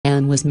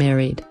man was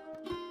married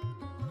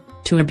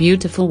to a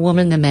beautiful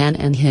woman. The man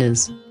and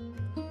his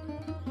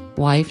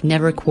wife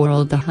never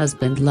quarreled. The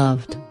husband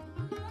loved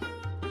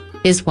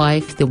his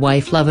wife, the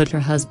wife loved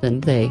her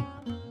husband. They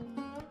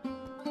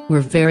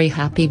were very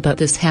happy, but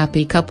this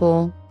happy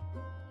couple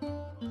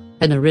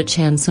had a rich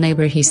handsome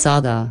neighbor. He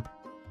saw the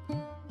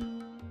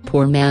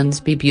poor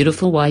man's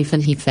beautiful wife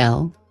and he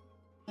fell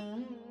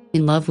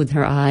in love with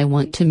her. I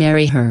want to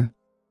marry her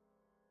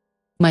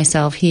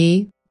myself,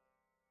 he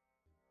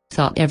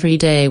thought every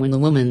day when the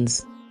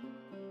woman's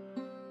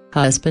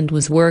husband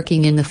was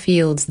working in the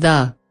fields.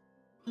 The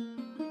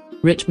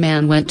rich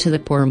man went to the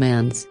poor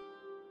man's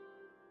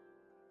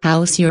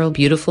house. "You're a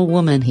beautiful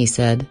woman," he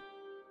said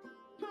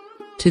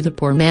to the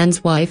poor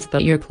man's wife,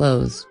 "but your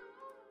clothes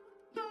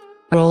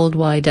are old.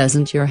 Why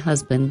doesn't your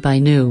husband buy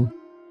new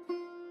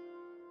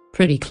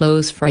pretty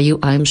clothes for you?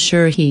 I'm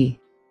sure he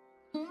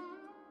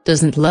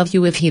doesn't love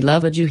you. If he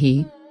loved you,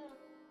 he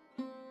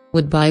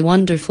would buy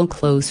wonderful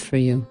clothes for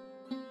you.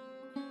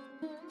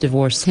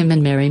 Divorce him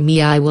and marry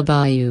me. I will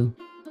buy you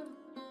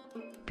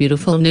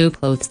beautiful new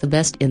clothes, the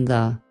best in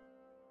the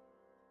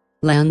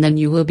land. Then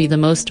you will be the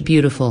most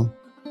beautiful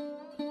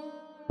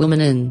woman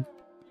in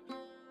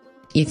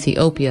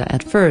Ethiopia."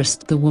 At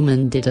first the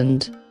woman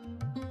didn't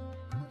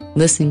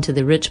listen to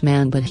the rich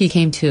man, but he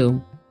came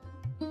to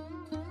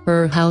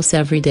her house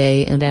every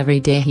day, and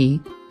every day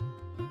he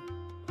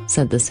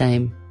said the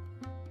same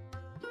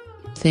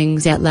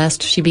things. At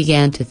last she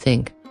began to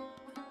think,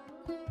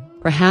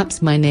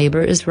 perhaps my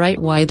neighbor is right.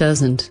 Why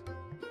doesn't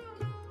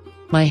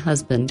my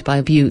husband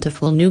buy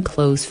beautiful new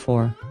clothes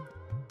for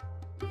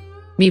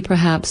me?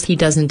 Perhaps he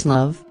doesn't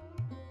love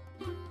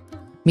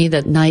me.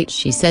 That night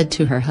she said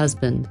to her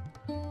husband,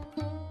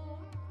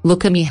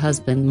 "Look at me,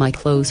 husband, my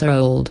clothes are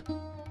old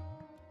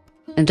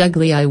and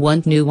ugly. I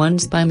want new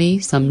ones. Buy me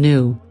some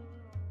new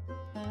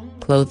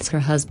clothes." Her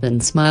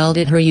husband smiled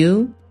at her.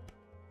 "You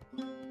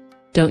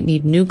don't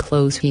need new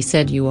clothes," he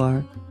said. "You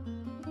are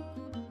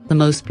the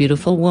most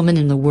beautiful woman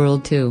in the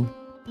world to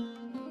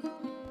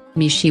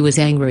me." She was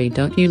angry.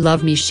 "Don't you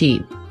love me?"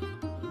 she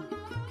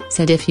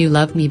said. "If you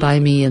love me, buy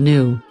me a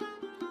new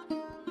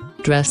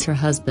dress." Her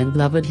husband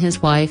loved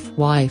his wife,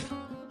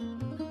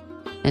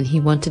 and he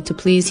wanted to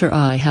please her.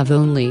 "I have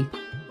only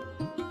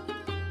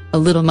a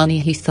little money,"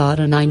 he thought,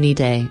 "and I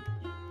need a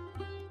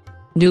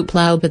new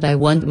plow, but I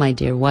want my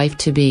dear wife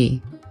to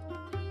be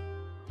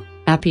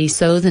happy."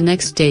 So the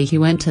next day he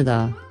went to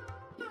the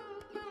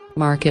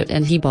market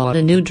and he bought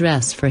a new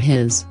dress for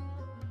his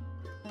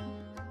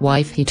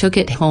wife. He took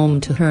it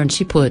home to her and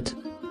she put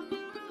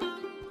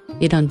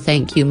it on.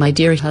 "Thank you, my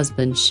dear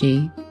husband,"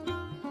 she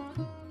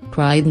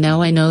cried.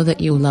 "Now I know that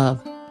you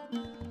love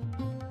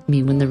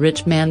me." When the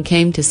rich man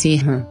came to see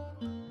her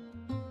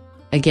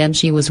again,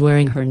 she was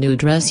wearing her new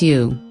dress.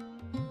 "You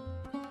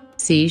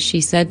see,"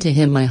 she said to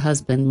him, "my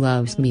husband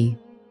loves me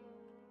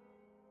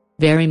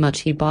very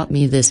much. He bought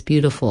me this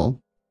beautiful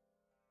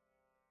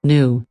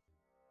new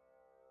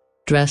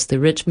dress." The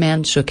rich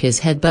man shook his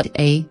head. "But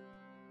a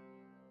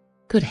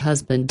good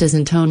husband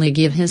doesn't only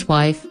give his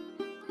wife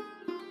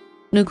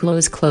new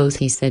clothes,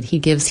 he said. He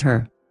gives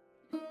her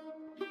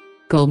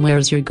gold.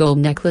 Where's your gold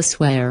necklace?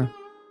 Where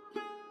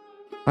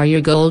are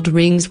your gold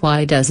rings?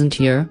 Why doesn't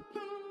your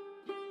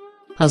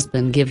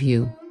husband give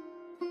you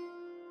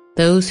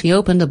those?" He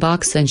opened a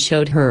box and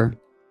showed her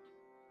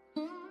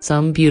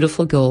some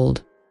beautiful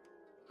gold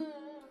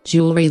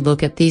jewelry.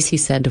 "Look at these," he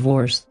said.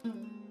 "Divorce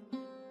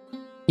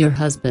your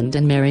husband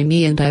and marry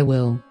me, and I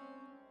will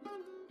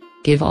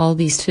give all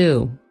these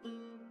to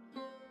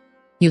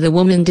you." The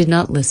woman did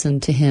not listen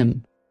to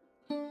him.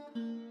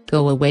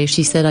 "Go away,"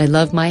 she said. "I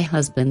love my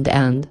husband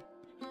and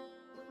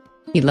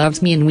he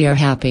loves me, and we are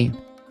happy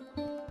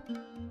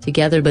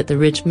together." But the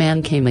rich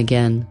man came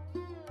again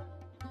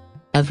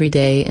every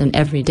day, and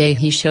every day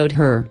he showed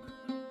her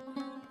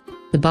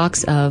the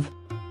box of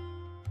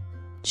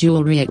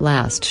jewelry. At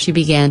last she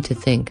began to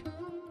think,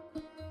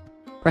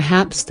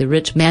 perhaps the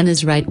rich man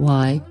is right.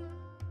 Why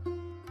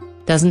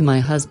doesn't my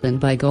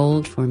husband buy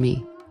gold for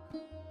me?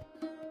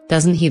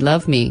 Doesn't he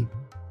love me?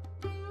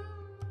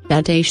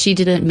 That day she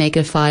didn't make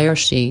a fire.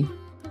 She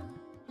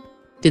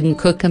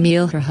didn't cook a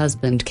meal. Her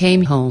husband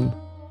came home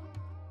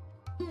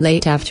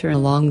late after a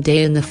long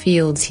day in the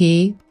fields.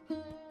 He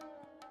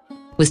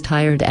was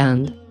tired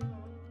and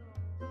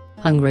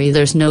hungry.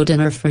 "There's no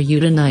dinner for you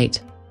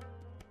tonight,"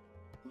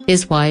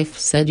 his wife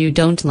said. "You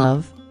don't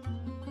love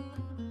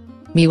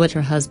me." What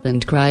her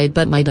husband cried.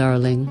 "But my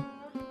darling,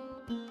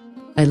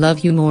 I love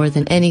you more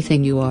than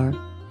anything. You are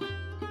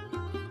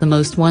the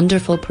most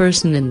wonderful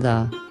person in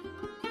the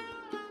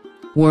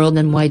world,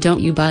 and why don't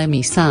you buy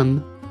me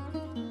some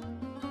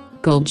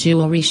gold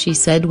jewelry?" she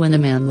said. "When a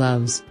man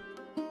loves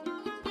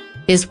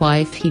his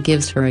wife, he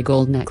gives her a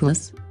gold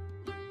necklace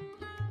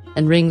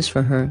and rings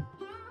for her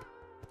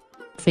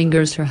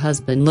fingers." Her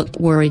husband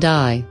looked worried.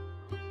 "I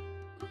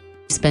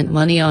spent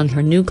money on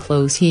her new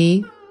clothes,"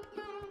 he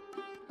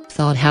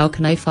thought. "How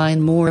can I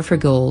find more of her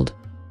gold?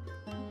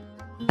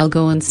 I'll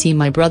go and see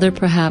my brother.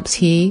 Perhaps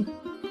he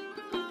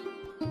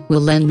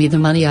will lend me the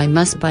money. I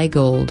must buy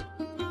gold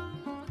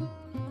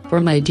For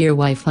my dear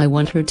wife I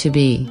want her to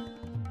be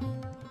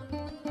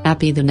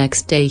happy. The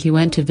next day he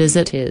went to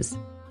visit his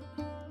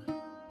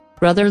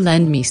brother.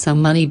 Lend me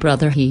some money,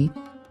 brother, he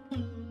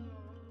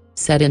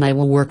said, and I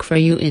will work for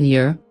you in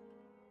your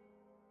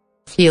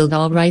field.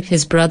 All right,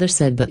 his brother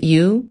said, but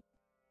you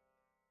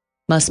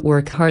must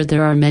work hard.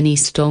 There are many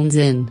stones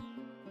in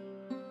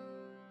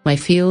my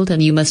field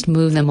and you must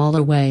move them all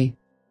away.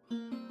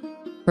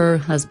 Her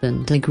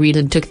husband agreed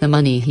and took the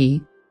money.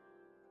 He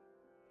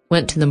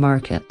went to the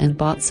market and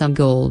bought some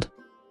gold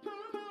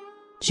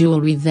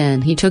jewelry.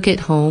 Then he took it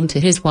home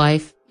to his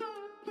wife.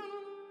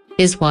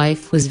 His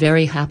wife was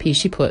very happy.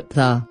 She put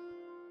the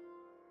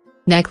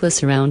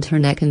necklace around her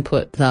neck and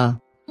put the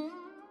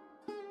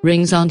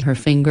rings on her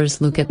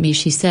fingers. Look at me,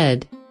 she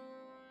said.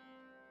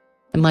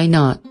 Am I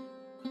not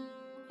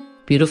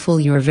beautiful?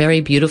 You are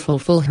very beautiful.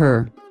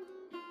 Her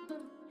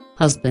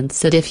husband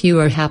said, if you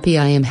are happy,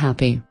 I am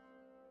happy.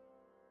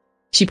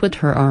 She put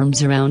her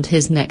arms around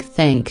his neck.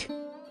 Thank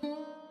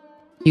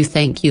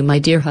you, my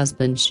dear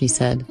husband, she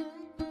said.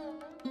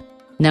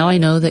 Now I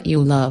know that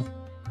you love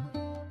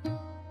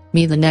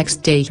me. The next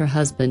day her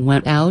husband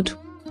went out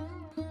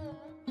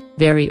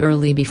very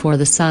early before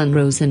the sun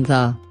rose in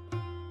the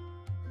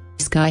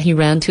sky. He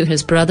ran to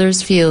his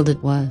brother's field.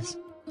 It was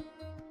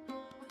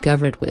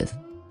covered with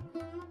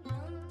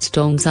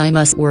stones. I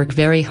must work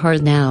very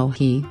hard now,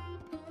 he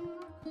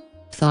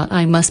thought.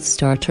 I must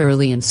start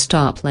early and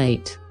stop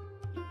late.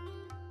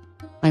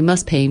 I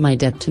must pay my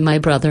debt to my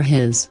brother.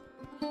 His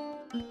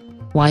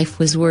wife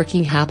was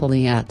working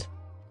happily at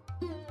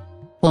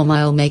home.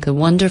 I'll make a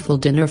wonderful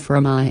dinner for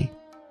my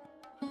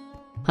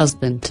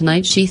husband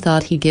tonight, she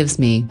thought. He gives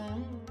me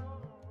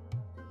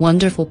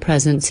wonderful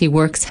presents. He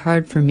works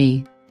hard for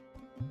me.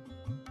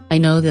 I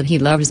know that he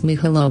loves me.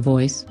 Hello,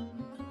 voice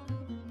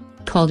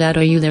called out.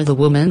 Are you there? The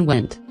woman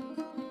went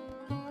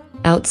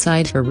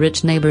outside. Her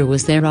rich neighbor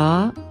was there.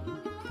 Ah,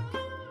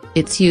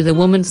 it's you, the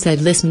woman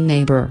said. Listen,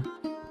 neighbor,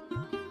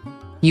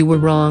 you were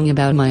wrong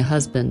about my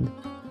husband.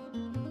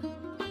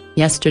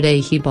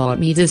 Yesterday he bought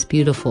me this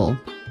beautiful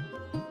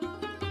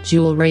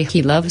jewelry.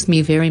 He loves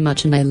me very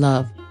much and I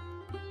love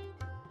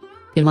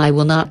him. I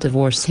will not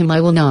divorce him.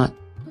 I will not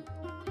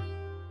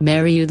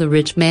marry you. The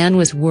rich man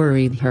was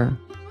worried. Her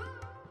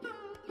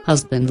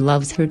husband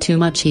loves her too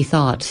much, he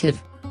thought.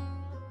 If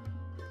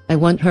I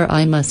want her,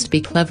 I must be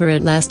clever.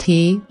 At last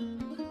he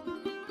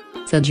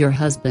said, your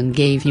husband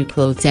gave you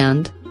clothes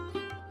and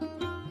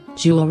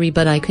jewelry,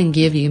 but I can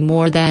give you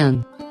more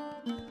than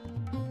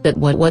that.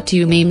 What do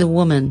you mean? The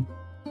woman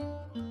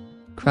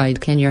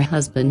cried. Can your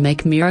husband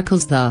make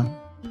miracles? The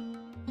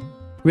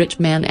rich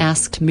man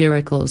asked.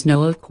 Miracles?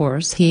 No, of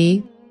course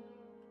he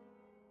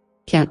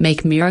can't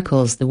make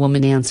miracles, the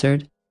woman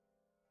answered.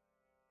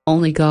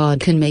 Only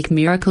God can make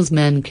miracles.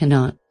 Men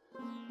cannot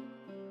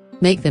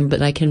make them,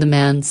 but I can, the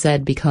man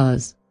said,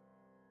 because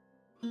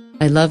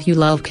I love you.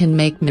 Love can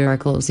make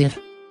miracles. If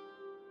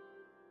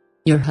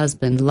your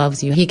husband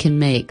loves you, he can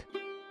make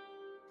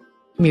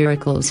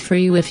miracles for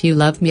you. If you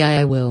love me,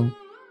 I will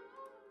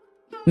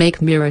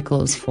make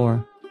miracles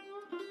for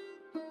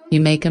you.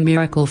 Make a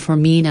miracle for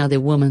me now,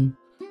 the woman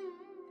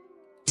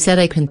said.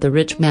 I can't, the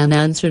rich man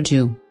answered.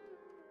 You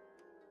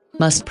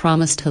must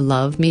promise to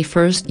love me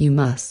first. You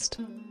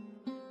must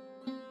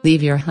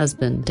leave your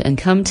husband and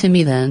come to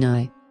me, then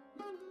I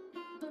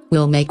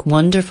will make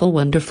wonderful,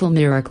 wonderful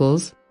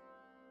miracles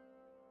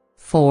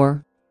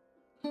for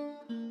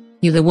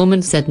you. The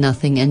woman said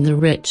nothing, and the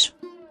rich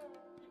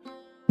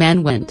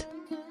man went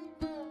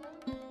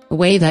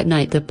away. That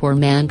night the poor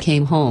man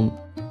came home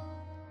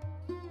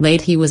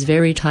late. He was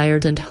very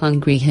tired and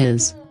hungry.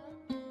 His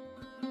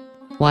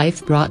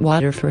wife brought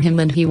water for him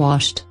and he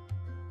washed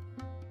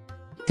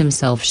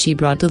himself. She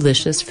brought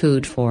delicious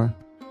food for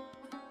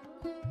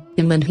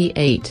him and he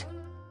ate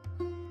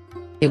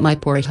it. My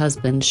poor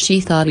husband,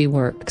 she thought, he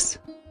works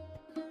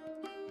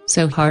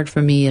so hard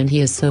for me and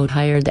he is so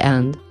tired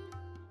and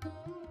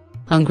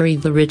hungry.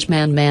 The rich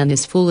man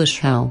is foolish.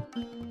 How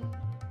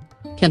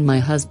can my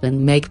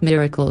husband make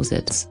miracles?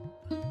 It's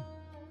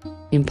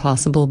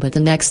impossible. But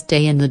the next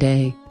day and the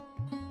day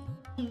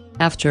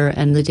after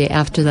and the day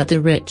after that,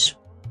 the rich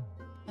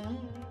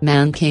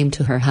man came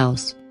to her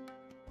house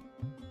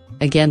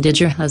again. Did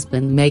your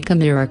husband make a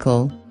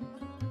miracle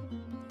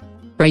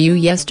for you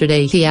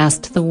yesterday? He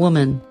asked the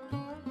woman.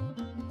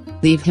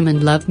 Leave him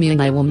and love me,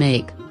 and I will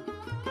make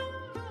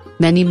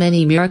many,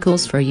 many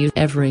miracles for you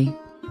every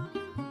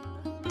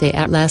day.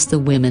 At last the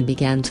women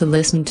began to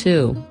listen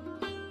to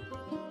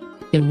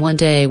him. One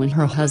day when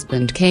her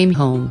husband came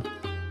home,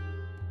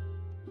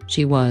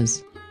 she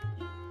was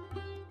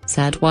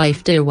sad.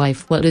 Wife, dear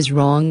wife, what is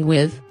wrong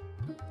with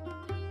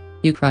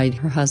you? Cried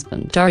her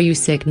husband. Are you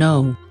sick?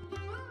 No,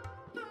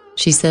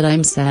 she said.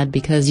 I'm sad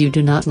because you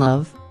do not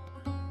love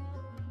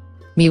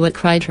me. What?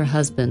 Cried her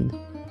husband.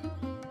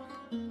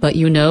 But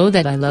you know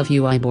that I love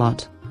you. I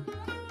bought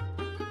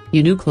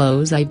you new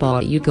clothes. I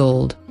bought you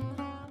gold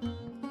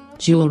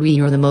jewelry.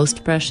 You're the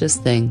most precious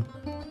thing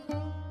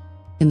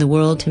in the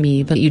world to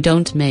me, but you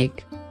don't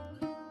make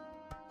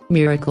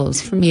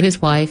miracles for me.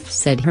 His wife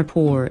said. Her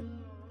poor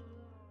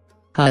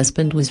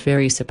Husband was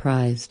very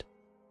surprised.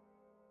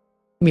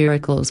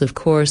 Miracles, of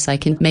course I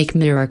can make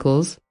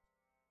miracles.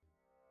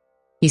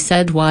 He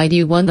said, why do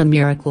you want a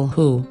miracle?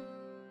 Who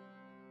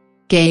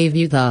gave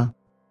you the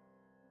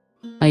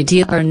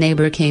idea? Our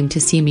neighbor came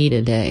to see me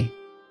today.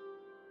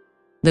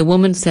 The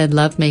woman said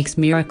love makes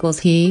miracles.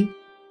 He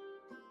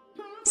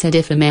said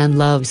if a man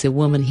loves a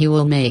woman he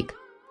will make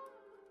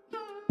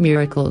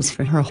miracles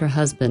for her. Her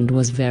husband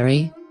was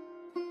very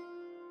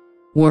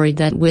worried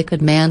that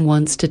wicked man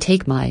wants to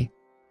take my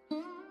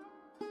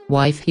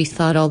wife. He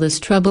thought all this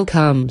trouble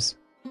comes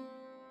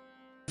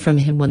from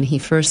him. When he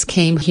first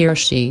came here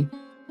she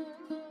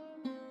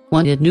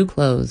wanted new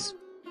clothes.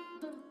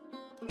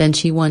 Then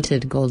she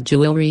wanted gold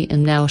jewelry,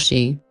 and now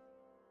she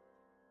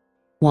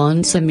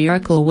wants a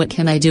miracle. What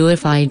can I do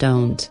if I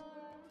don't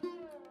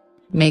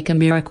make a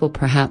miracle?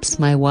 Perhaps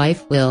my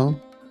wife will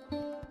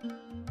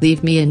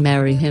leave me and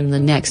marry him. The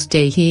next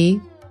day he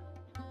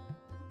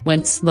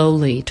went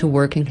slowly to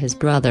work in his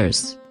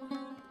brother's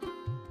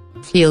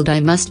field. I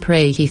must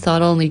pray, he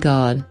thought, only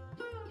God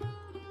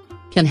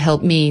can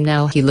help me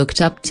now. He looked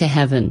up to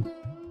heaven.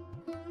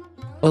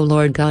 Oh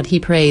Lord God, he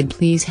prayed,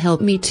 please help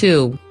me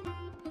to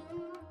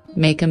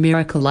make a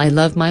miracle. I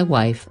love my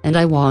wife and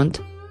I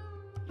want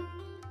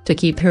to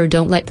keep her.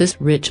 Don't let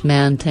this rich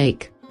man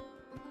take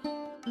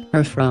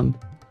her from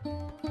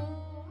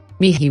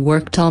me. He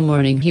worked all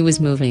morning. He was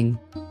moving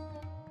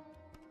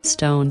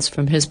stones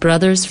from his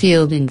brother's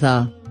field. In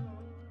the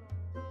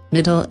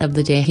middle of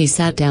the day he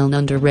sat down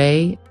under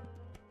a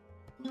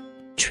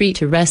tree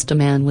to rest. A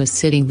man was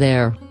sitting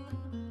there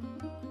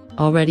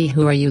already.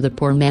 Who are you? The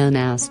poor man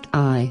asked.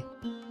 I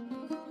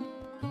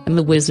am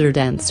a wizard,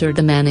 answered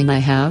the man, and I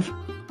have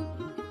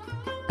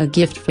a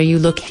gift for you.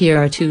 Look, here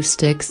are 2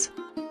 sticks.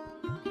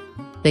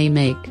 They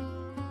make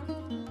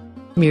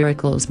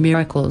miracles.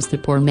 Miracles, the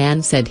poor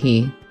man said.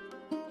 He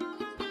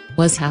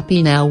was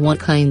happy now. What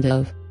kind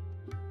of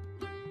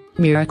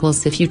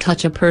miracles? If you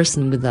touch a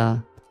person with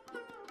the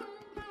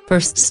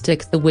first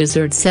stick, the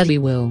wizard said, he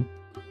will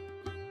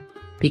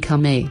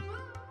become a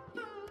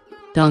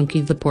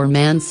donkey. The poor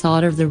man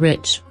thought of the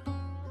rich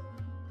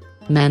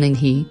man and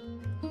he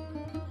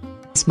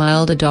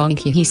smiled. A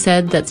donkey, he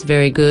said, that's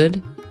very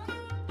good.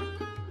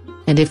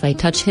 And if I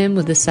touch him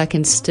with the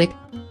second stick,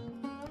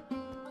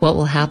 what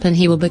will happen?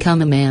 He will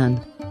become a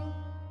man.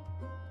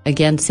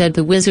 Again, said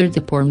the wizard.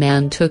 The poor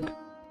man took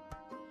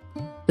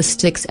the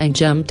sticks and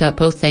jumped up.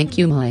 Oh, thank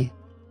you, my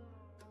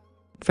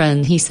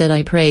friend, he said.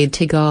 I prayed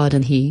to God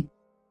and he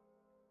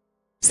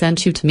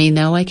sent you to me.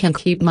 Now I can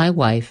keep my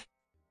wife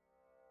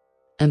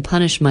and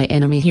punish my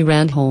enemy. He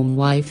ran home.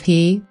 Wife,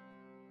 he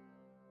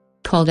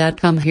called out,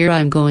 come here,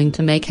 I'm going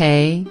to make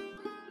a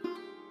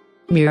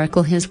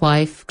miracle. His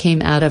wife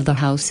came out of the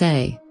house.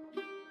 A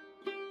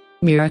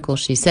miracle,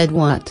 she said.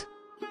 What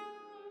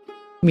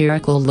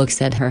miracle? Look,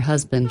 said her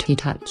husband. He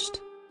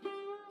touched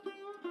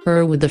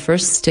her with the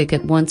first stick.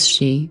 At once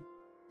she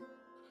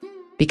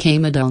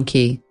became a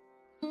donkey.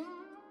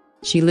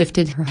 She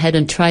lifted her head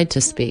and tried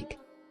to speak,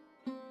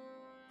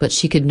 but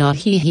she could not.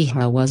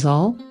 He-ha was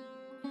all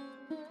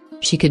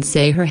she could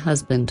say. Her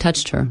husband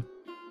touched her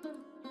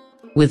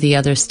with the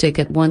other stick.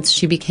 At once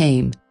she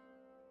became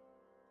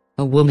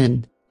a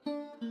woman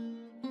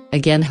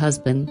again.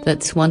 Husband,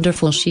 that's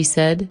wonderful, she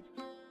said.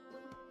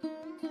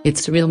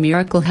 It's a real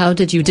miracle. How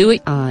did you do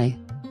it? I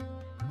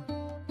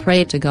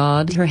prayed to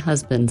God, her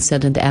husband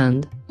said,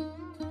 and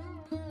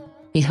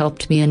he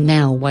helped me. And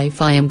now,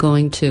 wife, I am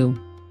going to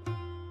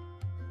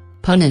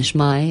punish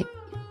my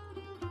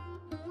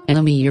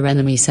enemy. Your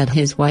enemy, said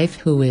his wife.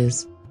 Who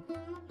is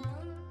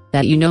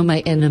that? You know, my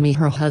enemy,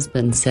 her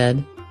husband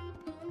said.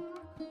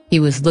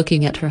 He was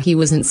looking at her. He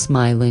wasn't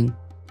smiling.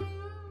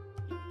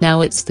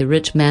 Now it's the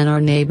rich man,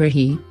 our neighbor.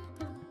 He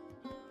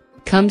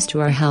comes to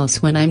our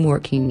house when I'm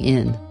working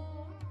in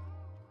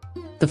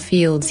the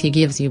fields. He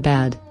gives you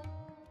bad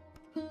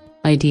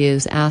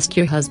ideas. Ask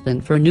your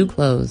husband for new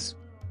clothes.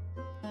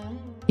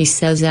 He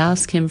says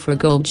ask him for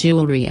gold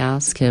jewelry.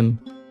 Ask him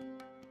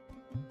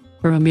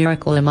for a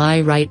miracle. Am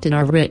I right? Did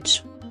our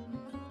rich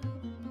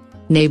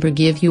neighbor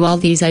give you all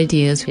these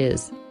ideas?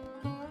 His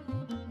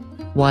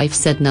wife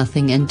said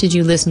nothing. And did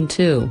you listen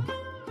to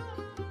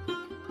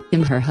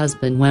him? Her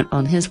husband went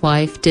on. His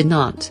wife did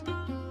not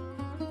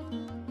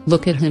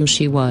look at him.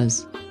 She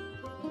was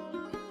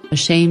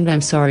ashamed.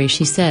 I'm sorry,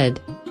 she said.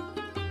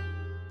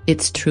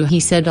 It's true, he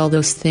said. All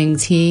those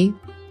things. He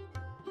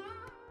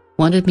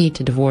wanted me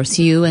to divorce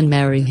you and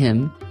marry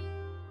him,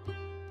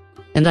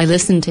 and I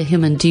listened to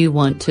him. And do you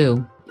want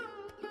to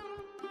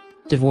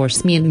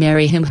divorce me and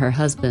marry him? Her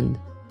husband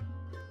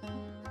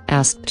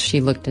asked.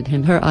 She looked at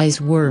him. Her eyes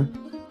were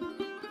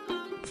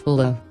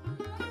full of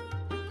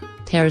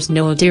tears.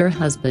 No, dear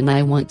husband,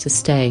 I want to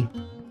stay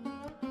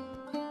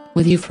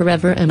with you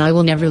forever, and I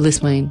will never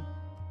listen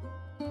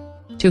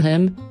to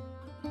him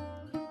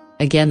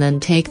again. Then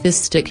take this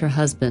stick, her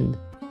husband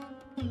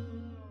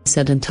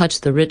said, and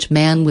touch the rich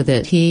man with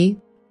it. He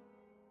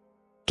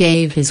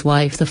gave his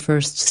wife the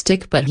first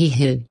stick, but he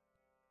hid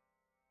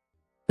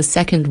the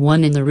second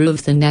one in the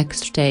roof. The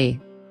next day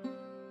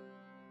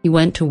he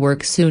went to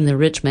work. Soon the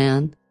rich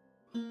man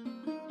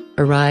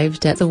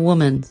arrived at the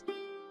woman's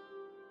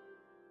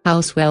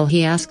house. Well,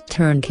 he asked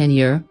her, can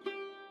your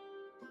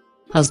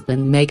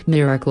husband make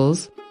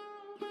miracles?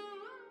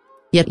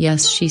 Yet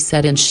yes, she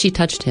said, and she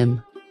touched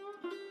him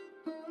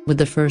with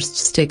the first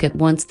stick. At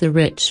once the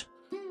rich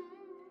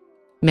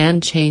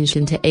man changed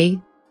into a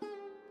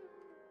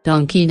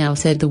donkey. Now,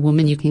 said the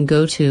woman, you can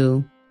go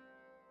to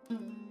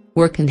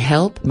work and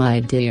help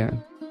my dear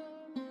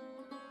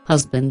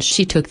husband.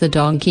 She took the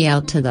donkey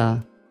out to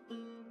the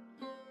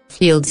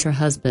fields. Her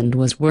husband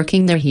was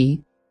working there.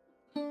 He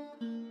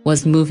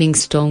was moving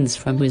stones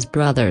from his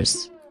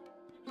brother's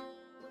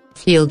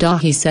field. Ah,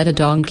 he said, a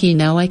donkey,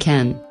 now I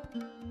can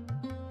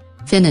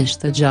finish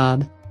the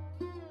job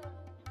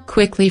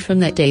quickly. From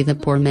that day the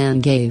poor man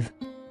gave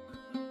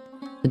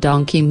the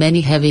donkey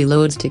many heavy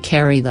loads to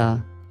carry.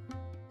 The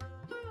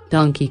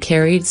donkey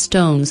carried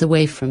stones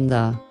away from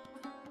the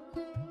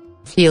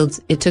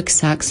fields. It took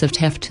sacks of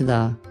teff to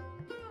the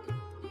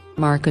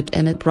market,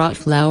 and it brought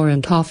flour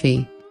and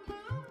coffee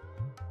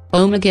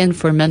home again.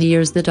 For many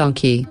years the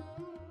donkey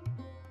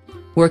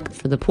worked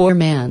for the poor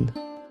man.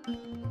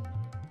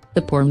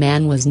 The poor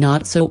man was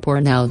not so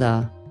poor now.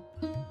 The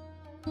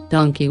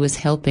donkey was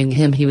helping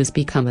him. He was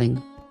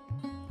becoming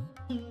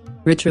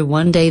richer.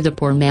 One day the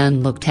poor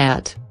man looked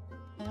at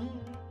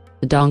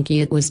the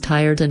donkey. It was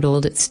tired and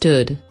old. It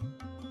stood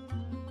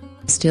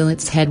still.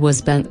 Its head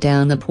was bent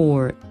down. The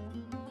poor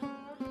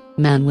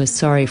man was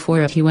sorry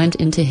for it. He went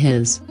into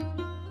his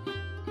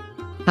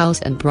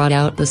house and brought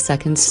out the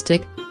second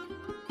stick.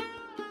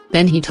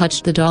 Then he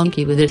touched the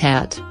donkey with it.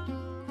 At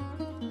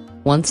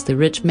once the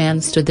rich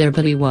man stood there,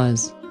 but he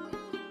was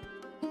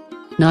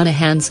not a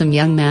handsome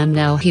young man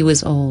now. He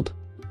was old.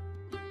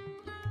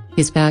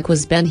 His back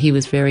was bent. He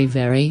was very,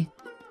 very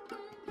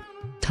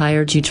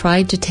tired. You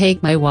tried to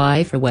take my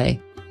wife away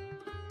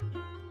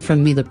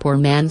from me, the poor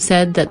man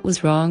said. That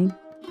was wrong.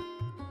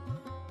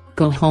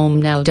 Go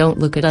home now. Don't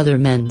look at other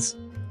men's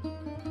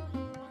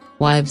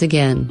wives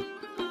again.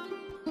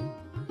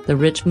 The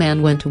rich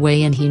man went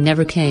away, and he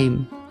never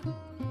came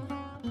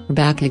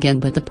back again.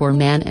 But the poor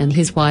man and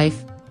his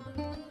wife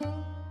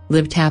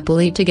lived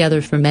happily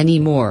together for many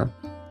more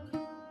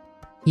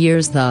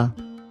years. The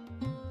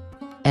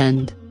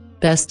end.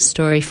 Best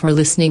story for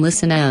listening.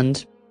 Listen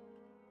and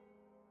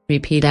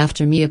repeat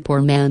after me. A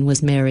poor man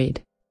was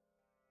married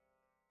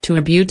to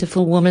a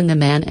beautiful woman. The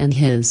man and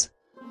his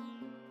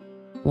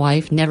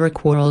wife never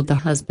quarreled. The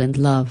husband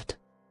loved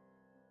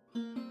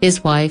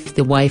his wife.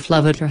 The wife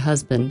loved her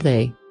husband.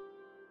 They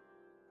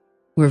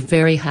were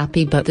very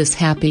happy. But this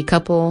happy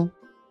couple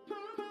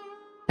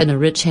had a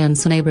rich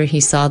handsome neighbor. He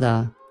saw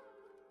the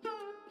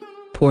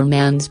poor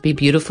man's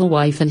beautiful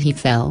wife, and he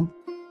fell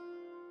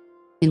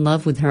in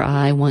love with her.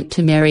 I want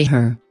to marry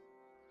her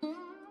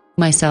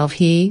myself,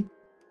 he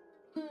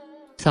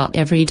thought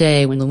every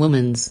day. When the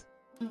woman's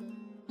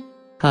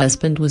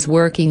husband was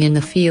working in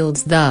the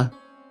fields, the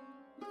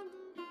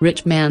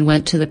rich man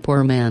went to the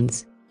poor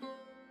man's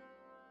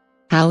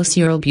house.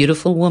 You're a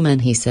beautiful woman,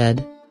 he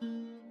said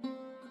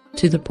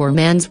to the poor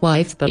man's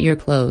wife, but your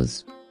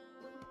clothes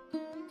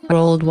are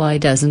old. Why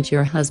doesn't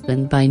your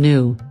husband buy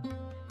new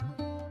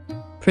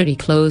pretty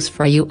clothes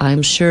for you?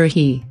 I'm sure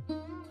he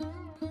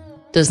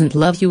doesn't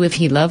love you. If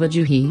he loved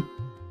you, he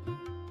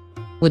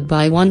would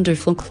buy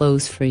wonderful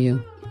clothes for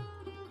you.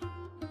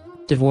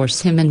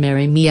 Divorce him and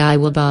marry me. I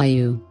will buy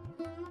you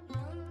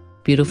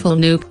beautiful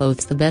new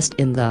clothes, the best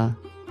in the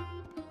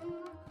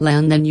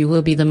land. Then you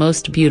will be the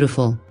most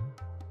beautiful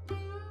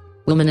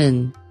woman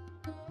in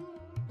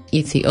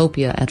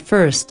Ethiopia. At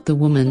first the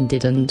woman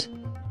didn't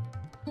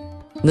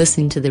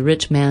listen to the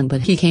rich man,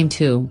 but he came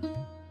to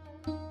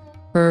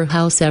her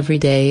house every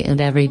day, and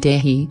every day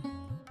he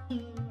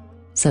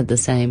said the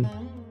same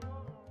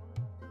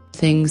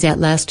things. At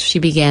last she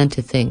began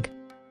to think,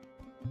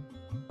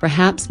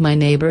 perhaps my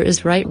neighbor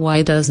is right.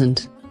 Why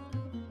doesn't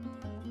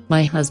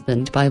my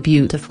husband buy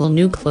beautiful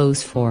new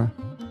clothes for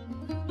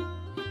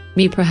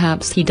me?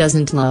 Perhaps he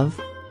doesn't love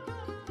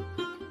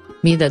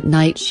me. That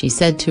night she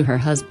said to her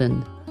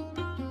husband,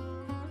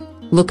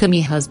 look at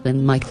me,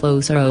 husband, my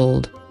clothes are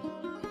old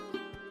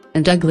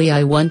and ugly.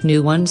 I want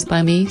new ones.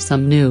 Buy me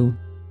some new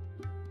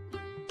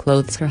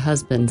clothes. Her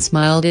husband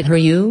smiled at her.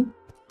 You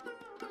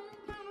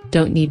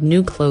don't need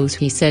new clothes,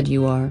 he said.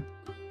 You are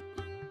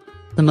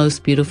the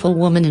most beautiful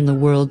woman in the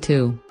world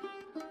to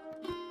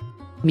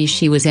me.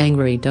 She was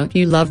angry. Don't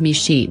you love me?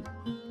 She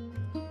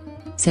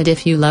said,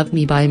 if you love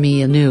me, buy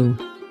me a new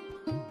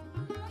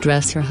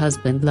dress. Her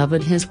husband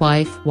loved his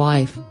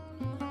wife,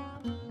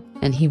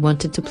 and he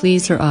wanted to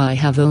please her. I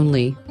have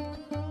only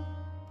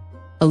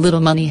a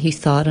little money, he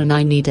thought, and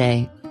I need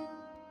a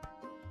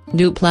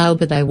new plow,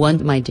 but I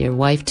want my dear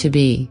wife to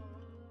be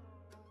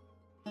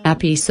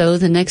happy. So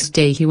the next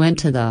day he went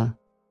to the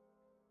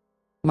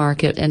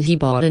market and he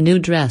bought a new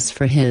dress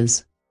for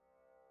his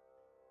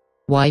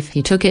wife.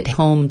 He took it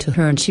home to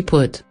her and she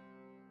put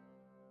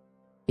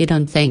it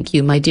on. Thank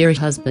you, my dear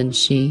husband,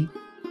 she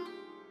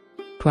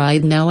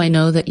cried. Now I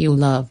know that you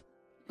love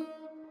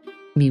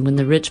me. When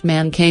the rich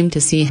man came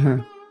to see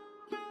her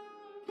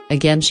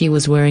again, she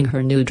was wearing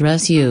her new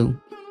dress. You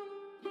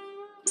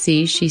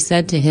See, she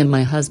said to him,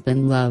 my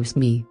husband loves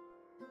me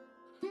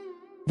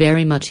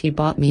very much. He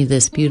bought me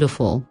this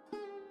beautiful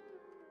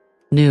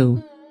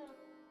new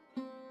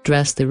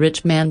dress. The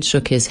rich man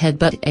shook his head,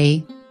 but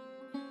a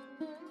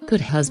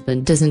good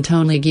husband doesn't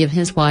only give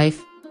his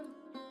wife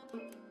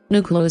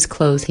new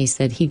clothes, he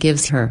said. He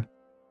gives her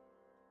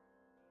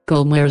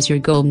gold. Where's your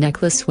gold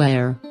necklace?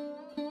 Where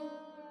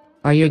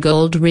are your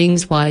gold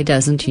rings? Why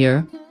doesn't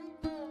your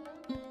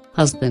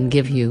husband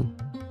give you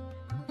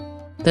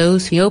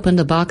those? He opened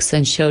the box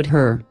and showed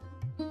her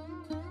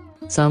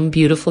some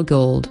beautiful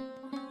gold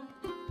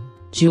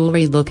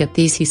jewelry. Look at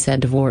these, he said.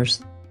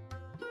 Divorce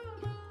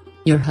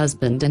your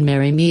husband and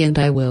marry me, and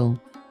I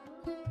will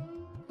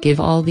give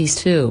all these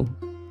to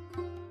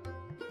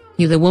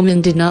you. The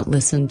woman did not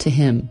listen to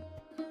him.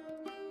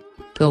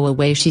 Go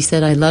away, she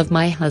said. I love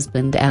my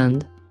husband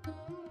and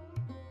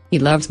he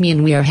loves me,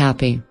 and we are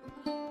happy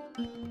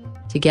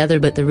together.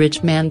 But the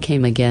rich man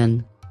came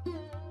again.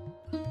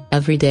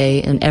 Every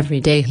day and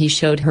every day he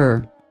showed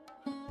her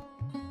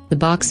the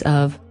box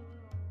of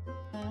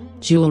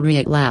jewelry.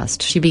 At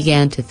last she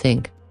began to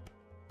think,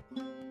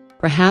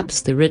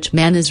 perhaps the rich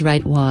man is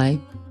right. Why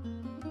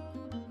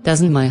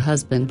doesn't my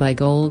husband buy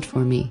gold for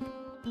me?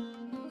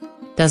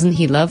 Doesn't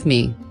he love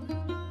me?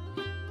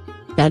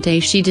 That day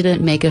she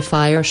didn't make a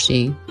fire,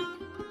 she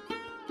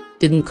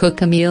didn't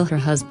cook a meal. Her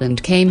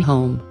husband came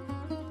home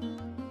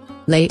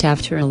late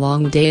after a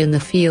long day in the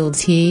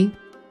fields. He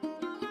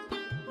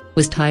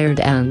was tired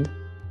and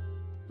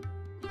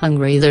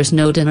hungry. There's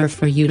no dinner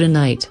for you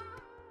tonight,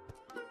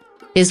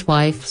 his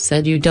wife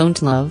said. You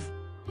don't love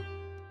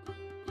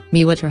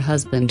me? What her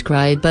husband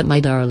cried. But my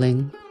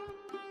darling,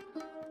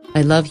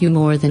 I love you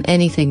more than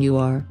anything. You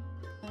are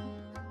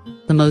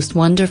the most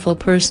wonderful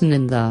person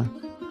in the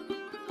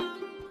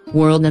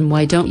world, and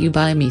why don't you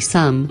buy me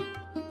some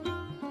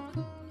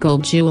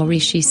gold jewelry?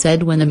 She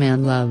said. When a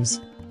man loves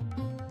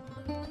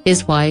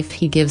his wife,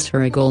 he gives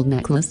her a gold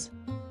necklace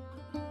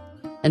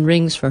and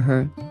rings for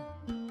her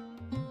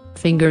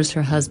fingers.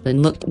 Her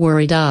husband looked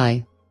worried.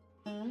 I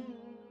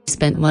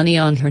spent money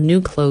on her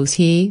new clothes,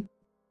 he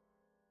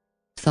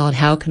thought.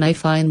 How can I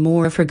find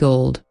more of her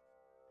gold?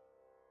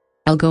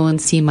 I'll go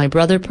and see my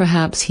brother.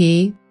 Perhaps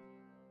he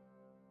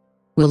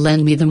will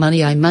lend me the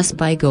money. I must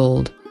buy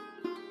gold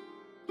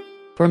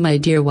for my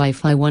dear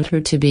wife. I want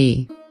her to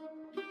be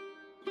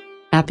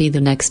happy. The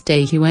next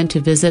day he went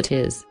to visit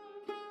his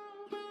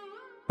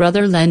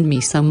brother. Lend me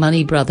some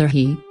money, brother,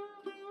 he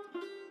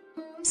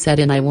said,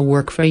 and I will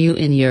work for you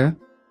in your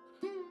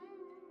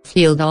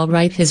field. All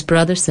right, his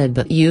brother said,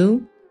 but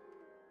you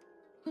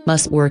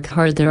must work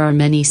hard. There are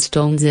many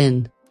stones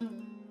in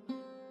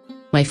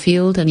my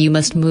field, and you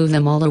must move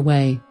them all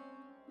away.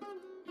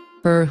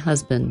 Her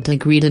husband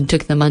agreed and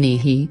took the money.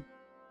 He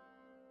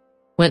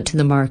went to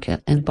the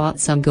market and bought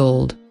some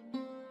gold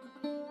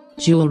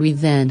jewelry.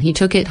 Then he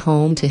took it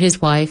home to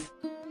his wife.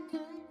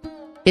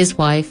 His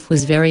wife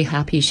was very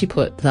happy. She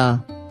put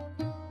the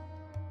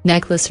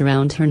necklace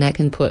around her neck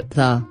and put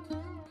the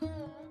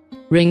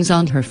rings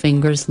on her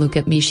fingers. Look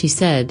at me, she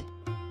said.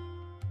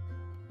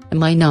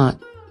 Am I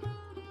not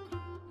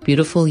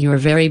beautiful? You're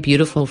very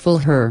beautiful.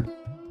 Her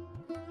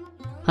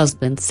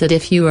husband said,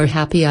 if you are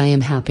happy, I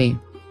am happy.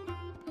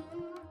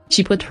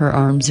 She put her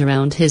arms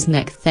around his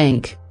neck.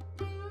 Thank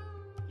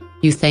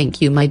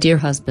you, my dear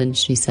husband,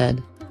 she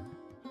said.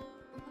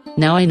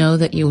 Now I know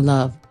that you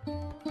love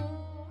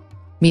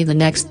me. The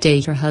next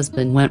day her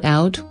husband went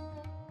out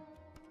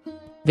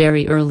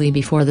very early,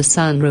 before the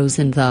sun rose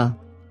in the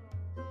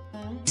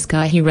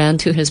sky. He ran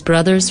to his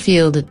brother's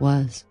field. It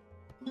was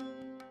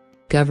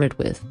covered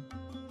with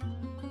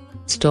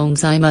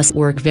stones. I must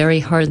work very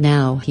hard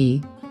now,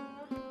 he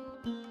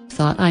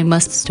thought. I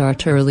must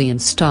start early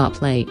and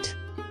stop late.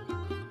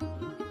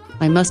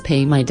 I must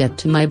pay my debt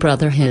to my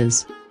brother.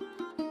 His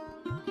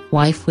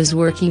wife was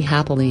working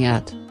happily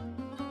at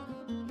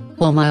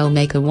home. I'll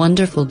make a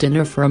wonderful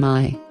dinner for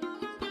my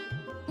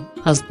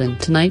husband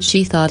tonight,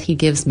 she thought. He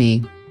gives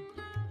me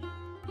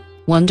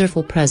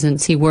wonderful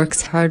presents. He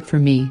works hard for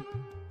me.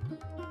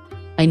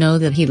 I know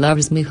that he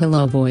loves me.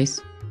 Hello, voice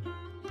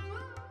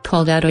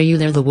called out. Are you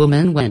there? The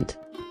woman went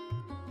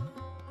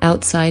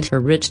outside. Her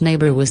rich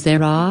neighbor was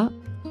there. Ah,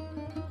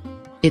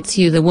 it's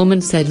you, the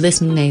woman said.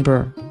 Listen,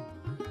 neighbor,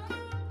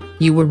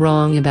 you were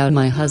wrong about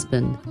my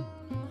husband.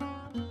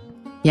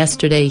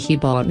 Yesterday he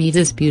bought me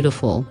this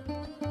beautiful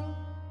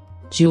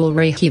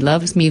jewelry. He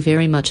loves me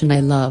very much, and I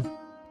love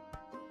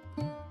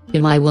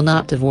him. I will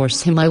not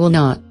divorce him. I will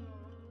not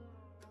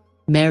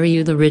marry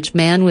you. The rich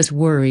man was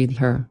worried.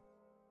 Her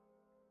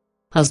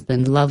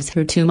husband loves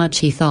her too much,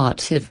 he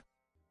thought. If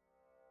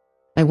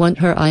I want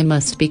her, I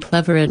must be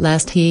clever. At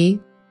last he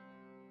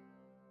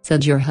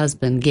said, your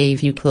husband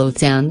gave you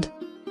clothes and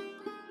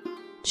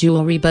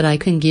jewelry, but I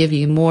can give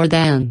you more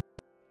than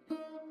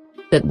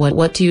that.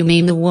 What do you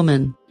mean? The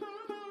woman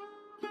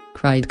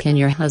cried. Can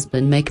your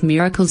husband make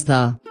miracles?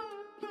 The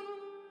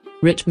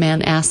rich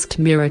man asked.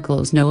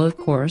 Miracles? No, of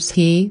course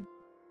he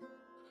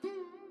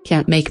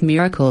can't make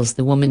miracles,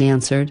 the woman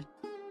answered.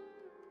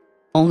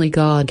 Only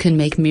God can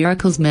make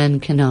miracles. Men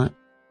cannot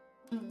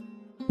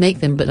make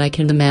them, but I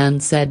can, the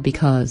man said,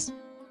 because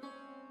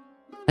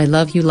I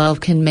love you. Love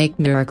can make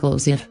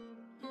miracles. If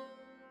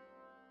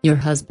your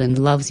husband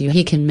loves you,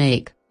 he can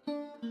make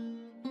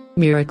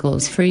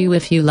miracles for you.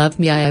 If you love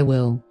me, I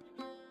will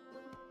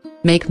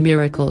make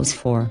miracles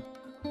for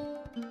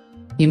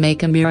you.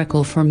 Make a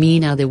miracle for me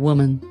now. The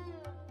woman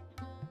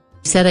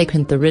said, I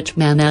can't. The rich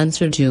man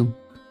answered, you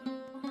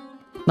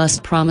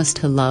must promise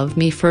to love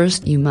me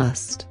first. You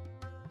must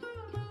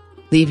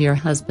leave your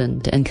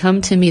husband and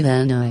come to me,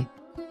 then I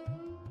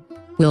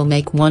will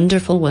make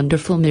wonderful,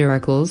 wonderful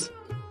miracles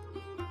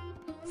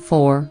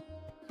for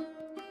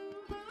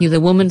you. The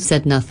woman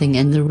said nothing,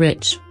 and the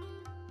rich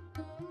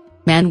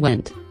man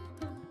went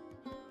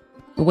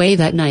away.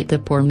 That night the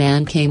poor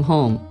man came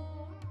home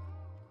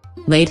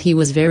late. He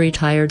was very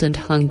tired and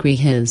hungry.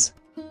 His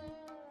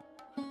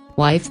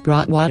wife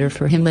brought water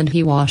for him, and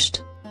he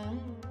washed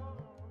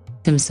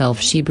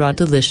himself. She brought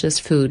delicious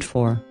food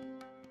for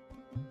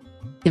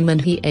him,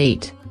 and he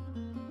ate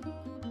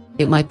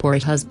it. My poor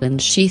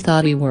husband, she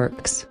thought, he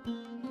works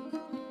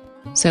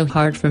so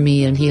hard for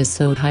me, and he is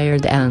so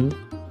tired and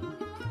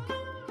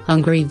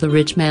hungry. The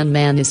rich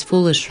man is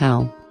foolish.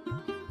 How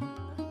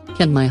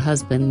can my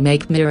husband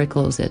make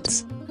miracles?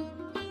 It's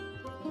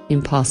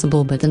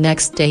impossible. But the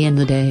next day and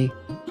the day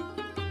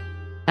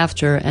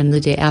after and the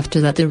day after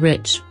that, the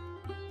rich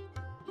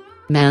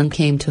man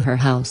came to her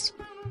house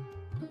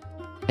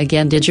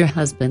again. Did your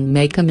husband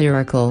make a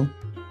miracle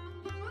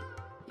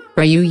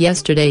for you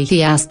yesterday?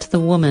 He asked the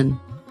woman.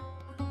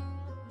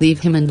 Leave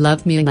him and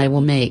love me, and I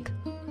will make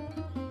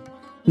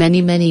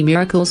many, many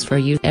miracles for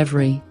you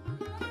every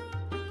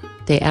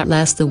day. At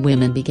last the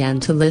women began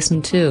to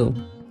listen to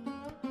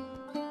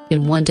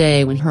him. One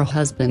day when her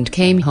husband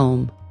came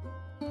home,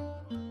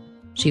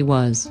 she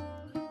was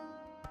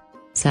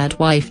sad.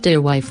 Wife,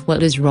 dear wife,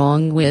 what is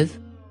wrong with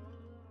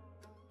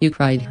you?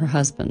 Cried her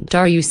husband.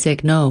 Are you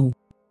sick? No.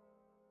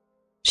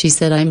 She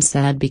said, I'm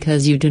sad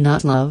because you do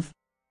not love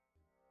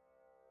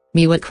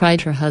me. What?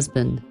 Cried her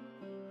husband.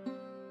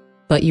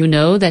 But you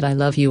know that I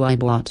love you. I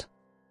bought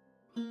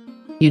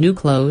you new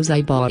clothes.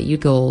 I bought you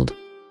gold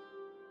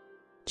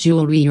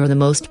jewelry. You're the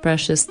most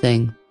precious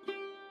thing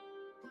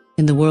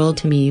in the world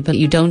to me, but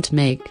you don't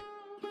make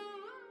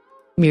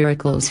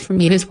miracles for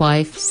me. His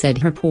wife said.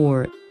 Her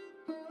poor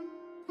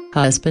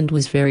husband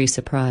was very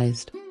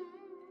surprised.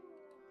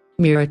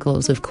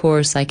 Miracles? Of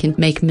course I can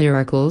make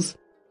miracles.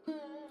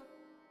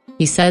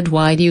 He said.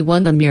 Why do you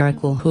want a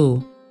miracle?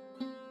 Who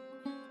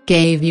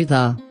gave you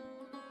the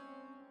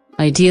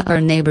idea? Our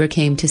neighbor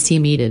came to see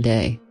me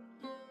today.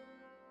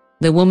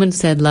 The woman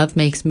said. Love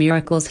makes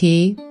miracles.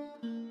 He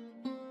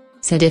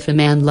said, if a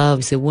man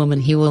loves a woman,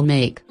 he will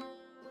make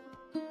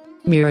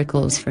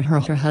miracles for her.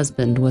 Her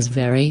husband was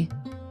very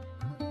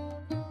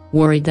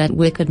worried. That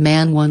wicked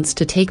man wants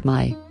to take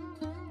my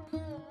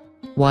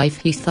wife.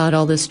 He thought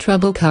all this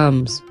trouble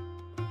comes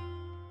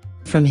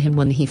from him.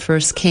 When he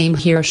first came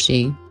here,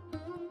 she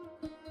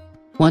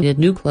wanted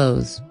new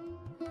clothes.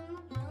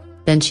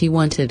 Then she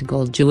wanted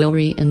gold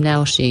jewelry, and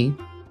now she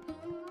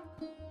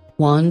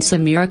wants a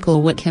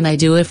miracle. What can I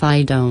do if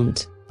I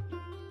don't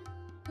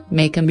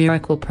make a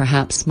miracle?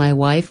 Perhaps my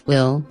wife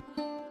will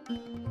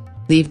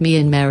leave me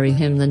and marry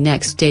him. The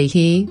next day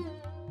he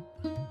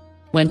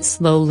went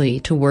slowly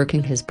to work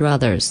in his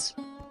brother's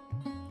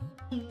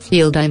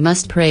field. I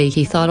must pray,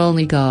 he thought.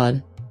 Only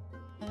God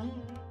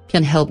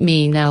can help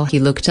me now. He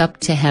looked up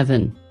to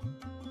heaven.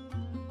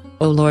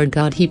 Oh Lord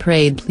God, he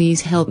prayed,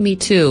 please help me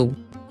to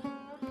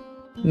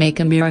make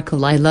a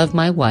miracle. I love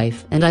my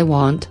wife and I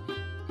want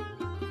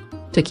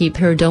to keep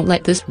her. Don't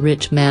let this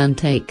rich man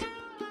take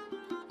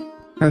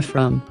her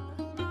from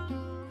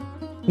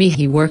me.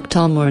 He worked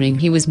all morning.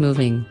 He was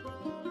moving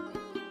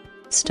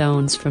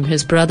stones from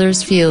his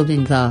brother's field.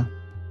 In the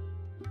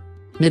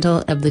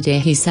middle of the day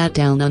he sat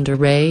down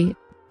under a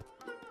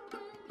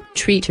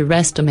tree to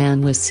rest. A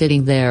man was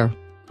sitting there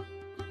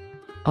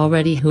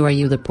already. Who are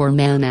you? The poor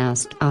man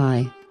asked.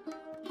 I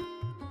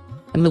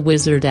am a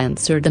wizard,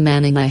 answered the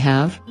man, and I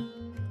have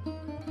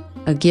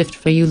a gift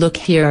for you. Look,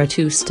 here are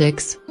 2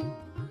 sticks.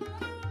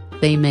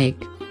 They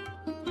make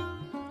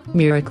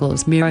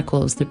miracles.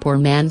 Miracles, the poor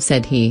man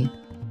said. He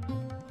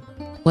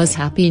was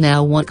happy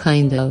now. What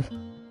kind of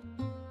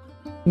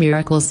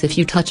miracles? If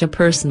you touch a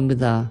person with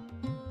the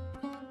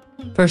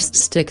first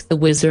stick, the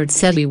wizard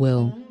said, he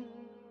will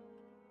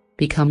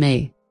become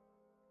a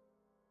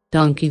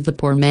donkey. The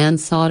poor man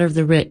thought of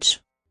the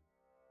rich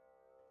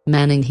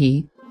man, and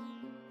he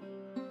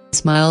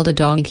smiled. A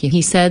donkey,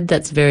 he said,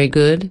 that's very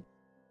good.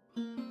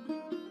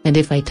 And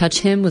if I touch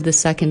him with the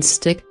second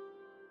stick,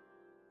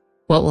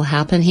 what will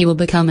happen? He will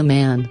become a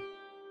man.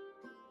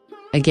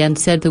 Again,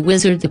 said the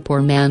wizard. The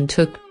poor man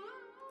took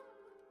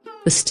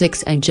the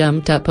sticks and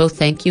jumped up. Oh,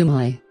 thank you,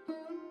 my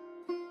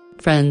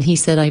friend, he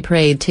said. I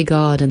prayed to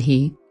God and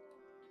he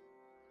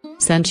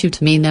sent you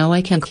to me. Now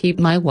I can keep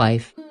my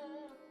wife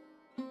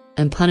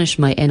and punish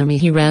my enemy.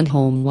 He ran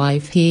home.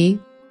 Wife, he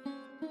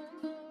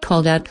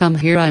called out, come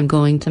here, I'm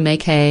going to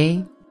make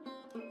a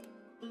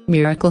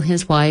miracle.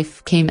 His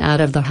wife came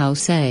out of the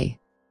house. A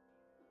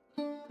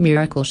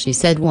miracle, she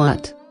said.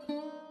 What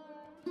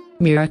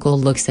Miracle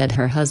looks at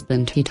her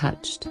husband. He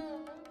touched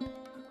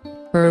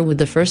her with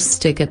the first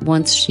stick. At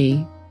once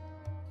she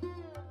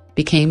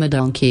became a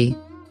donkey.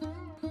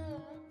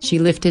 She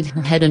lifted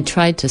her head and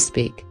tried to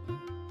speak,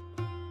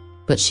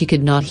 but she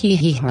could not.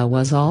 He-ha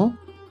was all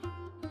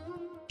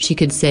she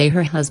could say.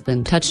 Her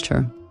husband touched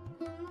her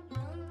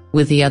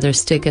with the other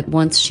stick. At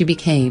once she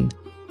became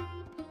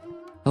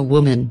a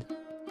woman.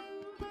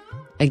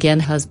 Again,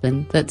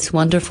 husband, that's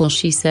wonderful,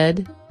 she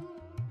said.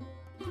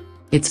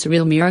 It's a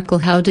real miracle.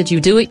 How did you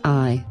do it?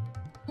 I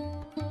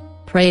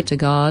pray to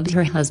God,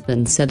 her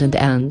husband said,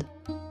 and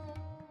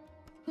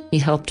he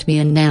helped me,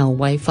 and now,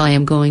 wife, I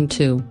am going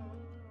to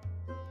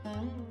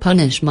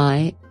punish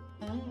my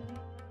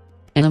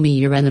enemy.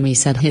 Your enemy,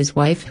 said his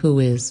wife. Who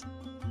is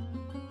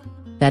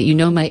that? You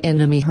know, my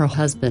enemy, her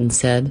husband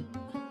said.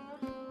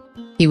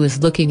 He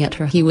was looking at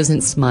her. He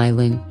wasn't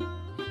smiling.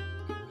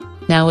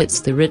 Now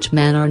it's the rich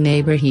man, our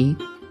neighbor. He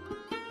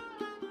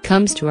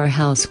comes to our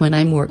house when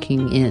I'm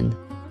working in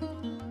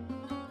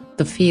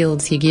the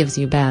fields. He gives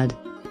you bad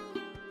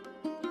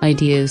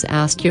ideas.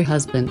 Ask your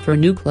husband for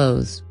new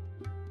clothes.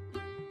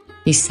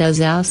 He says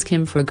ask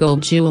him for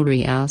gold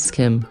jewelry. Ask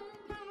him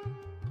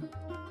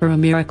for a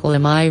miracle.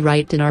 Am I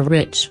right? Did our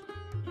rich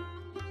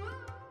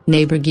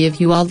neighbor give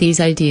you all these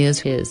ideas?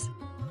 His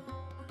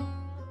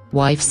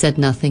wife said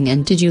nothing.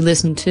 And did you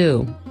listen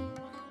to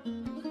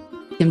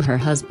him? Her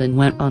husband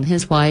went on.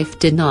 His wife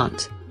did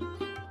not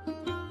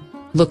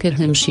look at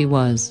him. She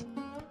was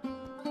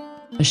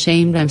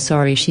ashamed. I'm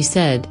sorry, she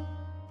said.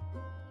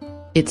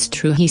 It's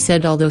true, he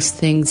said, all those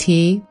things.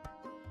 He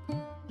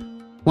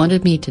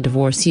wanted me to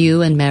divorce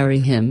you and marry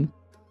him,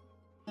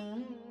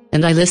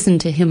 and I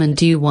listened to him. And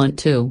do you want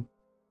to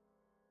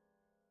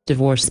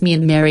divorce me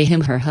and marry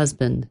him? Her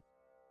husband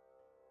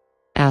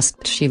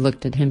asked. She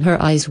looked at him. Her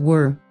eyes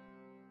were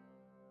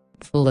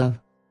full of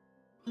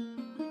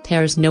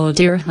tears. No,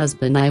 dear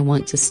husband, I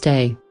want to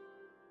stay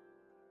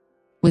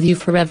with you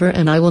forever,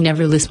 and I will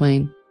never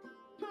listen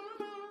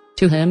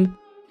to him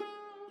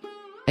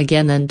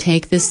again. Then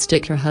take this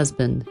stick, her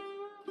husband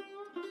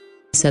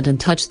said, and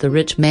touch the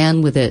rich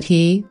man with it.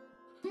 He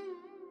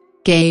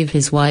gave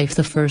his wife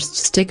the first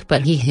stick,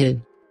 but he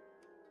hid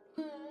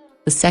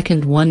the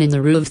second one in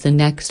the roof. The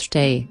next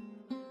day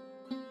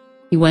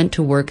he went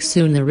to work.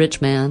 Soon the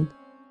rich man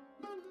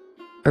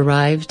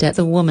arrived at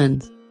the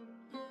woman's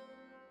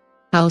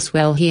house.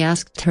 Well, he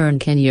asked her,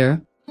 can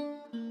your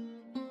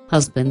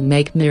husband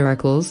make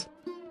miracles?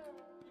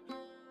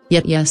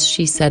 Yes,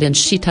 she said, and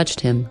she touched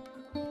him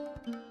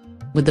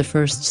with the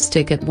first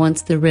stick. At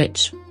once the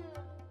rich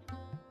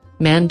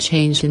man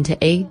changed into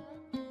a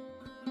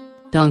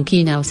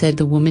donkey. Now, said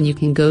the woman, you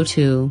can go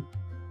to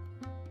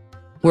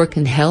work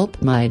and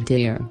help my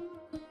dear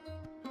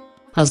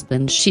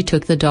husband. She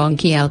took the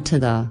donkey out to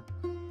the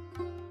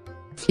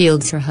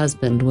fields. Her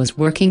husband was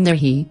working there.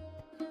 He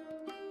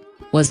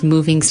was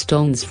moving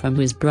stones from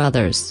his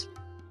brother's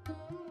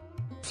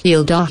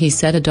field. He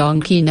said, a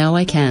donkey, now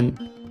I can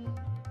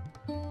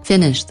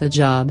finish the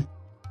job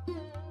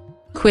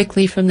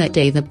quickly. From that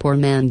day the poor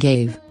man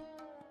gave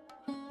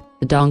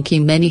the donkey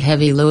many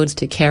heavy loads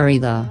to carry.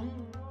 The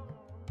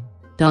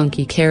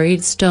donkey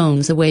carried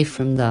stones away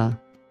from the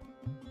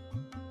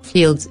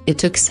fields. It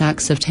took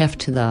sacks of teff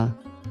to the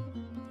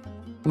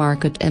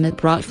market, and it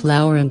brought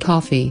flour and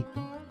coffee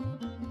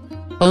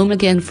home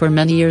again. For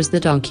many years the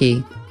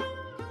donkey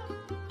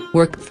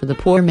worked for the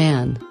poor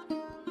man.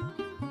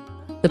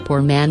 The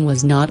poor man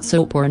was not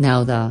so poor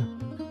now. The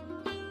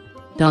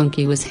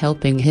donkey was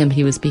helping him.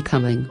 He was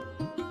becoming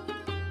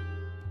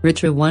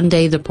richer. One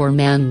day the poor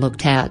man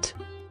looked at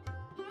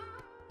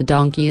the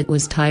donkey. It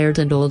was tired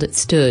and old. It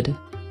stood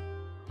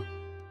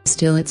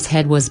still. Its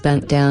head was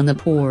bent down. The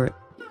poor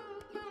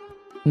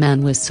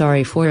man was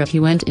sorry for it. He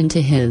went into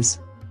his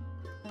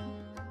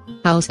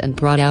house and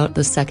brought out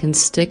the second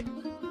stick.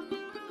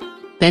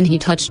 Then he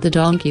touched the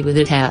donkey with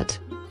it. At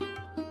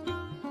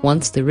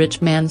once the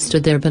rich man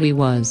stood there, but he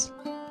was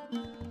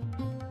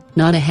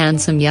not a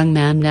handsome young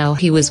man now.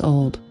 He was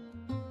old.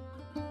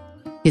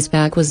 His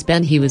back was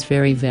bent. He was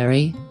very,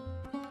 very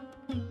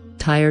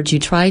tired. You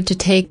tried to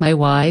take my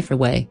wife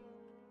away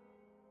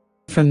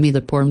from me,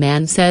 the poor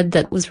man said.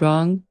 That was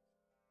wrong.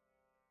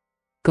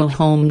 Go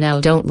home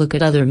now. Don't look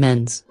at other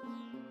men's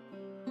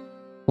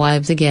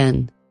wives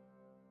again.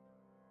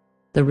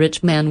 The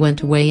rich man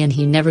went away, and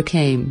he never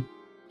came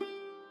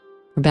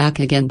back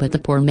again. But the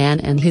poor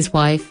man and his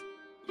wife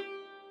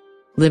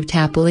lived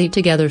happily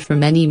together for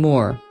many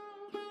more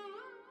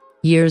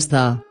years.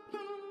 The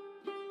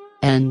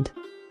end.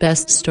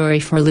 Best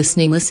story for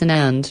listening. Listen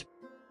and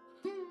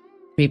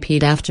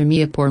repeat after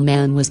me. A poor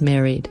man was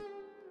married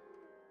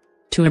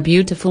to a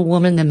beautiful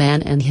woman. The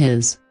man and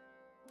his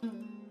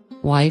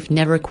wife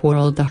never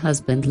quarreled. The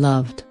husband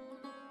loved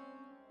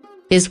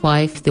his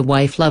wife. The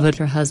wife loved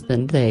her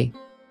husband. They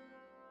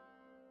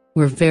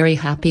were very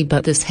happy.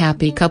 But this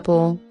happy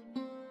couple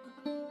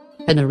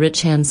had a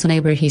rich handsome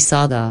neighbor. He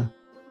saw the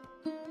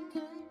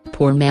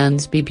poor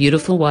man's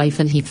beautiful wife,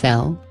 and he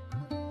fell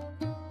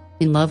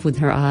in love with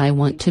her. I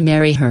want to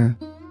marry her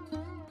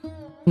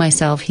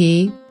myself,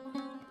 he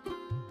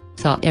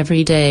thought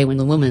every day when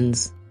the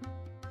woman's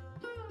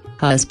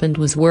husband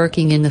was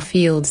working in the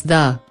fields.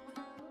 The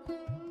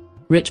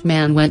rich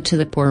man went to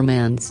the poor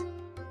man's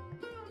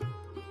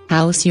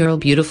house. "You're a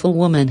beautiful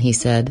woman," he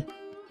said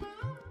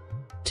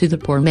to the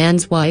poor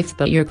man's wife,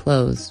 "but your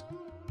clothes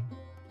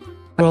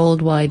are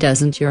old. Why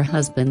doesn't your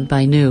husband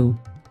buy new,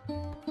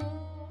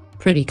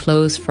 pretty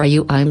clothes for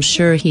you? I'm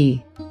sure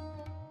he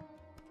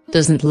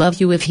doesn't love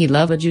you. If he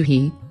loved you,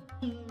 he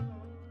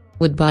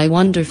would buy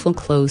wonderful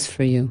clothes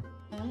for you.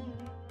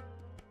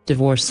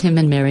 Divorce him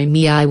and marry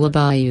me. I will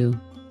buy you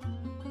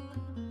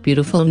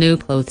beautiful new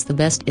clothes, the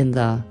best in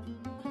the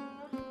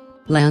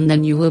land.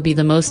 Then you will be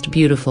the most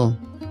beautiful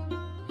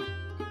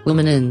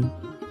woman in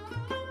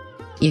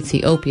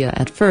Ethiopia."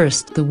 At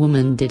first the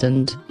woman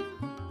didn't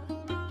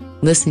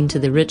listen to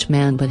the rich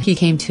man, but he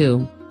came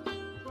to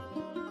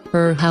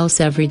her house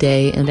every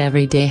day, and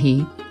every day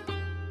he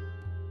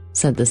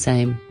said the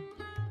same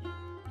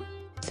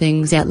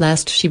things. At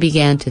last she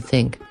began to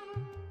think,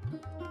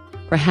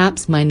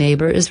 "Perhaps my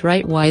neighbor is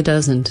right. Why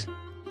doesn't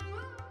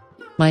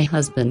my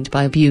husband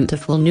buy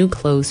beautiful new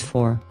clothes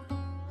for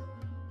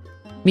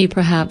me?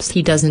 Perhaps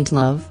he doesn't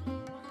love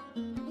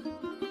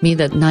me."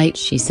 That night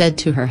she said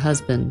to her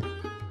husband,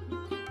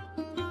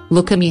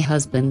 "Look at me,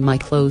 husband, my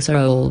clothes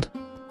are old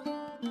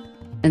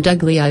and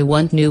ugly. I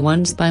want new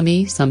ones. Buy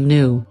me some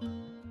new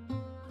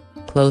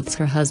clothes."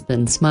 Her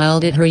husband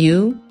smiled at her.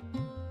 "You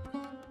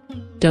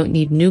don't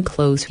need new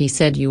clothes," he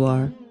said. "You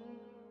are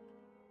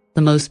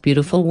the most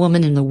beautiful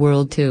woman in the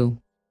world too."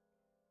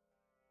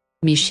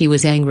 She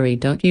was angry.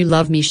 "Don't you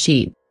love me?"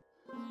 she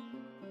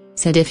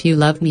said. "If you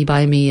love me,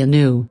 buy me a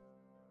new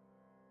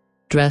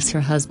dress."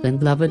 Her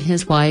husband loved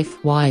his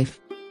wife,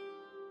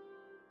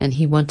 and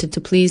he wanted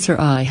to please her.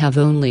 "I have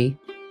only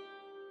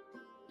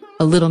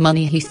a little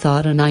money," he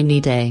thought, "and I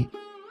need a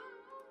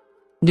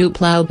new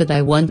plow, but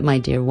I want my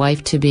dear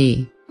wife to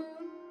be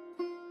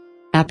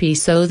happy."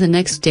 So the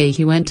next day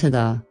he went to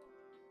the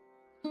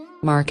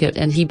market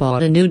and he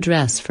bought a new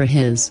dress for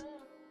his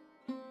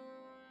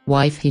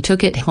wife. He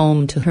took it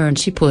home to her and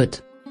she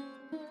put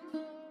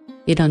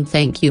it on.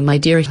 "Thank you, my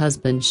dear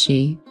husband,"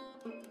 she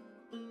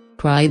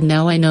cried.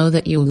 "Now I know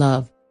that you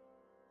love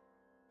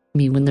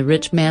me." When the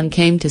rich man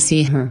came to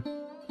see her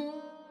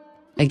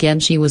again,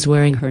 she was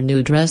wearing her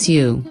new dress.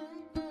 "You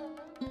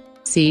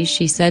see,"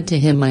 she said to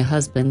him, "my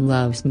husband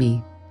loves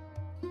me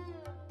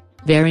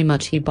very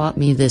much. He bought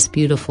me this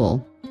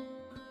beautiful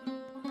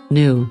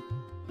new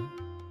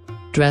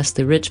dress."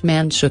 The rich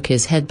man shook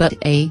his head. "But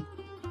a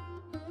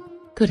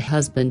good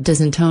husband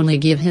doesn't only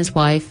give his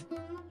wife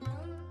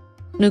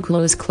new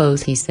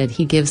clothes, he said.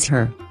 He gives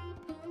her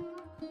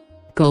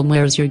gold.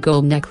 Where's your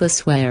gold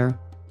necklace? Where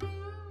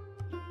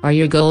are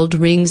your gold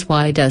rings?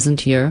 Why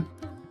doesn't your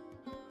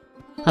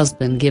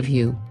husband give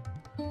you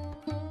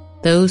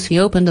those?" He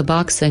opened a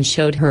box and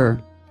showed her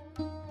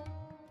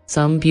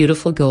some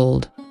beautiful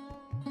gold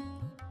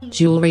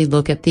jewelry.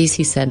 "Look at these,"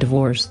 he said.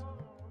 "Divorce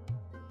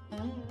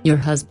your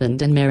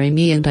husband and marry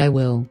me, and I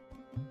will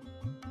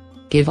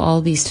give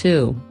all these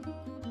to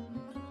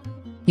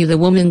you." The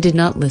woman did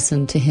not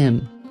listen to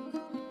him.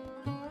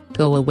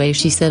 "Go away,"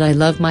 she said. "I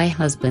love my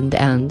husband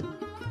and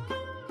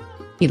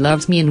he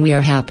loves me, and we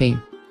are happy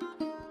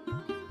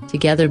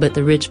together." But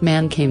the rich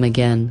man came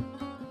again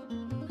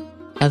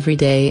every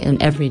day,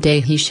 and every day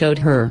he showed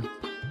her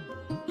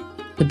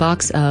the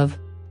box of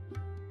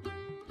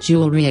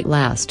jewelry. At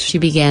last she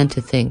began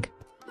to think,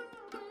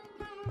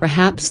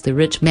 "Perhaps the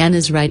rich man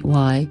is right.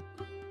 Why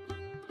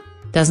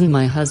doesn't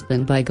my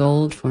husband buy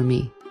gold for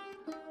me?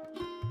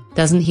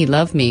 Doesn't he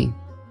love me?"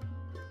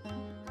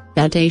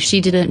 That day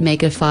she didn't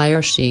make a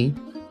fire. She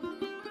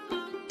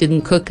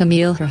didn't cook a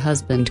meal. Her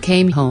husband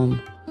came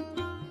home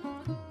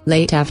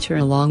late after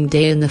a long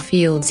day in the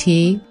fields.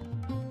 He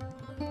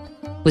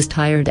was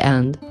tired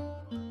and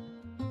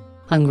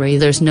hungry.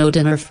 "There's no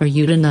dinner for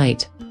you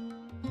tonight,"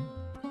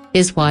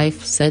 his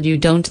wife said. "You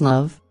don't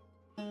love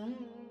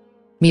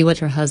me." What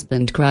her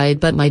husband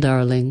cried. "But my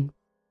darling,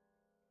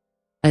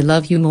 I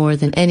love you more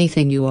than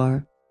anything. You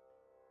are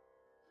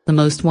the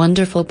most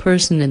wonderful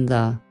person in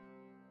the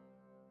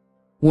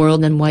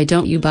world, and why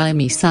don't you buy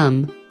me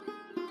some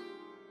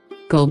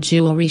gold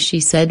jewelry?" she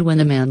said. "When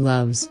a man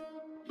loves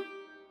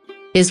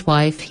his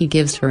wife, he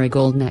gives her a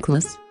gold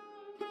necklace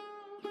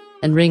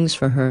and rings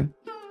for her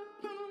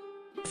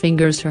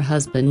fingers." Her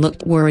husband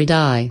looked worried.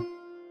 "I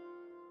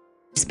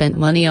spent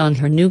money on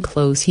her new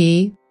clothes,"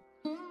 he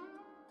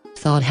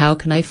thought. "How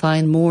can I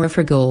find more of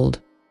her gold?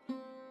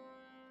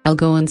 I'll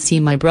go and see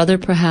my brother.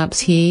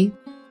 Perhaps he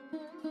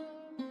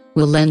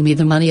will lend me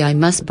the money. I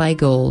must buy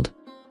gold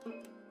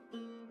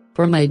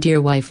for my dear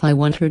wife. I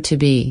want her to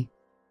be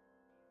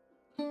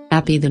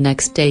happy." The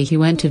next day he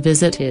went to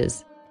visit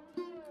his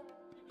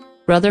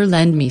brother.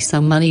 "Lend me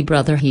some money,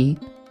 brother," he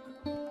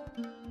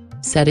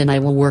said, "and I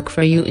will work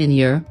for you in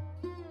your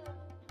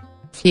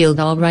field."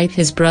 "All right,"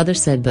 his brother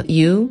said, "but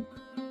you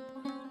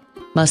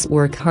must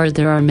work hard.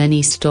 There are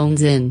many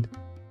stones in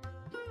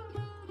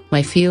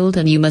my field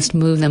and you must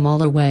move them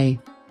all away."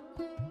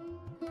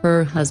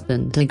 Her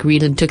husband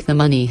agreed and took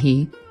the money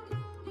he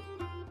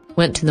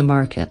went to the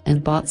market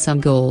and bought some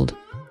gold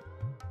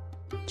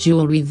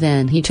jewelry.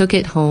 Then he took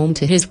it home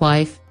to his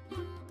wife.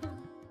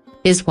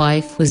 His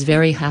wife was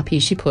very happy.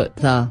 She put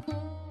the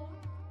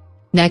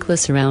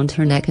necklace around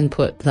her neck and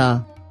put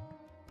the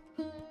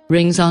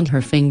rings on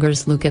her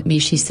fingers. "Look at me,"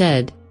 she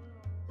said.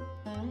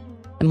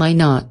 "Am I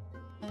not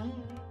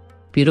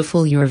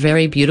beautiful?" "You're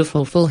very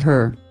beautiful."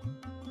 Her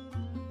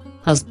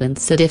husband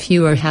said, "If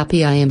you are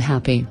happy, I am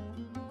happy."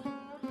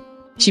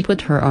 She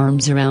put her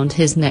arms around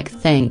his neck.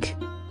 Thank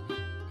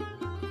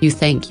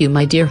you,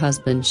 my dear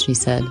husband," she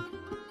said.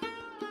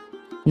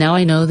 "Now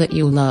I know that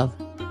you love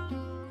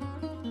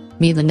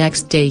me." The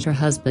next day her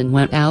husband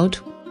went out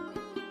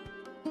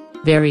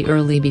very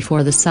early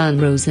before the sun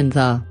rose in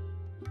the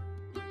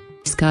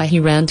sky. He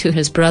ran to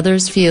his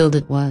brother's field.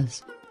 It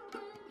was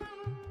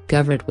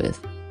covered with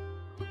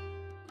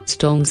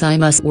stones. "I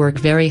must work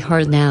very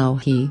hard now,"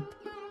 he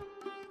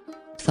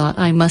thought.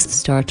 "I must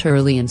start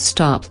early and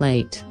stop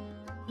late.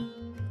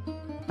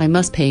 I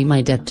must pay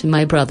my debt to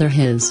my brother."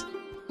 His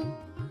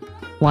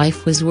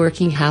wife was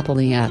working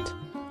happily at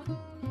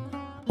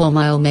home.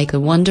 "I'll make a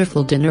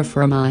wonderful dinner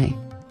for my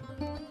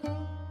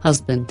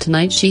husband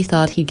tonight," she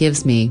thought. "He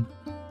gives me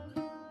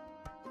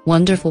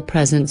wonderful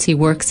presents. He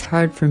works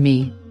hard for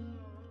me.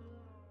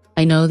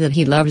 I know that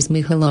he loves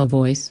me." Hello,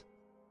 voice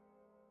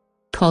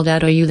called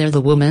out. "Are you there?"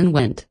 The woman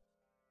went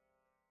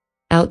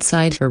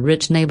outside. Her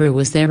rich neighbor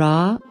was there.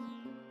 "Ah,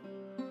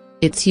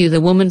 it's you,"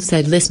 the woman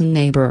said. "Listen,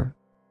 neighbor,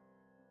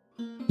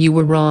 you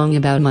were wrong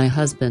about my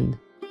husband.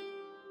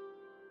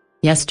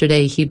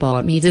 Yesterday he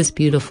bought me this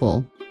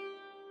beautiful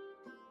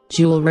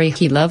jewelry.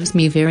 He loves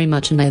me very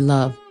much and I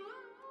love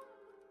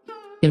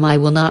him. I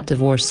will not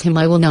divorce him.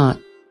 I will not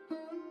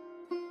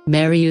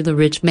marry you." The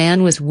rich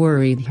man was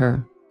worried.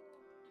 Her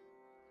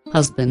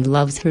husband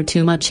loves her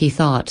too much, he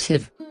thought.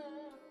 "If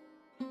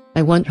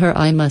I want her,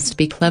 I must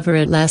be clever."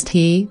 At last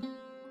he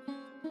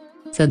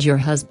said, "Your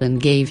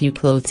husband gave you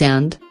clothes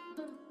and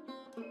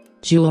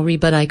jewelry,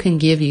 but I can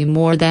give you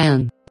more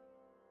than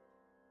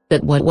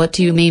that." What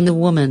do you mean?" the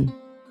woman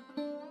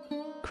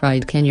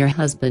cried. "Can your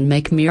husband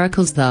make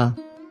miracles?" the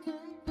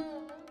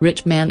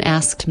rich man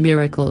asked.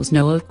 "Miracles?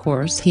 No, of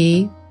course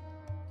he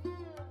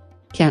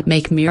can't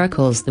make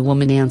miracles," the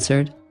woman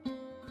answered.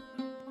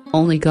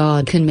 "Only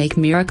God can make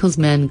miracles.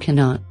 Men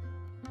cannot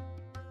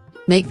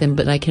make them,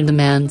 but I can,"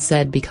 the man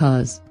said,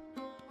 "because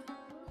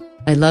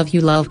I love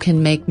you. Love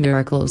can make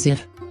miracles.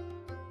 If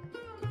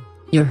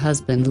your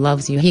husband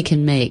loves you, he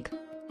can make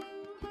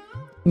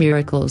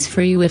miracles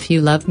for you. If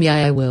you love me,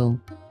 I will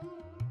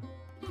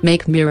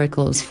make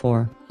miracles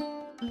for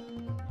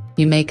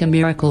you. Make a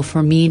miracle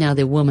for me now."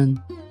 The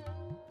woman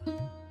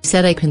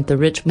said, "I can't." The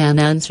rich man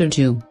answered,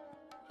 "You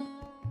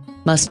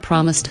must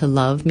promise to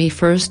love me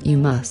first. You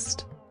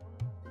must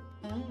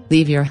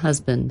leave your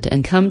husband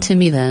and come to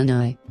me. Then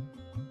I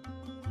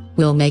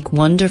will make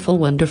wonderful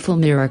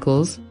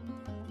miracles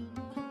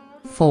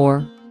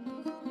for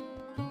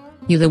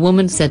you." The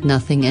woman said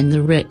nothing and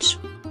the rich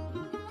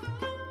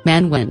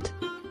man went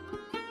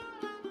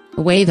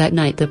away. That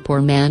night the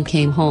poor man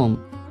came home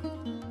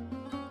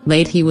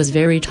late. He was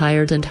very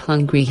tired and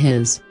hungry.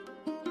 His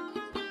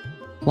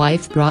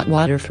wife brought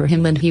water for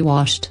him and he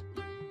washed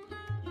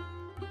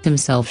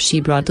himself. She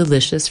brought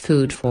delicious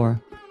food for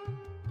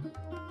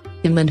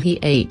him and he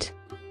ate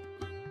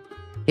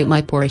it.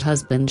 "My poor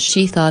husband,"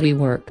 she thought, "he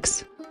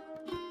works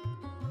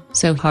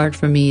so hard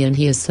for me and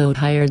he is so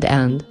tired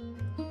and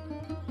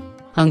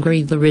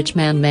hungry." The rich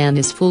man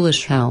is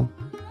foolish. How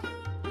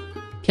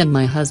can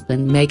my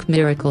husband make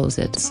miracles?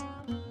 It's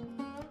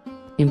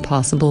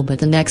impossible. But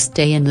the next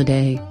day and the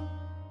day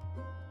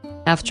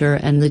after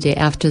and the day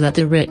after that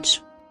the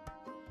rich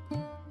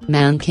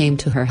man came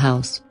to her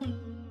house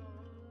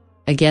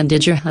again.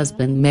 "Did your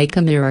husband make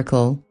a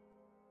miracle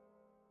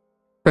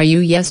for you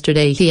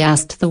yesterday?" he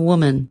asked the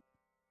woman.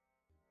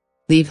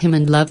 "Leave him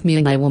and love me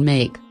and I will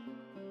make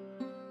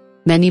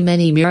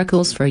many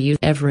miracles for you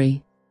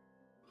every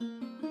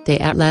day."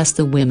 At last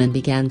the women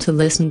began to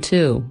listen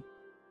too.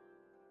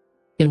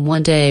 And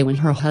one day when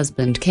her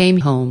husband came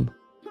home,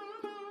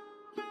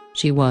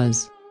 she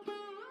was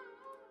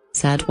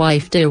sad.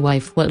 "Wife, dear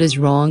wife, what is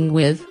wrong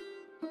with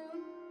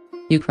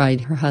you?"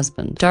 cried her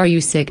husband. "Are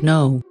you sick?"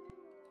 "No,"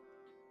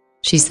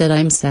 she said,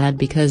 "I'm sad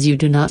because you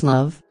do not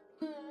love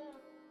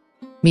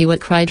me."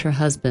 "What?" cried her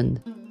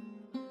husband.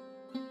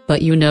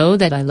 "But you know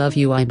that I love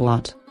you. I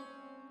bought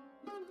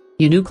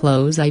you new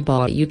clothes. I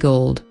bought you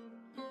gold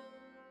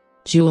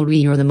jewelry.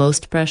 You're the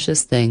most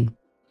precious thing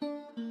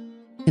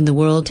in the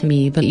world to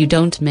me, but you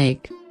don't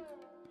make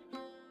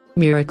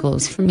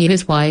miracles for me."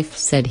 His wife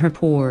said. Her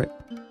poor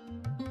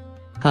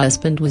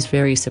husband was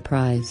very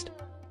surprised.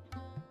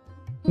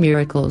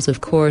 "Miracles?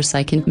 Of course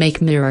I can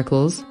make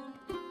miracles,"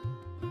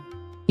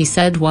 he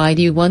said. "Why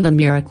do you want a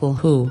miracle?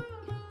 Who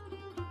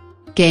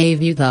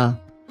gave you the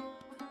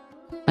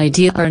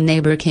idea?" "Our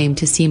neighbor came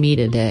to see me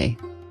today."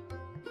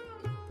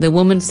 The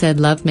woman said.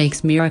 "Love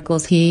makes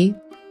miracles," he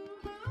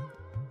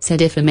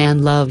said. "If a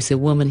man loves a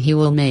woman, he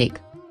will make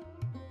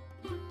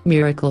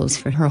miracles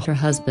for her." Her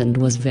husband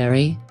was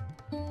very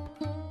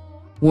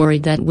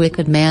Worried that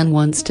wicked man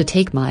wants to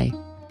take my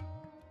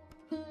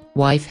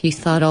wife. He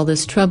thought all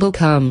this trouble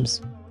comes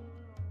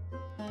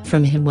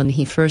from him. When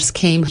he first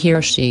came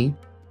here she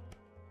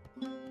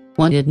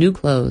wanted new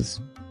clothes,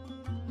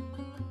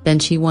 then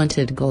she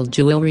wanted gold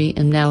jewelry,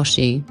 and now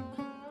she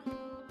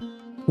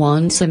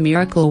wants a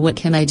miracle. What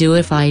can I do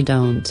if I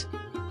don't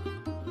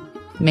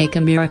make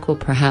a miracle?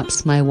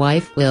 Perhaps my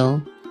wife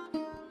will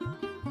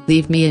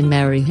leave me and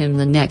marry him.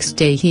 The next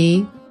day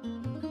he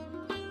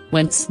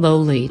went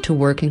slowly to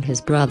work in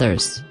his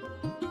brother's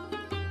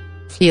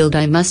field.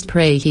 I must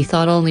pray, he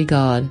thought, only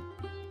God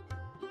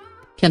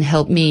can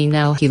help me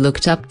now. He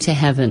looked up to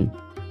heaven.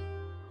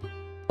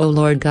 Oh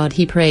Lord God,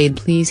 he prayed,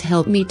 please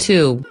help me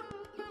to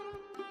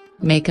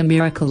make a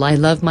miracle. I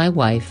love my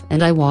wife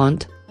and I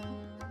want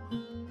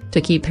to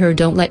keep her.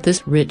 Don't let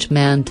this rich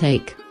man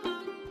take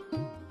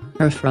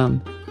her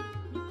from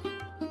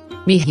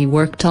me. He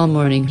worked all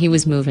morning. He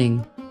was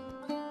moving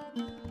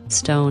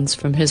stones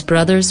from his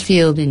brother's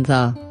field. In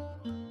the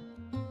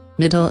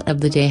middle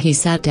of the day he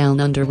sat down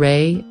under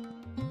a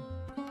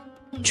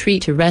tree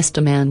to rest.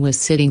 A man was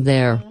sitting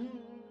there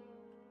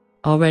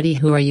already.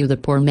 Who are you? The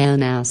poor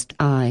man asked.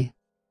 I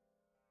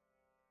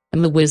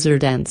am a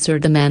wizard,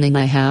 answered the man, and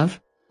I have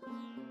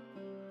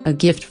a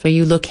gift for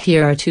you. Look,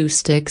 here are 2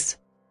 sticks.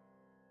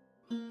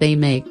 They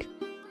make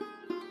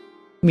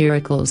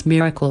miracles.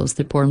 Miracles,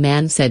 the poor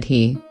man said.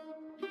 He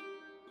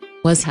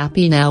was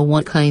happy now.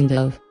 What kind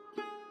of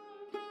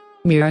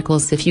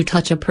miracles? If you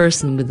touch a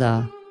person with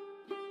the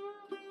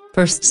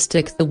first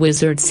stick, the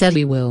wizard said,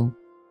 he will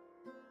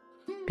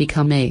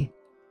become a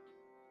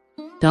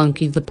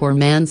donkey. The poor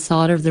man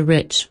thought of the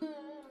rich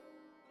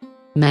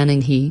man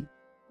and he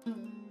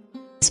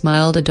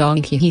smiled. A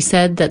donkey, he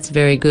said, that's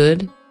very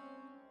good.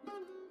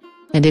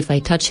 And if I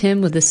touch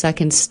him with the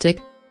second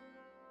stick,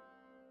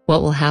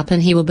 what will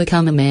happen? He will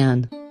become a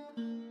man.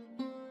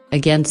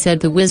 Again, said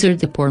the wizard.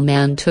 The poor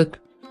man took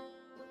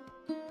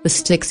the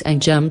sticks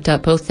and jumped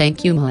up. Oh,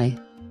 thank you, my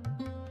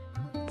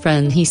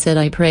friend, he said.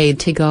 I prayed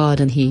to God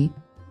and he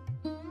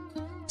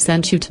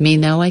sent you to me.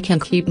 Now I can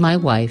keep my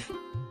wife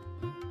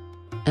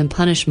and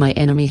punish my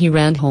enemy. He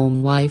ran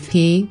home. Wife,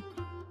 he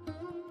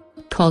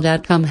called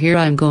out, come here,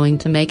 I'm going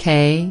to make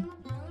a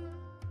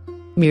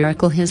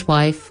miracle. His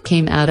wife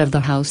came out of the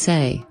house.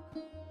 A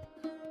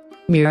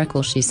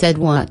miracle, she said.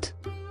 What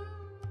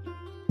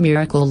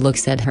miracle? Look,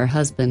 said her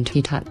husband.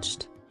 He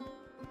touched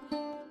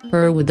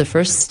her with the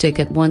first stick.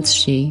 At once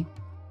she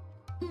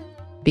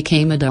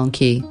became a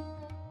donkey.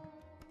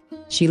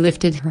 She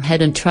lifted her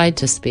head and tried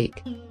to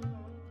speak,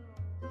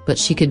 but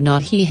she could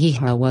not.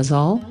 He-ha was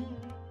all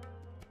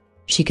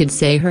she could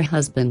say. Her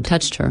husband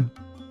touched her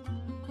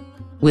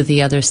with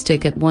the other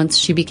stick. At once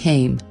she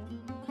became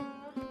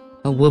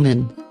a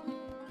woman.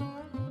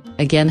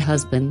 Again,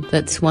 husband,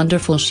 that's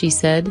wonderful, she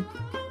said.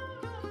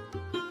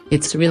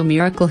 It's a real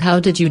miracle.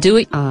 How did you do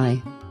it?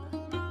 I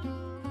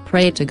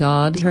prayed to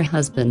God, her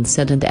husband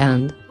said,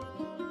 and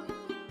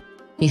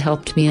he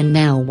helped me. And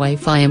now,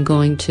 wife, I am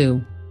going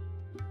to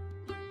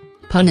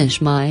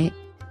punish my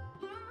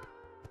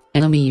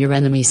enemy. Your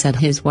enemy, said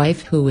his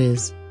wife. Who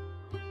is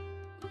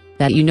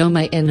that? You know,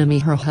 my enemy,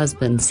 her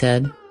husband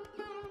said.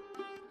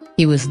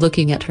 He was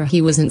looking at her.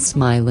 He wasn't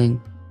smiling.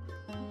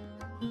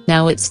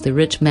 Now it's the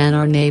rich man,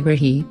 our neighbor.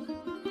 He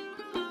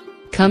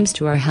comes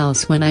to our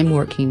house when I'm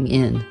working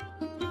in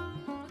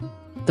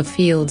the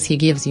fields. He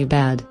gives you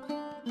bad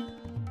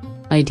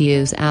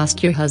ideas.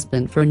 Ask your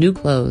husband for new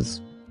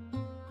clothes.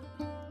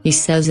 He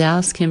says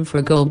ask him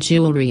for gold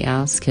jewelry.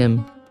 Ask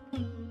him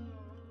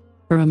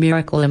for a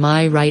miracle. Am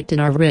I right? Did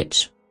our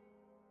rich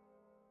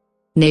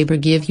neighbor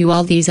give you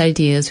all these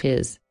ideas?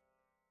 His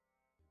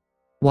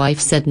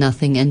wife said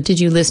nothing. And did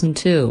you listen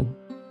to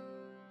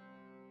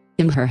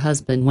him? Her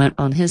husband went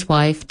on. His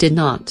wife did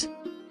not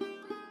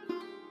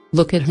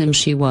look at him.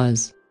 She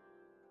was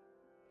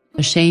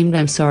ashamed.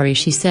 I'm sorry,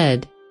 she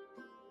said.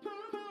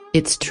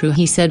 It's true,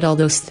 he said. All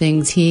those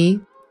things. He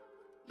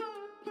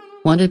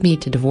wanted me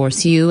to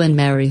divorce you and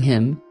marry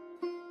him,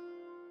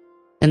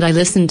 and I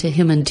listened to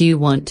him. And do you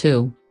want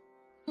to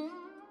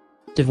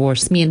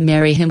divorce me and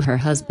marry him? Her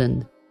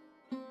husband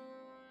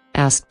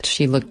asked.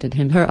 She looked at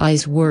him. Her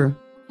eyes were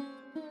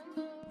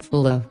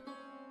full of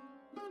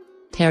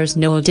tears.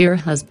 No, dear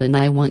husband,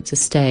 I want to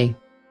stay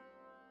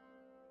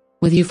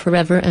with you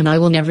forever, and I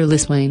will never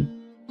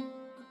listen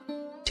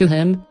to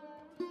him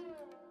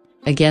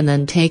again.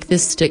 Then take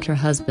this stick, her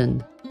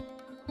husband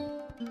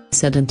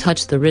said, and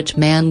touch the rich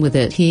man with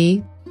it.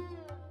 He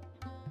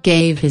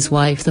gave his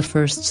wife the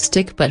first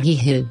stick, but he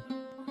hid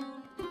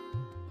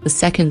the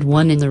second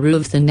one in the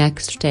roof. The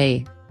next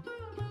day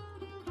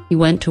he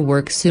went to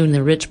work. Soon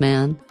the rich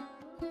man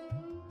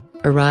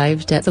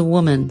arrived at the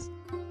woman's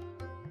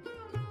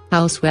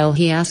house. Well,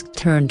 he asked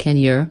her, can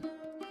your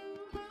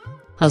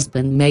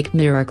husband make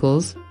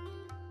miracles?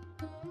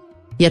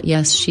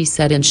 Yes, she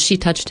said, and she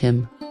touched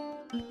him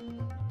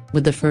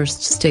with the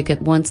first stick.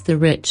 At once the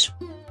rich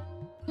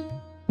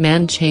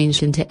man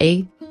changed into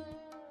a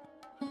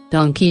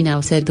donkey.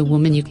 Now, said the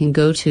woman, you can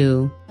go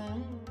to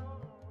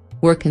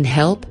work and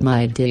help,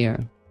 my dear.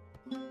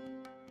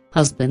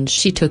 husband.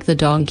 She took the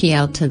donkey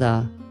out to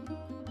the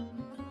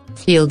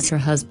fields. Her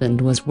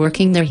husband was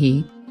working there.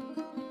 He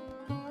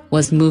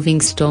was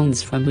moving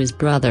stones from his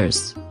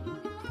brother's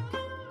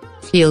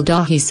field.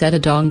 Ah, he said, a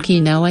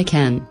donkey, now I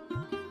can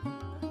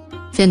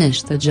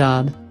finish the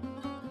job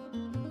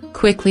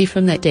quickly.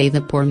 From that day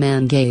the poor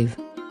man gave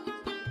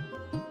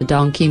the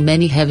donkey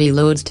many heavy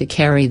loads to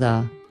carry.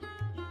 The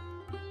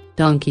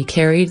donkey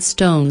carried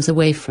stones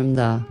away from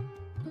the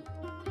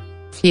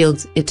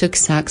fields. It took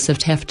sacks of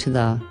teff to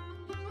the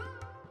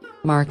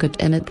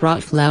market, and it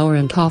brought flour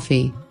and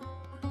coffee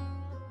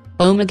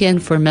home again.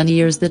 For many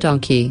years the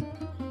donkey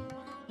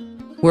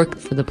worked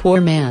for the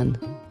poor man.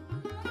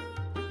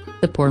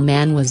 The poor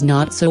man was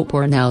not so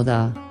poor now.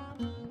 The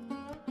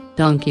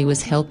donkey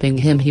was helping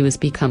him. He was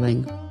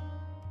becoming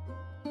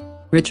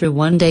richer.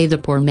 One day the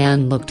poor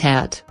man looked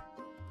at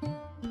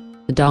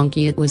the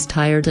donkey. It was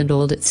tired and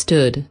old. It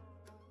stood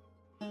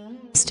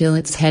still.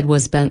 Its head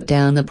was bent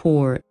down. The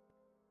poor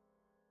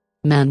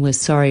man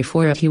was sorry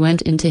for it. He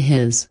went into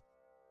his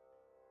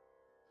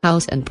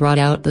house and brought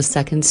out the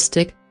second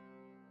stick.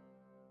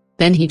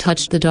 Then he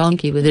touched the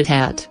donkey with it.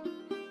 At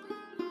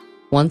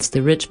once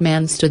the rich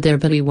man stood there,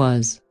 but he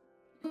was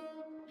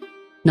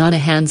not a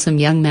handsome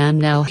young man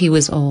now. He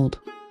was old.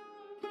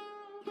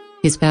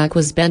 His back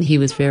was bent. He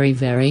was very,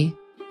 very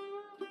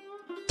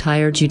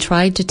tired. You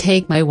tried to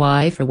take my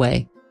wife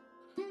away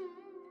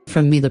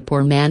from me, the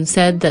poor man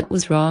said. That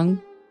was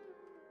wrong.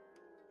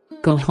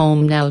 Go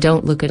home now.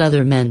 Don't look at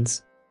other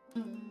men's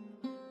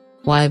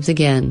wives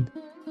again.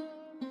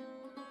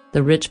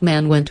 The rich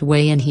man went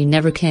away and he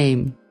never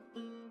came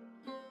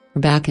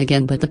back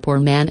again. But the poor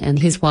man and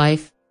his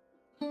wife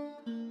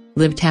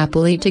lived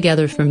happily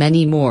together for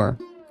many more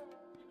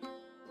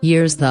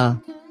years. The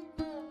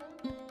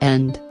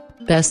end.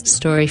 Best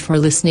story for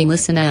listening.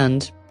 Listen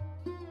and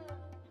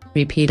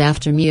repeat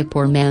after me. A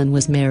poor man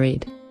was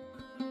married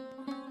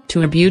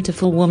to a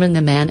beautiful woman.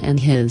 The man and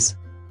his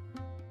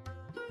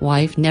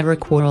wife never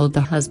quarreled.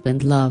 The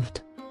husband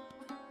loved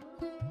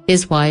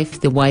his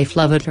wife. The wife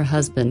loved her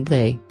husband.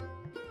 They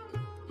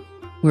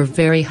were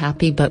very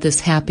happy. But this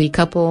happy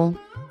couple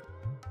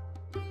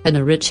had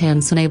a rich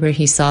handsome neighbor.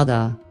 He saw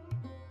the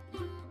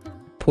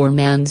poor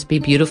man's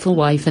beautiful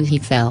wife and he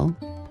fell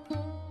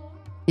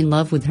in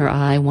love with her.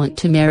 I want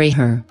to marry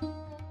her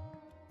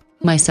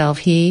myself,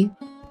 he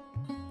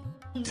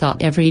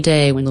thought every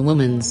day when the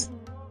woman's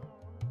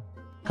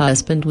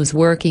husband was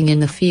working in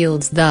the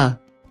fields. The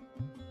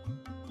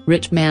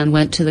rich man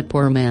went to the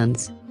poor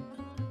man's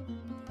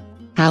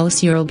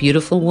house. You're a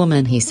beautiful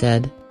woman, he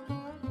said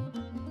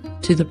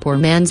to the poor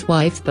man's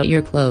wife, but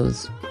your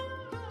clothes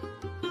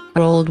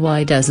are old.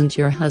 Why doesn't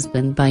your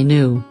husband buy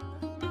new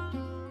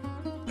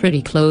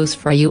pretty clothes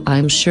for you?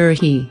 I'm sure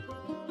he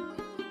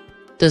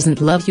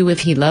doesn't love you. If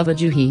he loved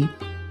you, he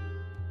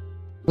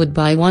would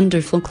buy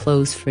wonderful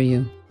clothes for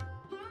you.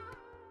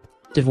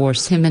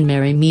 Divorce him and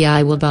marry me.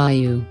 I will buy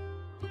you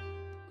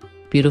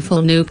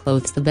beautiful new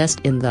clothes, the best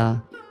in the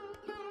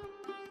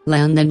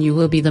land. Then you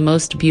will be the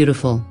most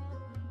beautiful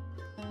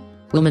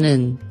woman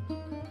in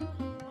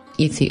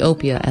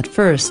Ethiopia. At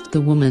first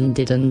the woman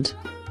didn't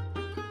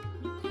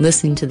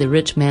listen to the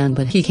rich man,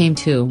 but he came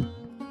to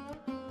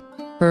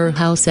her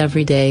house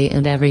every day,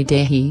 and every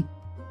day he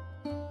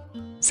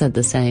said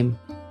the same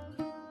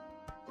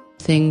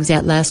things.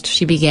 At last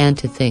she began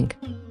to think,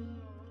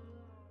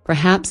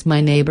 perhaps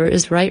my neighbor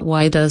is right.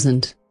 Why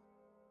doesn't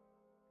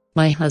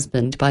my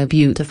husband buy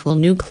beautiful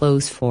new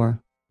clothes for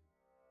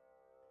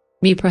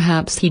me?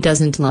 Perhaps he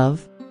doesn't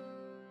love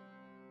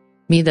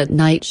me. That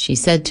night she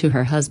said to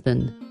her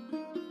husband,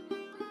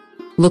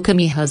 look at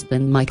me,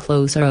 husband, my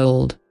clothes are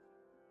old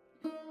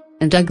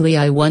and ugly.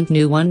 I want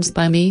new ones.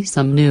 Buy me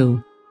some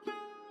new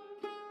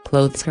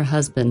clothes. Her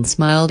husband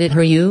smiled at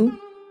her. You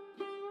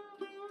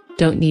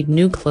don't need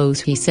new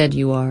clothes, he said.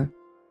 You are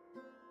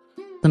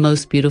the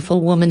most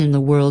beautiful woman in the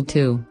world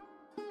to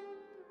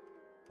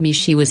me.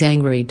 She was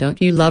angry.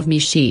 Don't you love me?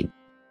 She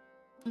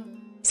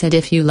said,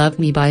 if you love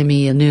me, buy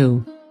me a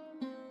new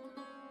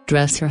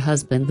dress. Her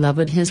husband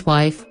loved his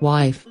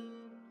wife,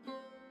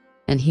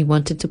 and he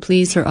wanted to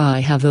please her. I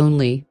have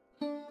only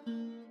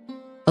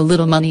a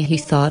little money, he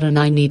thought, and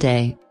I need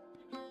a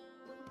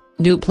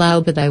new plow,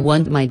 but I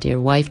want my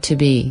dear wife to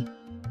be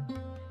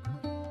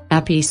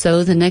happy.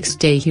 So the next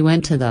day he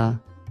went to the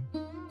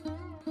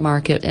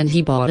market and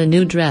he bought a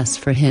new dress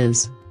for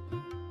his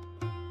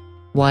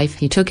wife.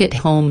 He took it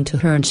home to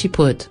her and she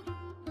put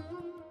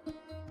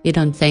it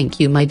on. Thank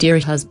you, my dear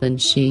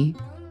husband, she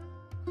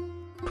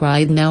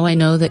cried. Now I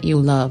know that you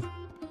love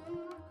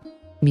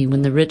me.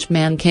 When the rich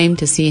man came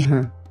to see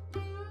her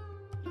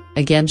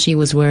again, she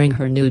was wearing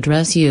her new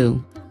dress.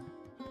 You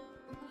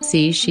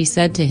see, she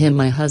said to him,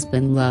 my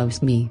husband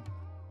loves me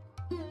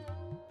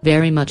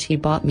very much. He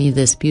bought me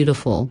this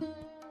beautiful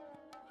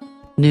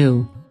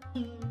new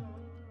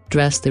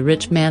dress. The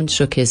rich man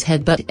shook his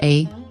head. But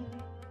a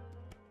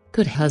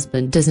good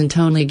husband doesn't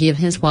only give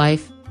his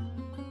wife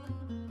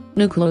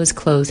new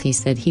clothes, he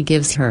said. He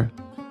gives her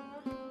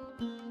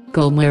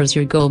gold. Where's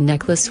your gold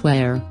necklace?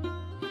 Where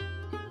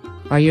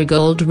are your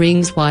gold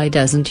rings? Why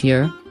doesn't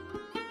your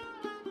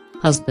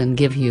husband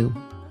give you?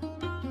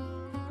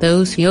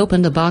 Those he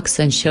opened the box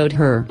and showed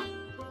her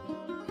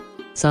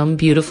some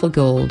beautiful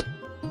gold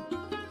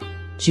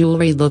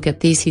jewelry. Look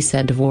at these, he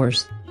said.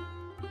 Divorce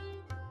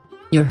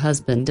your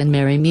husband and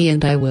marry me,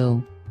 and I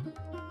will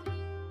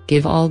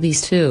give all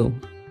these to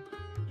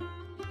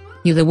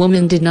you. The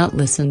woman did not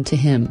listen to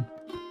him.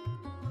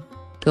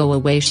 Go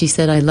away, she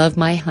said. I love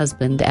my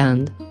husband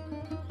and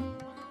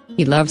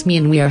he loves me,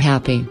 and we are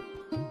happy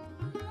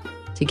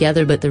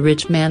together. But the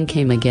rich man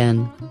came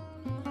again.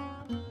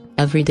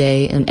 Every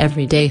day and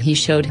every day he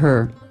showed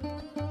her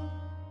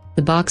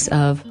the box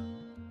of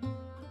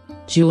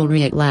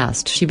jewelry. At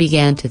last she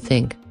began to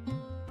think,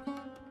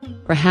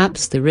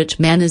 perhaps the rich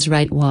man is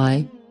right.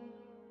 Why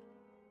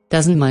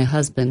doesn't my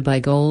husband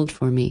buy gold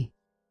for me?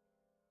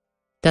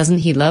 Doesn't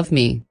he love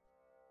me?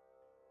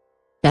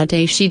 That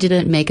day she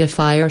didn't make a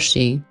fire,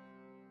 she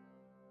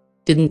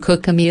didn't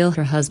cook a meal.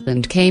 Her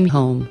husband came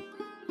home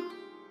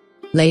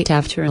late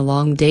after a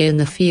long day in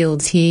the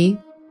fields. He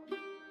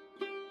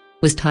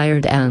was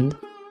tired and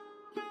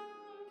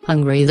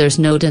hungry. There's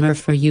no dinner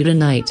for you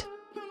tonight,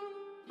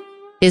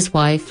 his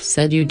wife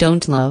said. You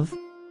don't love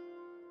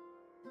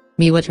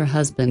me? What her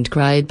husband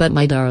cried. But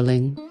my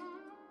darling,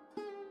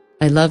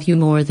 I love you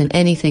more than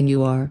anything.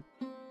 You are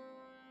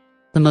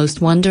the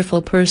most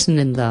wonderful person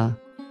in the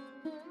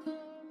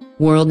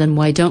world, and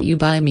why don't you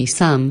buy me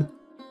some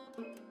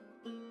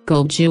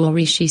gold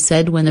jewelry? She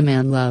said. When a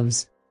man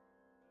loves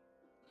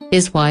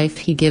his wife,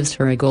 he gives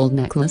her a gold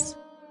necklace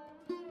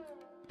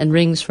and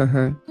rings for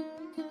her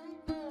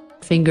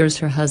fingers.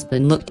 Her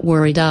husband looked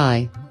worried.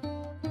 I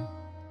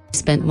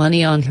spent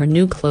money on her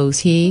new clothes,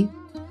 he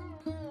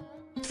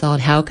thought.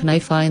 How can I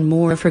find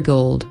more of her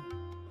gold?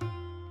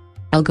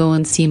 I'll go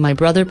and see my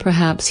brother.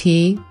 Perhaps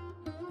he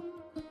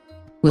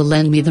will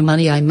lend me the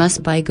money. I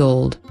must buy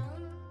gold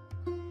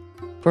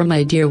for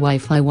my dear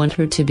wife. I want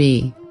her to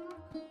be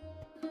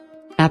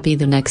happy.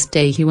 The next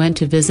day he went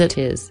to visit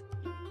his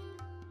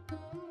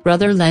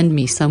brother. Lend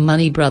me some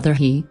money, brother,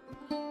 he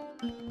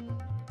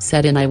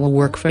said, and I will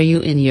work for you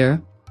in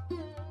your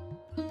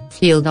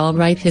field. All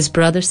right, his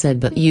brother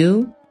said, but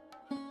you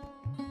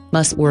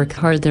must work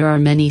hard. There are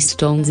many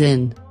stones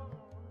in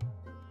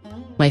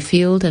my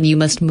field and you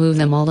must move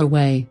them all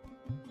away.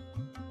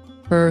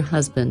 Her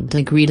husband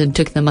agreed and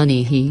took the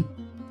money. He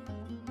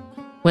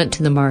went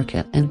to the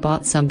market and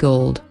bought some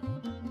gold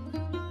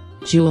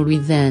jewelry.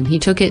 Then he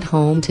took it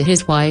home to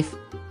his wife.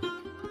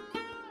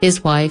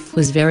 His wife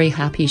was very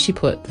happy. She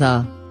put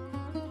the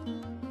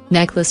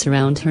necklace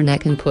around her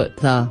neck and put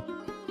the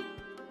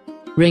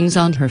rings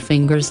on her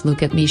fingers.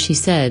 Look at me, she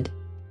said.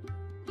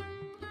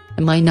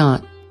 Am I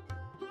not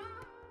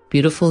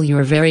beautiful?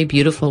 You're very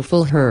beautiful.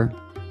 Full. Her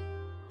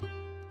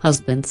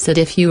husband said,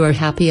 if you are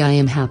happy, I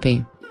am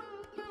happy.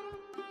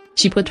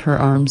 She put her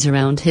arms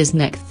around his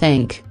neck.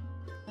 Thank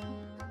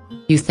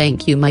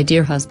you, my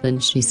dear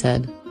husband, she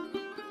said.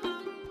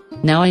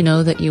 Now I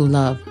know that you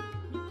love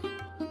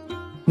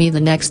me. The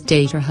next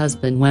day her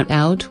husband went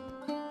out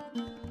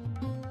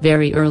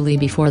very early,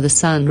 before the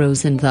sun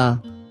rose in the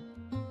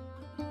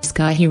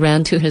sky. He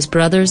ran to his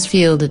brother's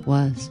field. It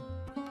was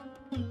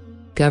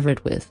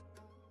covered with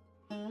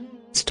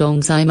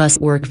stones. I must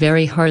work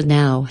very hard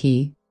now,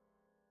 he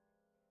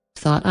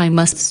thought. I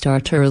must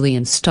start early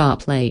and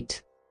stop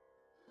late.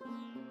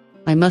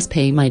 I must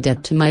pay my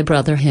debt to my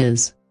brother.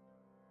 His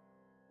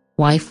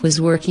wife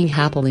was working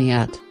happily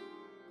at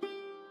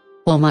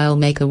home. I'll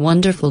make a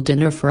wonderful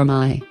dinner for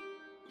my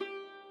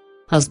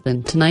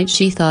husband tonight,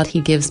 she thought.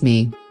 He gives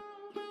me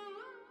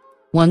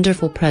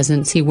wonderful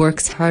presents. He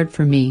works hard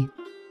for me.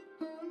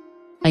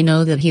 I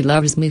know that he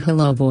loves me.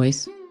 Hello,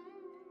 voice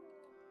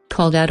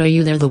called out. Are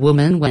you there? The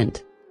woman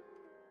went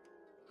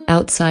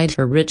outside.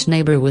 Her rich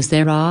neighbor was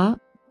there. Ah,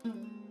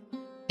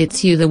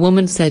 it's you, the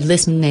woman said.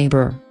 Listen,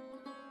 neighbor,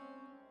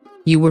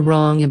 you were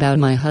wrong about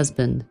my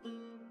husband.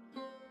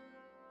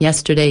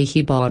 Yesterday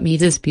he bought me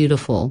this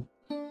beautiful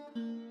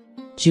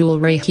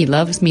jewelry. He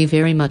loves me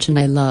very much and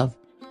I love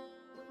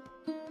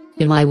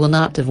him. I will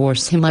not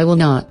divorce him. I will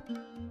not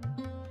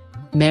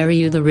marry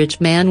you. The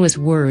rich man was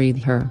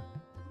worried. Her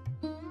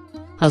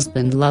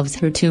husband loves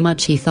her too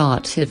much, he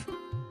thought. If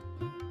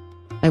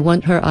I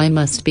want her, I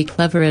must be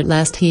clever. At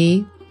last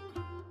he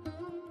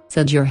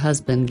said, your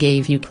husband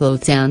gave you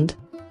clothes and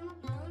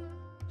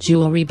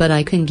jewelry, but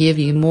I can give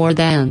you more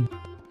than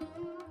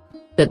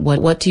that.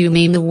 What do you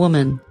mean? The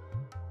woman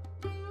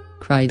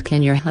cried.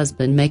 Can your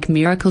husband make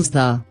miracles?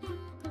 The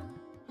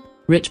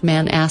rich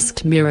man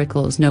asked.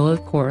 Miracles? No,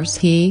 of course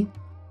he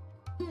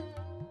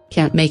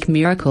can't make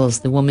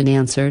miracles, the woman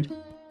answered.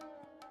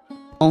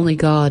 Only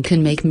God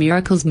can make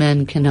miracles.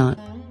 Men cannot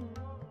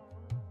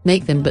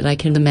make them, but I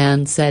can, the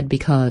man said,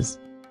 because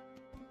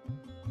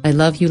I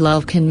love you.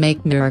 Love can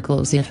make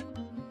miracles. If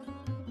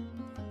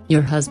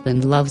your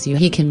husband loves you,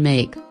 he can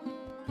make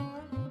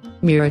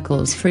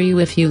miracles for you.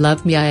 If you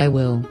love me, I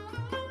will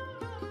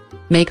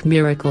make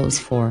miracles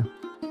for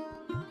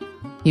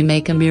you.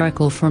 Make a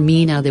miracle for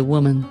me now, the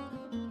woman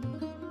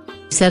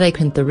said. I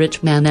can't. The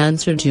rich man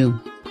answered. You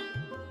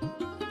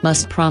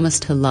must promise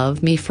to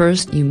love me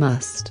first. You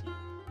must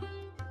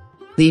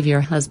Leave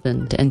your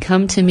husband and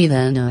come to me,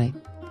 then I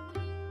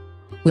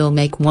will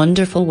make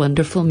wonderful,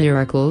 wonderful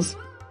miracles.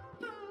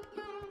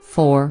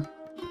 4.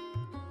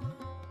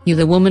 You.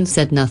 The woman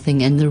said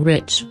nothing, and the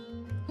rich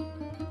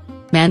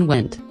man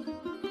went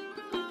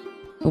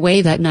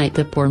away. That night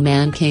the poor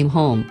man came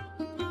home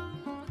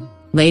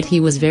late.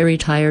 He was very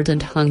tired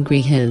and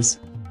hungry. His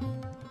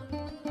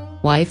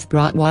wife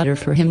brought water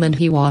for him, and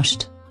he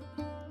washed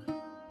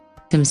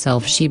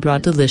himself. She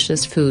brought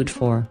delicious food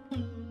for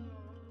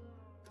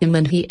him,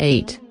 and he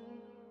ate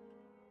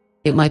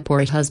it. My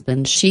poor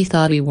husband, she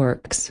thought, he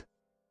works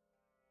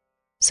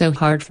so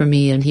hard for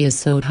me, and he is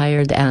so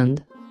tired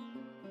and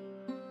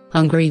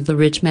hungry. The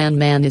rich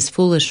man is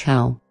foolish.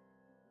 How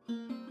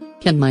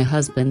can my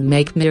husband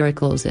make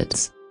miracles?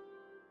 It's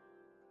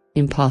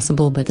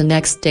impossible. But the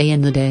next day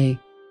and the day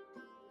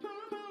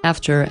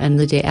after and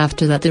the day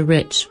after that, the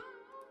rich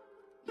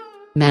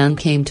man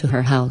came to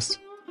her house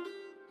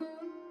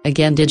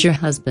again. Did your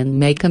husband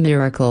make a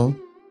miracle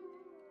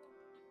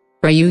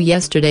for you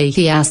yesterday?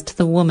 He asked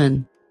the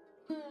woman.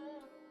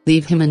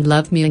 Leave him and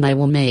love me, and I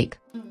will make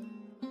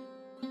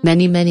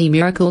many, many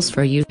miracles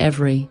for you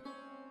every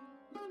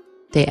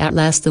day. At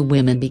last the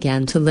women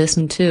began to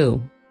listen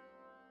too.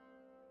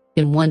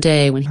 In one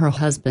day when her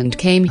husband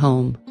came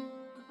home,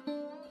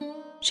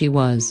 she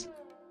was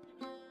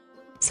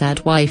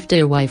sad. Wife,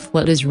 dear wife,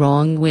 what is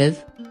wrong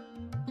with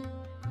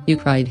you?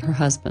 Cried her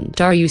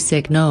husband. Are you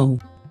sick? No.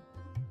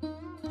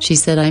 She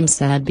said, I'm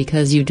sad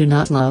because you do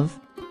not love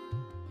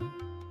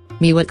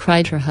me. What?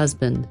 Cried her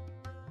husband.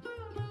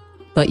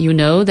 But you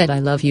know that I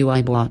love you.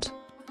 I bought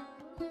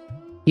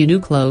you new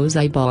clothes.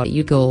 I bought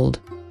you gold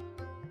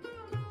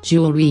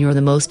jewelry. You're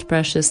the most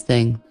precious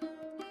thing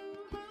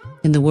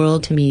in the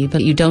world to me,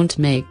 but you don't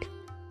make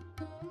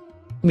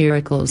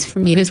miracles for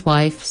me. His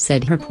wife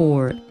said. Her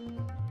poor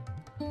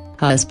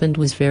husband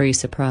was very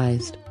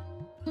surprised.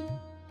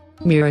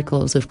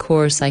 Miracles? Of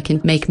course I can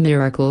make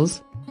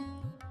miracles,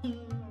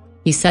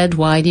 he said.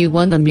 Why do you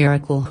want a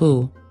miracle?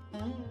 Who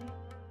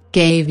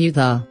gave you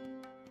the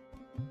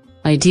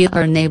idea?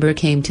 Our neighbor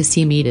came to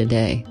see me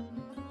today.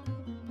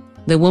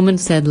 The woman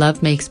said,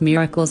 love makes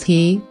miracles.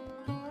 He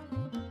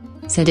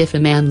said, if a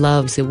man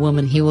loves a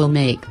woman, he will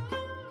make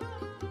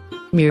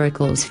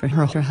miracles for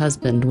her. Her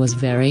husband was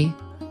very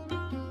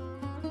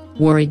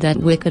worried. That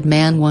wicked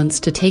man wants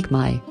to take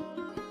my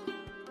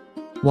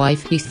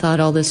wife. He thought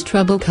all this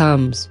trouble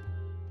comes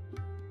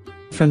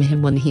from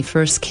him. When he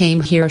first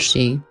came here,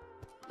 she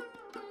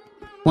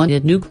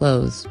wanted new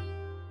clothes,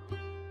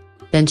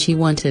 then she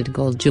wanted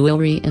gold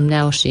jewelry, and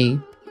now she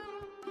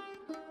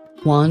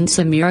wants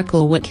a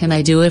miracle. What can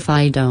I do if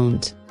I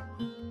don't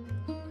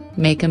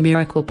make a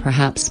miracle?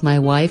 Perhaps my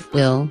wife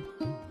will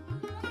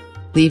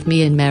leave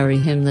me and marry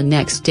him. The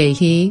next day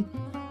he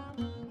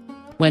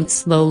went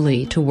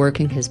slowly to work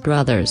in his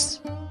brother's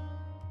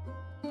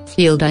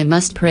field. I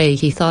must pray,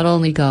 he thought.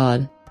 Only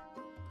God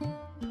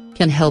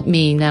can help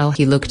me now.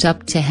 He looked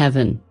up to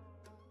heaven.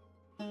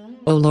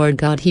 Oh Lord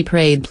God, he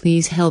prayed,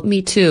 please help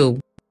me to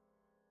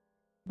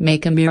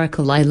make a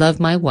miracle. I love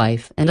my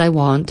wife and I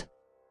want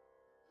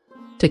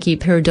to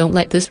keep her. Don't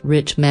let this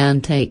rich man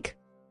take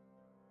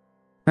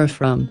her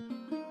from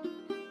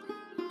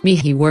me.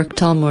 He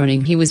worked all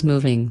morning. He was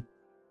moving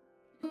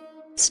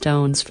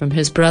stones from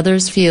his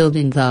brother's field.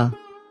 In the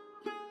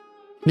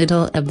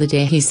middle of the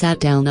day he sat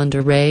down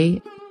under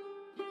a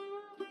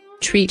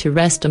tree to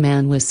rest. A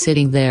man was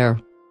sitting there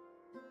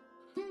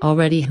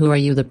already. Who are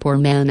you? The poor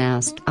man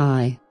asked.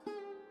 I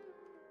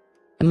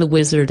am a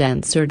wizard,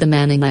 answered the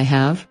man, and I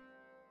have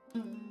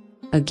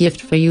a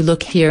gift for you.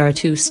 Look, here are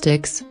 2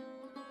 sticks.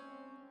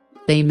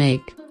 They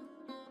make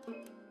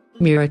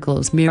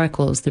miracles.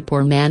 Miracles, the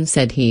poor man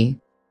said. He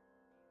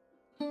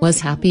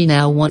was happy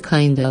now. What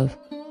kind of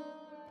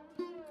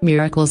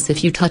miracles?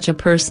 If you touch a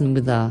person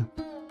with the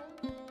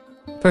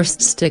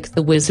first stick,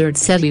 the wizard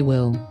said, he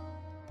will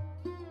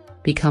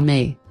become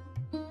a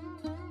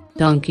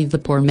donkey. The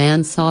poor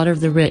man thought of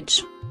the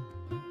rich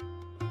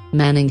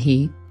man, and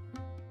he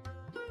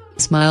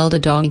smiled. A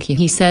donkey,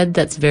 he said,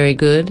 that's very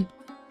good.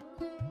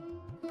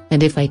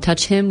 And if I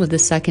touch him with the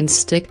second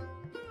stick,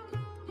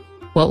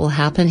 what will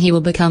happen? He will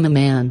become a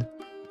man.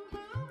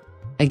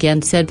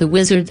 Again, said the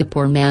wizard. The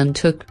poor man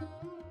took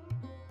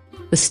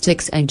the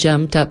sticks and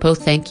jumped up. Oh,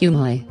 thank you,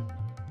 my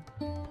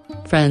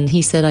friend,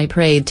 he said. I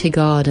prayed to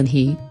God and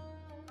he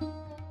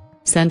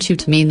sent you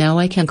to me. Now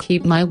I can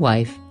keep my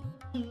wife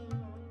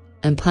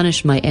and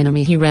punish my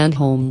enemy. He ran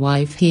home.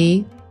 Wife,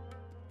 he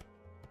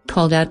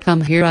called out,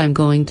 come here, I'm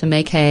going to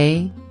make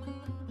a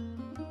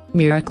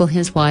miracle.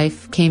 His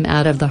wife came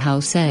out of the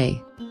house.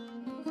 A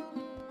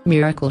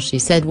miracle, she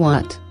said.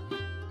 What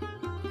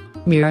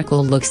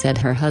miracle? Look, said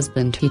her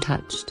husband. He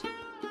touched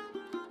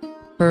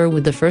her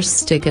with the first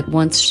stick. At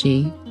once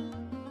she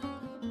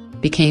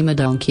became a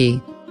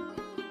donkey.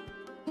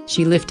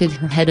 She lifted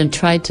her head and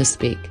tried to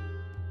speak,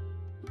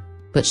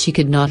 but she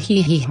could not.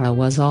 Hee-hee-ha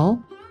was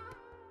all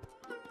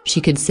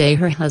she could say.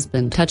 Her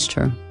husband touched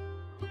her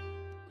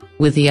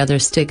with the other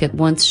stick. At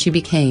once she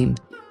became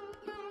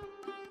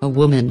a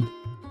woman.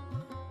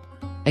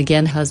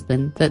 Again,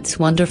 husband, that's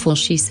wonderful,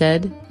 she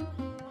said.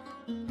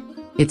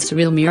 It's a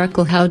real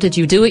miracle. How did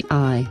you do it?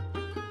 I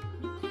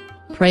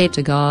prayed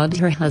to God,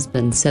 her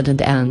husband said,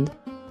 and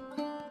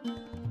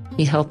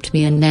he helped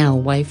me, and now,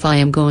 wife, I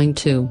am going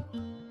to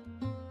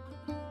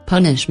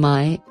punish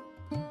my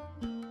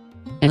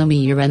enemy.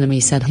 Your enemy,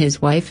 said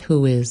his wife.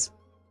 Who is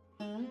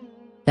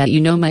that? You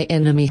know my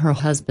enemy, her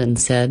husband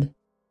said.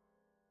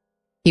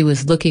 He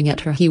was looking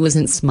at her, he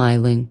wasn't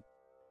smiling.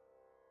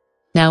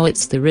 Now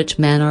it's the rich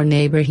man, our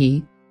neighbor.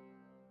 He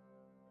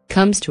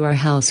comes to our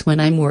house when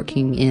I'm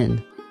working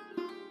in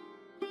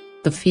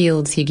the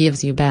fields. He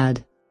gives you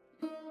bad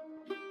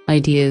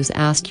ideas.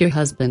 Ask your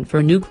husband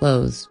for new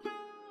clothes.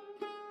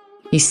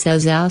 He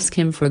says ask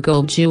him for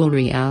gold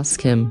jewelry.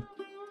 Ask him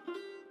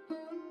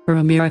for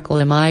a miracle.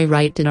 Am I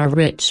right? Did our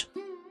rich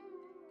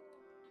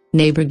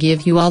neighbor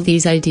give you all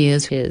these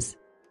ideas? His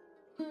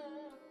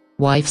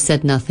wife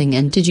said nothing.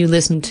 And did you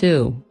listen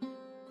to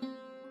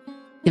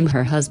him?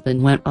 Her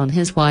husband went on.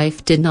 His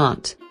wife did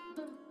not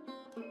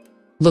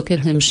look at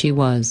him. She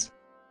was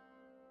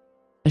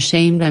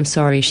ashamed. I'm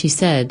sorry, she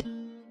said.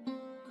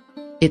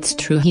 It's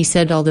true, he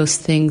said, all those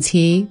things.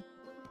 He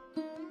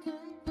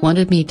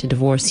wanted me to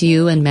divorce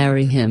you and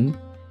marry him,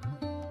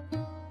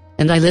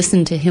 and I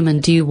listened to him.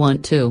 And do you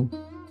want to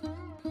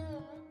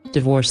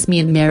divorce me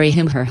and marry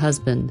him? Her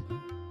husband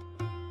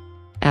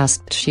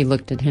asked. She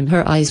looked at him.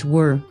 Her eyes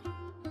were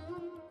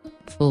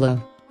full of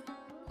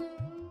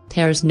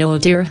tears. No,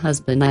 dear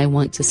husband, I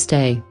want to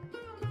stay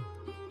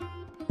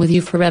with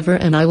you forever,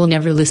 and I will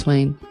never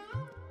listen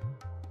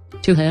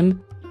to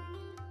him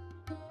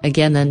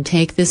again. Then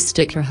take this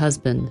stick, her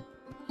husband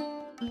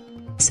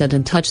said,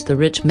 and touched the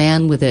rich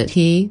man with it.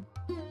 He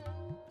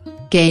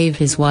gave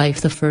his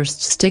wife the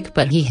first stick,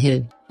 but he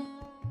hid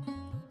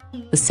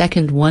the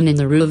second one in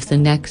the roof. The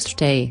next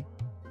day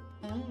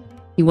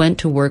he went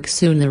to work.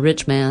 Soon the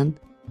rich man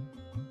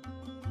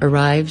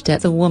arrived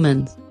at the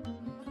woman's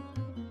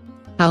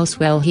house.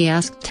 Well, he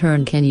asked her,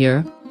 can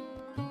your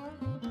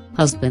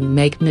husband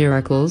make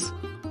miracles?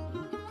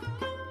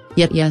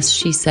 Yes,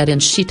 she said,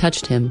 and she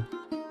touched him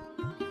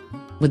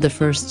with the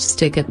first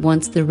stick. At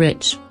once the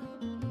rich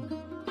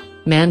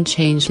man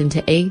changed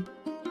into a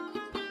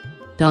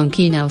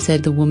donkey. Now,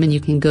 said the woman, you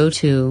can go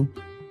to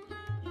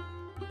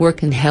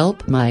work and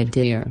help my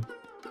dear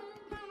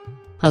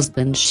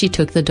husband. She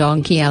took the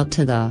donkey out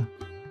to the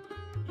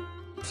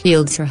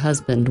fields. Her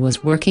husband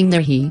was working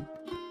there. He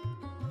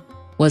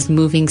was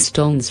moving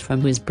stones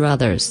from his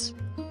brother's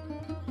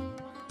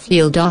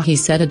field. Ah, he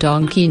said, a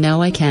donkey,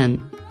 now I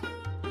can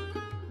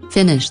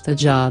finish the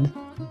job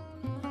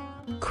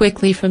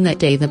quickly. From that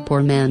day the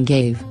poor man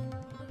gave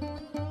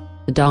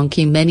the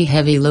donkey many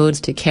heavy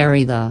loads to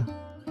carry. The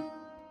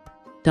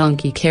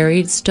donkey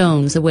carried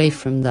stones away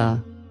from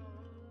the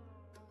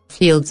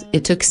fields.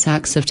 It took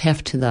sacks of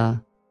teff to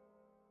the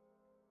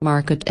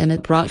market, and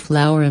it brought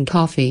flour and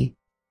coffee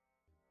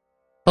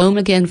home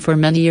again. For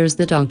many years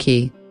the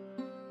donkey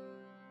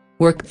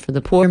worked for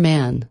the poor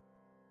man.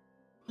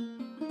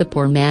 The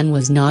poor man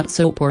was not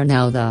so poor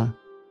now. The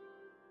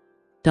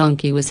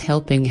donkey was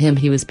helping him.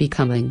 He was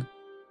becoming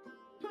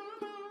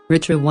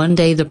richer. One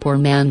day the poor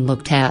man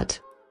looked at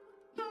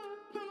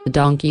the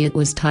donkey. It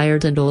was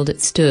tired and old.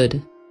 It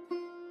stood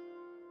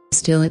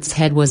still. Its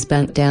head was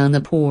bent down. The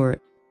poor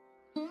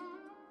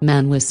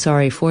man was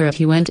sorry for it.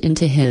 He went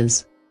into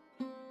his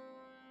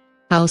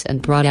house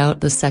and brought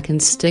out the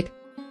second stick.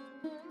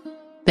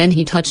 Then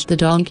he touched the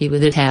donkey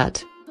with it.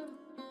 At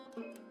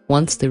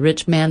once the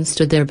rich man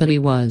stood there, but he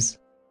was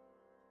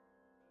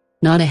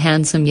not a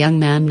handsome young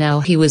man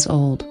now. He was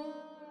old.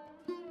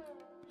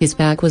 His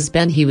back was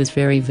bent. He was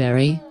very,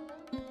 very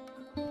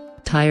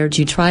tired.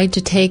 You tried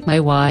to take my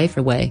wife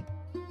away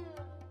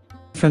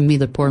from me,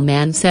 the poor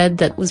man said.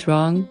 That was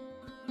wrong.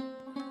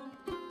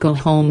 Go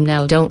home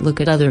now. Don't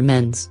look at other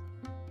men's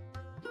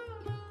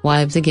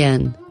wives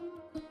again.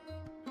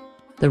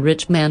 The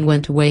rich man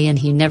went away, and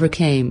he never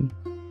came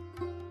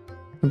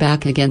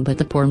back again. But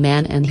the poor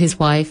man and his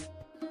wife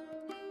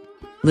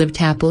lived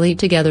happily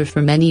together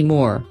for many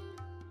more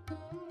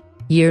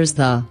years.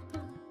 The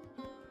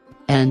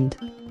end.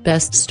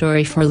 Best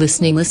story for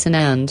listening. Listen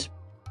and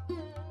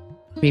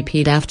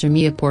repeat after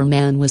me. A poor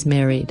man was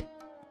married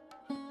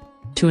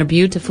to a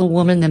beautiful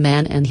woman. The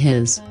man and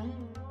his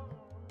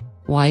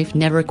wife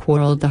never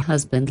quarreled. The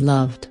husband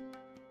loved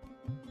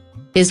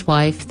his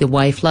wife. The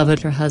wife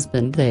loved her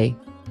husband. They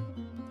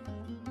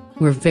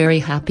were very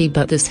happy.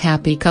 But this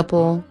happy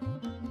couple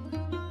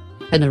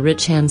had a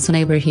rich handsome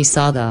neighbor. He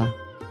saw the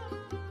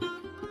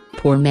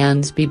poor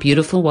man's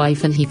beautiful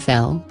wife, and he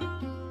fell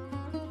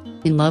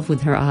in love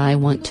with her. I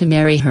want to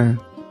marry her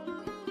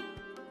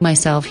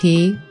myself,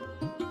 he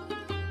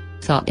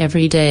thought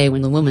every day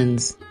when the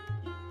woman's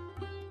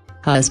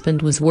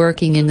husband was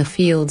working in the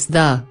fields.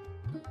 The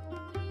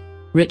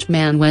rich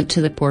man went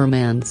to the poor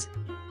man's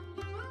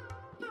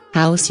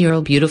house. You're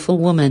a beautiful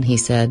woman, he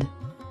said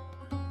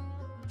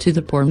to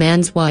the poor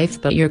man's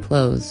wife, but your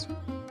clothes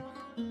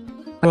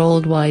are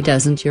old. Why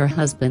doesn't your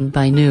husband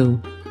buy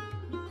new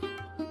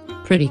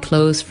pretty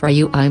clothes for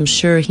you? I'm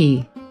sure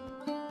he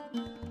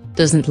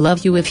doesn't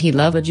love you. If he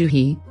loved you,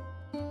 he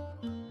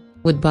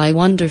would buy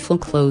wonderful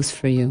clothes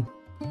for you.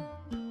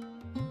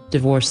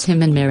 Divorce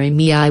him and marry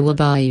me, I will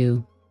buy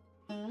you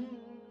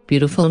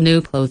beautiful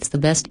new clothes, the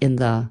best in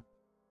the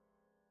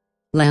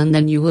land,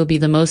 then you will be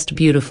the most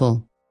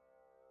beautiful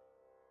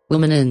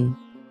woman in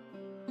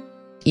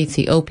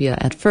Ethiopia.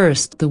 At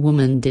first the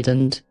woman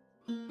didn't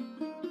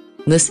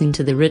listen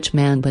to the rich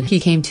man, but he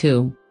came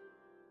to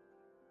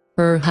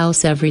her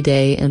house every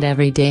day, and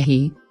every day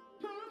he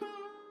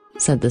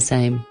said the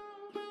same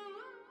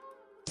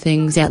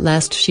things. At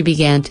last she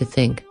began to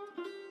think,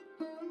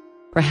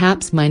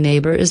 perhaps my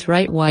neighbor is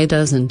right. Why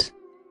doesn't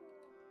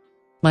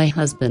my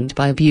husband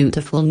buy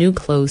beautiful new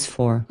clothes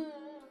for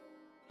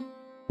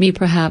me?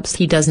 Perhaps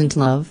he doesn't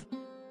love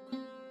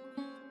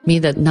me.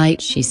 That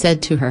night she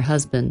said to her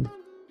husband,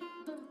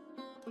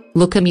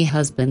 look at me,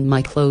 husband,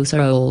 my clothes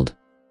are old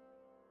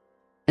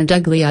and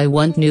ugly. I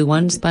want new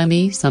ones. Buy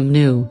me some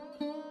new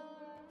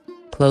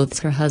clothes.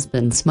 Her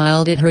husband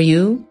smiled at her.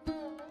 You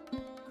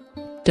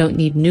don't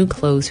need new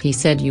clothes, he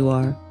said. You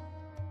are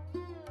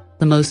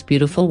the most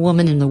beautiful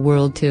woman in the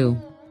world to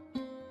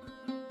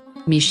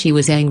me. She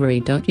was angry.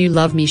 Don't you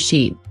love me?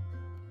 She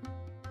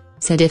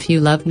said, if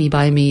you love me,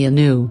 buy me a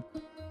new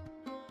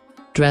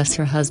dress.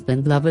 Her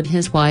husband loved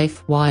his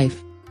wife,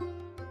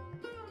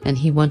 and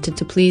he wanted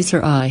to please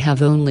her. I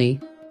have only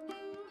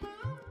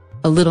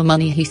a little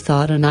money, he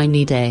thought, and I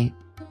need a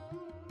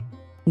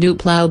new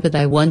plow, but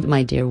I want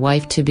my dear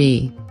wife to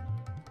be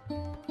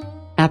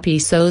happy.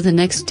 So the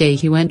next day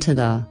he went to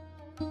the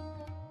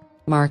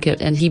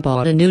market and he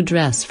bought a new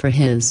dress for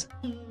his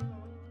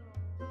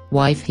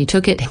wife. He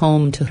took it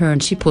home to her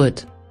and she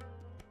put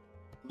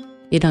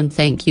it on.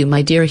 Thank you,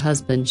 my dear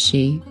husband,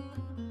 she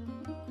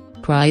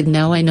cried.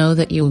 Now I know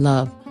that you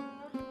love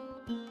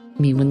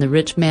me. When the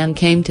rich man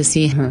came to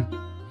see her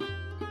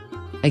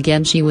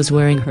again, she was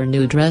wearing her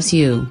new dress.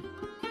 You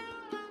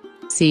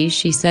see,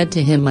 she said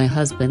to him, my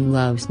husband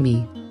loves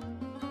me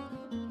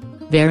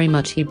very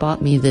much. He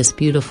bought me this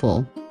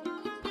beautiful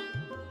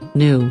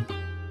new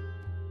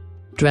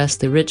dress.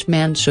 The rich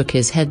man shook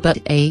his head, but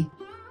a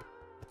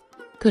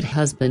good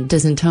husband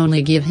doesn't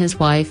only give his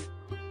wife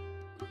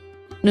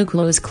new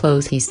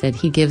clothes, he said.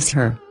 He gives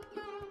her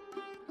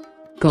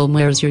gold.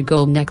 Where's your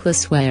gold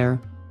necklace? Where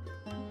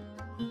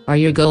are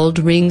your gold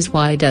rings?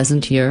 Why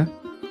doesn't your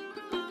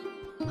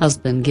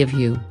husband give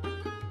you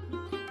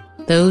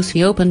those?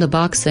 He opened the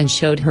box and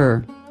showed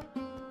her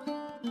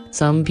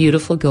some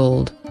beautiful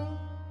gold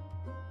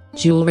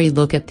jewelry.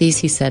 Look at these,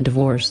 he said.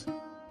 Divorce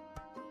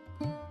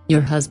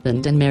your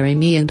husband and marry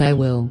me, and I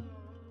will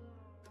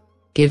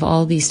give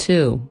all these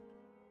to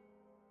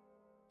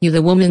you.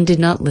 The woman did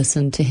not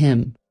listen to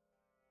him.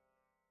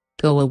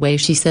 Go away,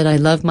 she said. I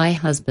love my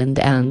husband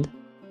and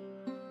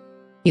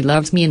he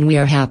loves me, and we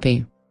are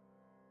happy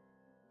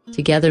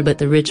together. But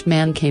the rich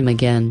man came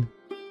again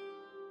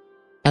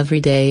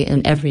every day,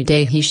 and every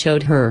day he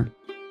showed her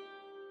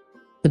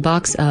the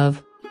box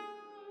of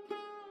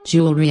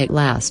jewelry. At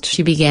last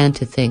she began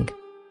to think,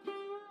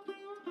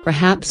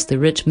 perhaps the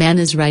rich man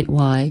is right.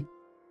 Why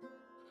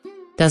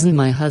doesn't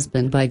my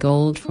husband buy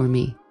gold for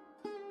me?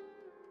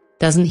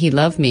 Doesn't he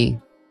love me?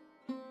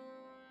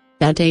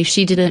 That day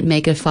she didn't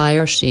make a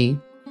fire, she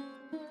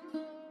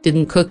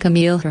didn't cook a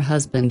meal. Her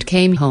husband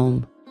came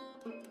home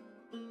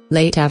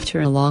late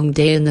after a long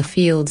day in the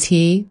fields.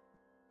 He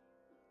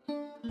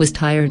was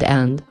tired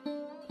and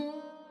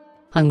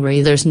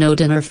hungry. There's no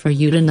dinner for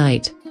you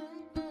tonight,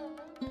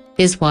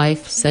 his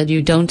wife said.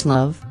 You don't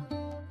love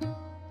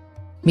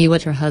me?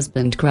 What? Her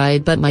husband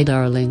cried. But my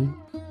darling,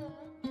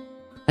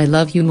 I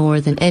love you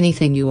more than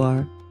anything. You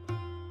are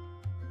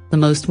the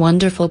most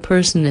wonderful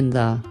person in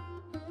the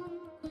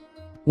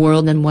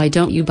world, and why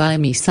don't you buy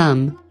me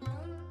some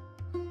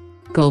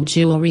gold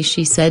jewelry?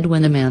 She said.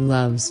 When a man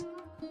loves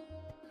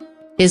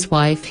his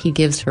wife, he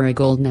gives her a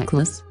gold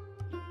necklace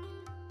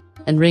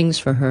and rings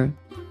for her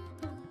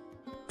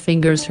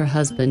fingers. Her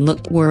husband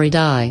looked worried.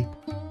 I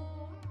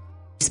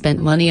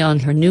spent money on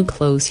her new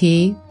clothes,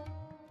 he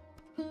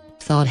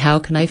thought. How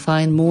can I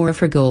find more of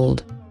her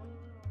gold?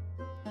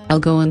 I'll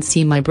go and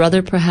see my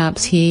brother.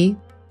 Perhaps he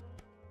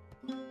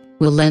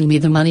will lend me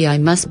the money. I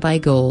must buy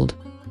gold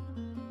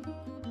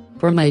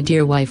for my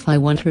dear wife. I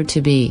want her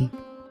to be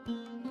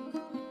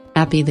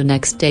happy. The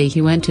next day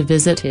he went to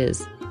visit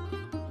his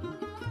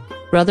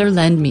brother.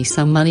 Lend me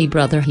some money,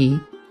 brother, he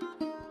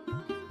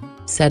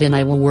said, and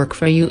I will work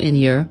for you in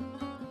your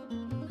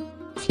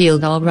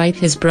field. All right,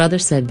 his brother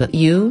said, but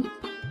you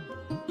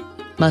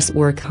must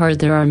work hard.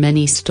 There are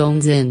many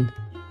stones in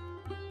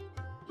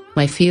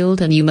my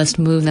field and you must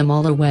move them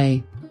all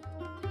away.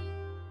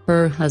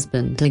 Her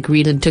husband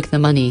agreed and took the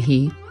money.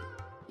 He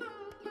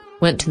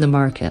went to the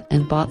market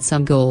and bought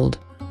some gold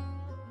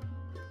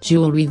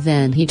jewelry.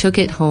 Then he took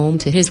it home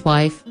to his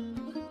wife.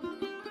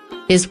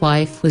 His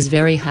wife was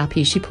very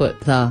happy. She put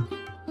the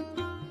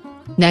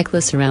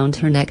necklace around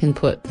her neck and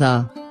put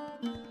the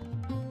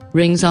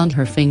rings on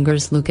her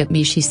fingers. Look at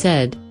me, she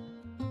said.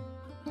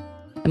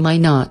 Am I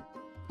not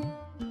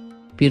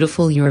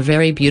beautiful? You're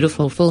very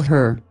beautiful. Full.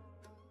 Her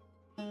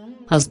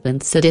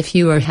husband said, if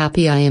you are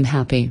happy, I am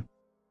happy.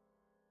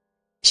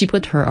 She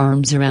put her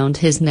arms around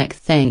his neck.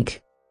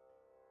 Thank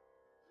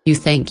 "You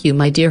thank you,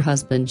 my dear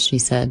husband," she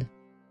said.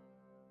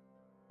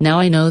 "Now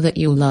I know that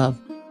you love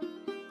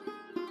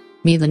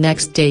me." The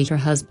next day her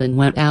husband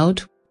went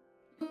out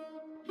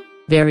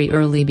very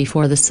early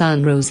before the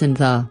sun rose in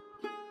the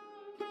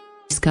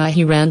sky.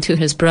 He ran to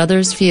his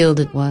brother's field.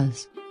 It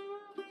was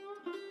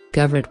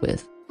covered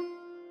with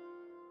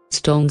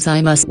stones.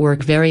 "I must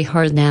work very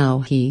hard now,"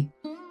 he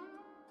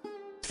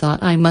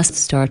thought. "I must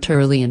start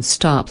early and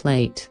stop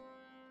late.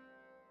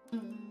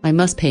 I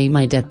must pay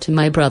my debt to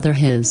my brother."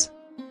 His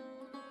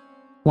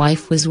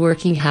wife was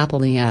working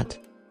happily at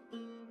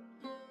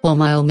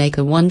home. "I'll make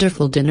a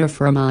wonderful dinner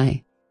for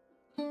my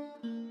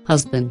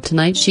husband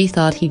tonight," she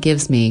thought. "He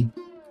gives me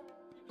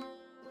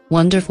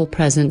wonderful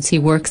presents. He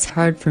works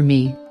hard for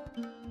me.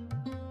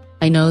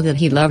 I know that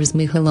he loves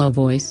me." "Hello,"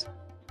 voice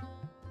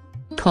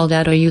called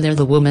out. "Are you there?"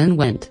 The woman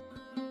went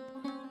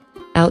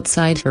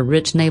outside. Her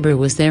rich neighbor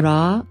was there.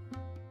 "Ah,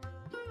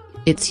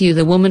 it's you,"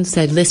 the woman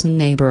said. "Listen,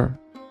 neighbor,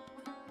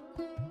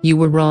 you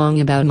were wrong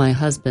about my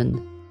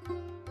husband.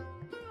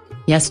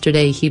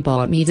 Yesterday he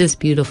bought me this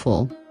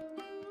beautiful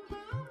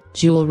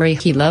jewelry.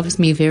 He loves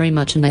me very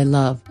much and I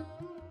love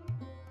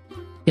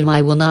him.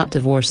 I will not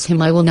divorce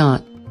him. I will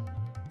not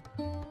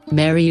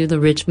marry you." The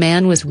rich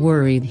man was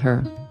worried.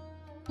 Her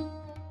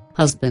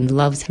husband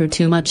loves her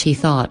too much, he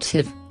thought.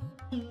 "If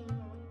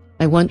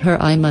I want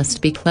her, I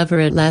must be clever."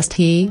 At last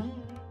he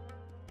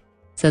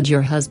said,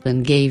 "Your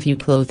husband gave you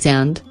clothes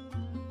and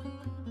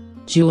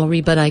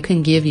jewelry, but I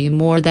can give you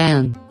more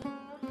than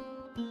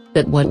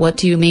that." What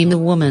do you mean?" the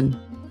woman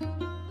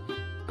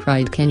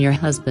cried. "Can your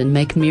husband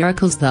make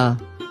miracles?" the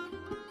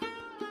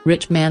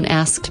rich man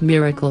asked.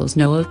 "Miracles?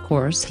 No, of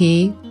course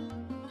he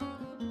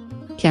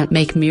can't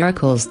make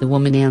miracles," the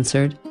woman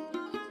answered.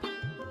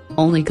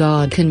 "Only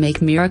God can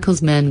make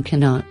miracles. Men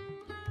cannot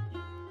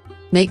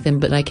make them,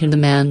 but I can," the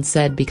man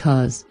said,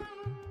 "because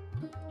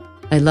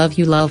I love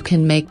you. Love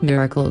can make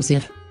miracles.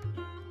 If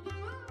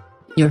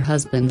your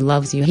husband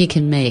loves you, he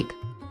can make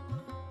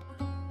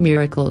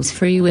miracles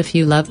for you. If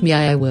you love me,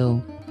 I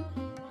will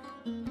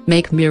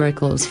make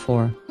miracles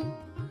for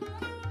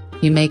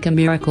you. Make a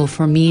miracle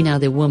for me now."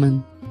 The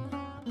woman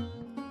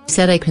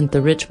said, "I can't."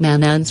 The rich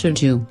man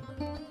answered, "You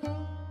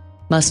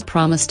must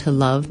promise to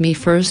love me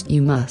first.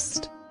 You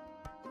must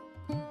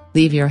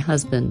leave your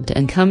husband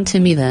and come to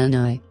me. Then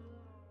I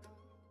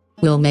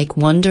will make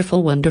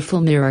wonderful,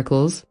 wonderful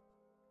miracles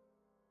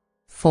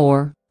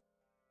for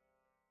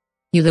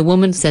you." The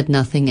woman said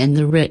nothing, and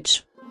the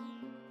rich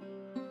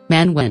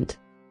man went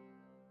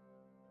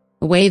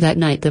away. That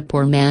night the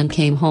poor man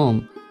came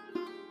home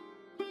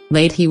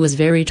late. He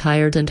was very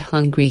tired and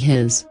hungry.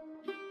 His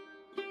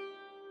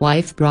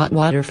wife brought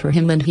water for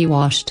him and he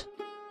washed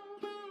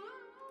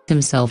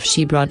himself.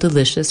 She brought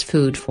delicious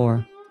food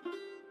for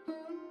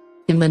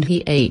him and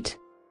he ate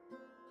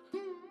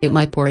it.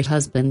 "My poor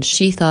husband,"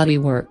 she thought, "he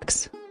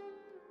works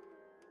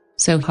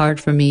so hard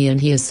for me and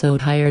he is so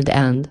tired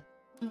and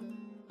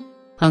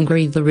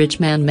hungry." The rich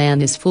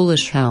man is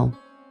foolish. "How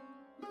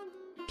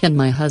can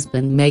my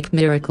husband make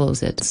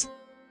miracles? It's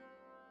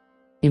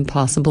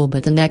impossible."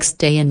 But the next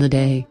day and the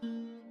day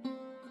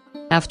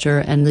after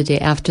and the day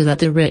after that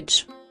the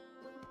rich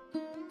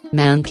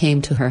man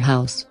came to her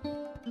house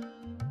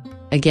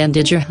again.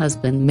 "Did your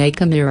husband make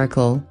a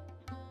miracle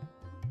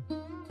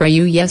for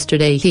you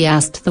yesterday?" he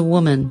asked the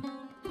woman.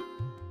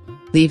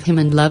 "Leave him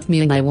and love me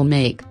and I will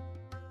make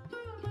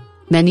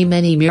many,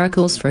 many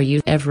miracles for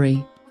you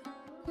every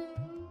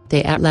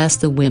day." At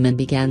last the women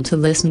began to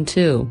listen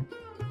to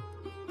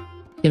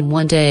him.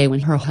 One day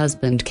when her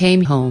husband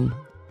came home,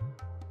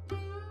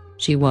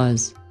 she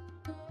was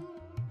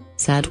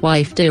sad.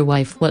 "Wife, dear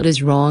wife, what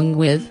is wrong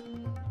with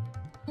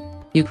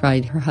you?"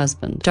 cried her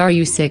husband. "Are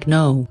you sick?"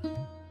 "No,"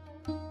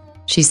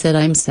 she said.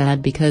 "I'm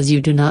sad because you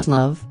do not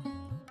love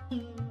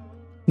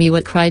me."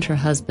 "What?" cried her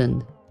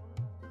husband.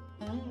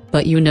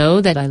 "But you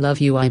know that I love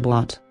you. I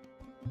bought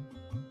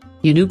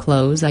you new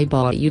clothes. I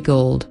bought you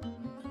gold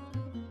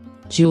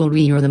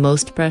jewelry. You're the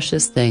most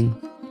precious thing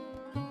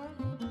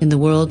in the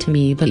world to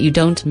me, but you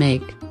don't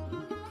make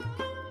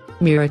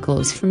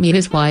miracles for me."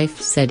 His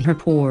wife said. Her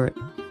poor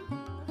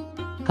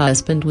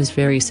husband was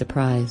very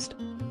surprised.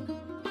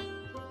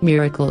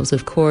 "Miracles?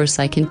 Of course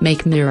I can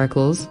make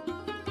miracles,"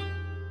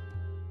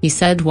 he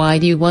said. "Why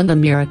do you want a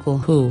miracle?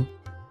 Who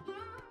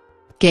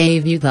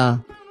gave you the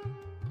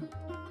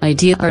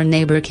idea?" "Our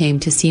neighbor came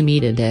to see me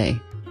today,"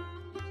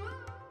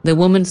 the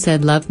woman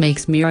said. "Love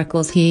makes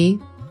miracles," he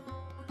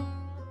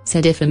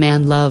said. "If a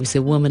man loves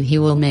a woman, he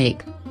will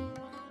make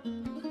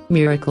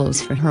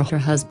miracles for her." Her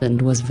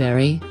husband was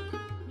very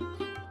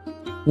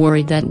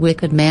worried. "That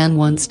wicked man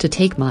wants to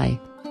take my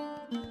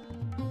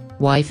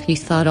wife," he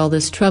thought. "All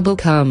this trouble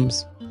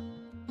comes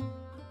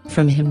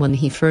from him. When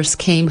he first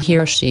came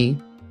here, she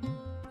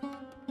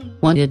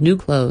wanted new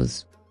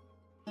clothes.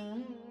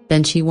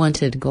 Then she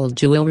wanted gold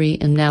jewelry,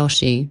 and now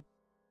she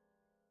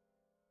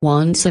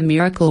wants a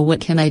miracle.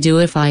 What can I do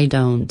if I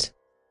don't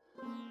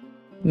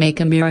make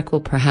a miracle?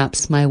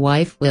 Perhaps my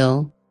wife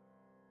will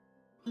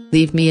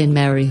leave me and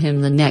marry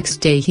him." The next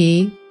day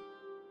he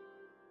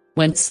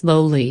went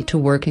slowly to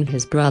work in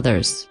his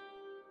brother's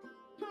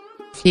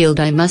Field,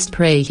 I must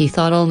pray, he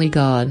thought, only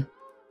God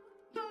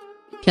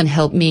can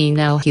help me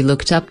now. He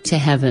looked up to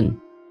heaven.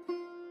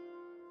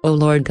 Oh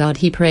Lord God,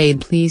 he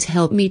prayed, please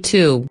help me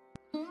too.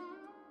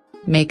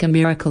 Make a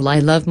miracle. I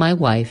love my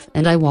wife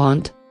and I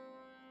want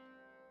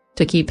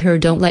to keep her.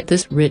 Don't let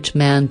this rich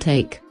man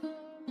take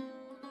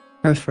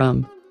her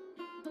from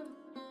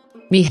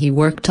me. He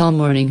worked all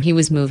morning. He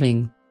was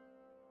moving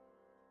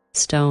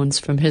stones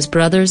from his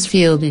brother's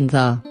field. In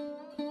the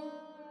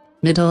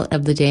middle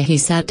of the day he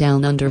sat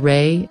down under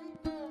a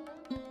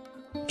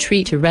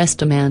tree to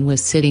rest. A man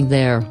was sitting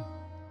there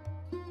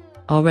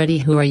already.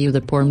 Who are you? The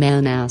poor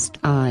man asked.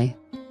 I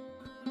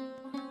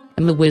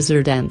am a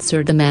wizard,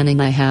 answered the man,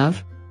 and I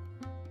have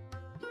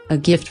a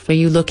gift for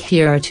you. Look,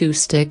 here are 2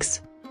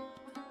 sticks.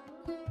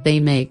 They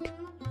make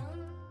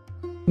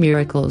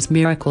miracles.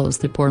 Miracles,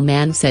 the poor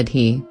man said.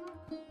 He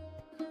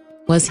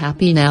was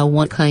happy now.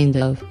 What kind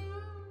of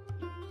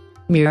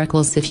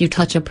miracles? If you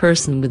touch a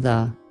person with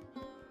the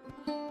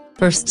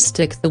first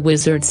stick, the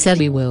wizard said,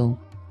 he will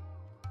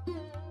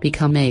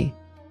become a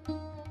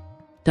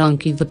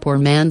donkey. The poor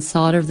man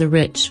thought of the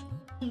rich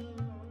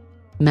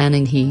man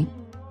and he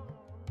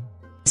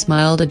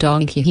smiled. A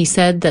donkey, he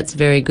said, that's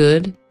very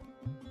good.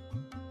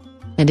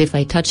 And if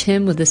I touch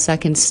him with the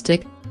second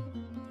stick,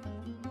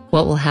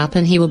 what will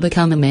happen? He will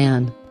become a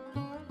man.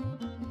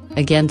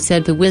 Again,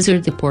 said the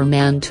wizard. The poor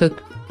man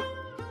took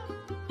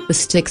the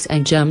sticks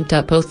and jumped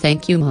up. Oh,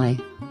 thank you, my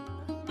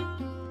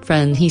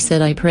friend, he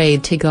said. I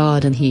prayed to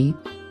God and he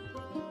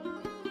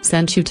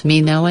sent you to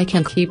me. Now I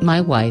can keep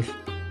my wife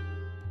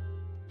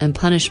and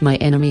punish my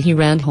enemy. He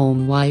ran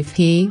home. Wife,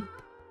 he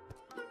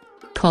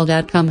called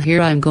out, come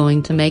here, I'm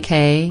going to make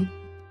a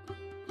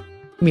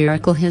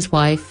miracle. His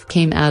wife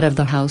came out of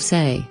the house.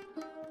 A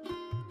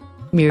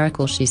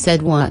miracle, she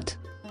said. What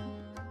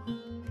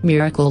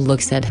miracle?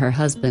 Look, said her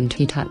husband.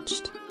 He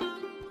touched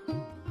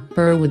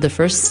her with the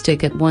first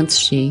stick. At once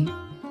she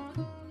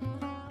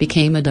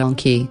became a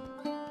donkey.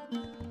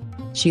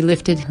 She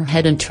lifted her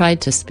head and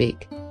tried to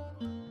speak,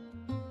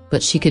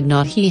 but she could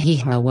not.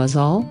 He-ha was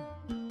all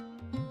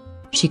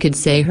she could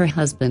say. Her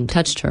husband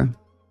touched her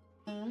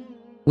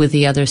with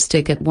the other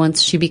stick. At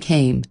once she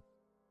became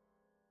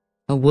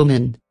a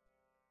woman.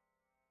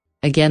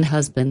 Again,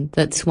 husband,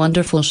 that's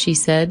wonderful, she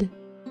said.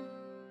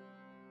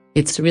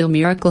 It's a real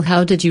miracle.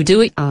 How did you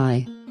do it?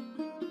 I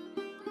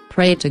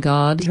prayed to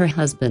God, her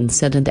husband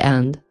said,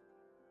 and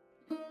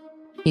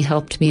he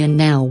helped me. And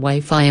now,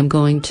 wife, I am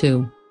going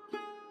to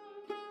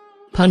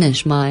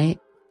punish my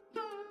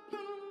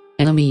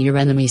enemy. Your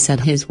enemy, said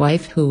his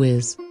wife. Who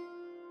is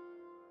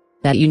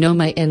that? You know,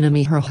 my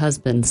enemy, her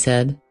husband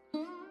said.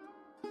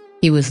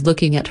 He was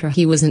looking at her.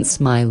 He wasn't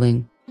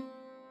smiling.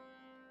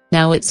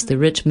 Now it's the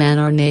rich man,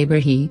 our neighbor.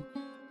 He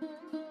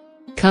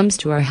comes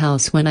to our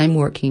house when I'm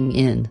working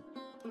in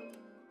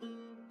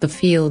the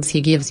fields.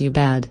 He gives you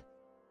bad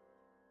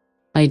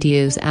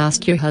ideas.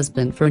 Ask your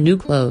husband for new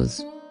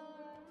clothes.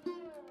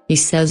 He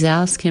says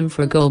ask him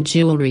for gold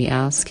jewelry.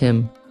 Ask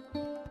him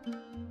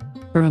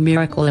for a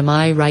miracle. Am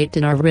I right?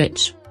 Did our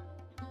rich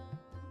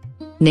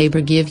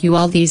neighbor give you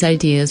all these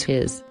ideas?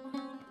 His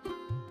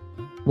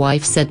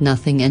wife said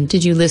nothing. And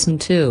did you listen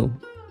to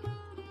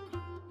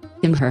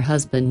him? Her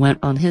husband went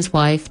on. His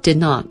wife did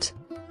not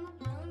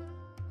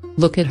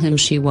look at him.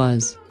 She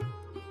was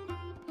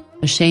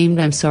ashamed.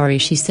 I'm sorry,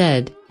 she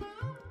said.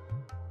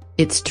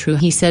 It's true,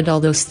 he said. All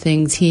those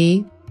things.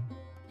 He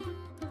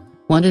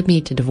wanted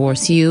me to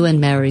divorce you and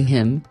marry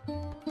him,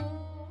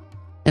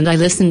 and I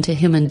listened to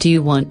him. And do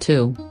you want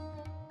to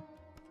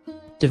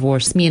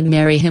divorce me and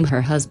marry him?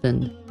 Her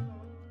husband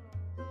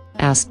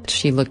asked.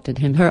 She looked at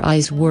him. Her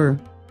eyes were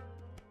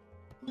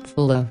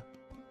full of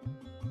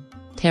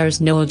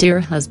tears. No, dear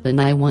husband,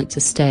 I want to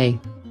stay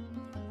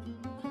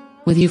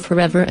with you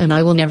forever, and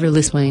I will never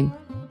listen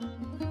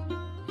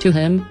to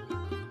him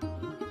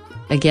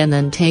again.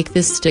 Then take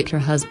this stick, her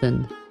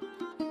husband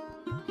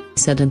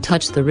said, and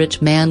touch the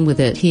rich man with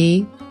it.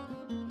 He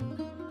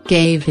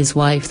gave his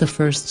wife the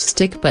first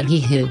stick, but he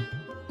hid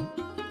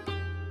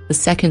the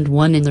second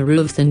one in the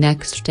roof. The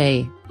next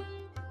day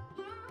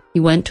he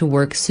went to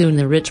work. Soon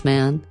the rich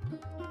man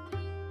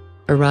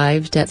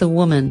arrived at the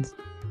woman's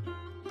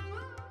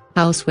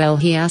house. Well,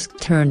 he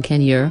asked her,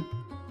 can your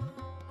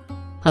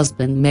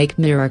husband make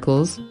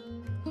miracles?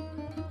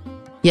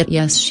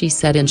 Yes, she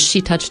said, and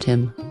she touched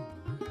him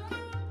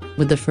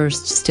with the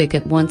first stick.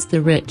 At once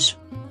the rich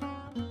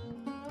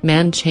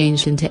man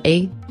changed into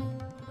a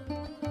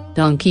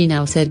donkey.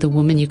 Now, said the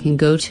woman, you can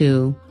go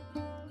to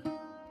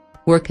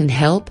work and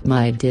help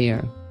my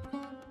dear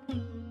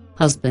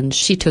husband.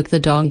 She took the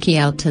donkey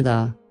out to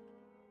the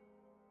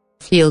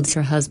fields.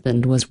 Her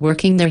husband was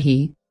working there.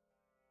 He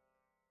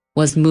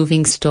was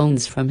moving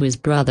stones from his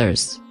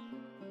brother's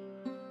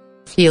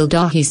field.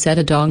 Ah, he said,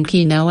 a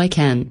donkey. Now I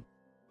can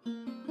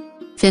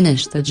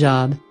finish the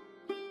job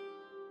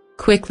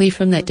quickly.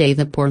 From that day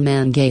the poor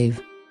man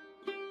gave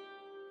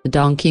the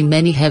donkey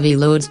many heavy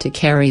loads to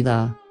carry.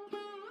 The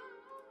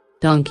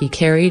donkey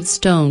carried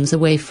stones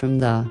away from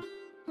the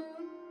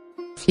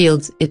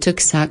fields. It took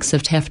sacks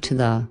of teff to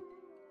the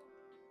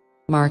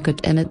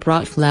market, and it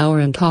brought flour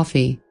and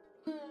coffee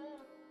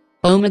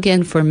Home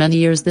again. For many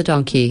years the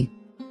donkey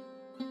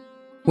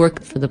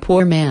worked for the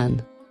poor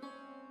man.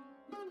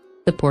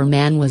 The poor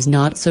man was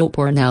not so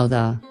poor now.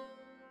 The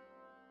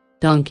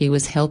donkey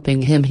was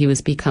helping him. He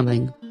was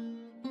becoming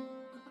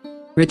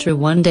richer.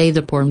 One day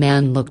the poor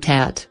man looked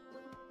at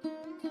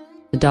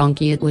the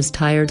donkey. It was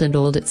tired and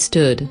old. It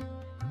stood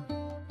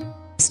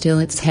still.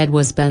 Its head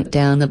was bent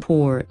down. The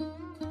poor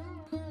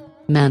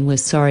man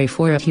was sorry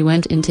for it. He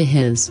went into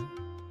his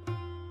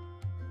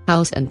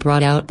house and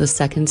brought out the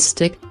second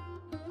stick.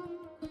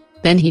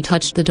 Then he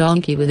touched the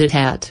donkey with it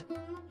hat.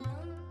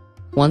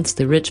 Once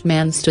the rich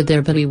man stood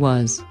there, but he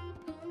was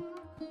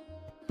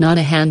not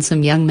a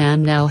handsome young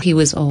man now. He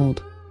was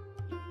old.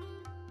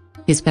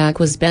 His back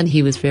was bent.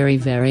 He was very,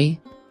 very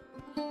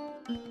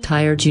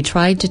tired. You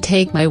tried to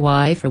take my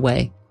wife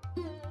away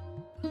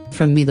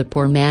from me, the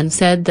poor man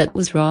said. That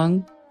was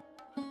wrong.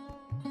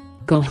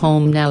 Go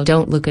home now.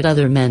 Don't look at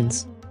other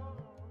men's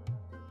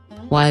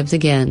wives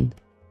again.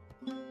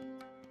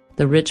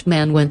 The rich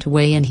man went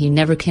away and he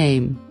never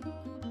came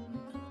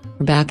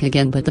back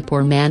again. But the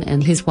poor man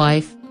and his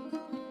wife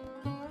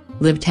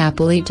lived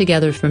happily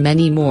together for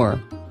many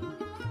more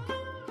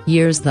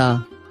years.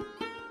 The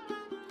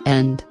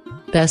end.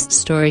 Best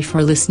story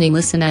for listening.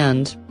 Listen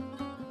and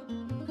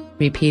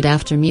repeat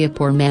after me. A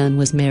poor man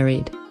was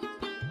married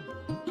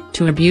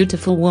to a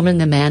beautiful woman.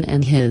 The man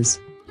and his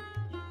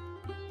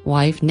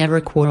wife never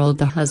quarreled.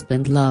 The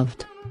husband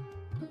loved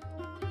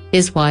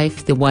his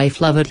wife. The wife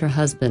loved her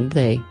husband.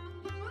 They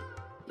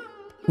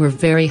were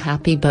very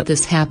happy. But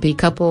this happy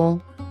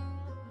couple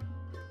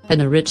had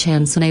a rich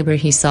handsome neighbor.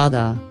 He saw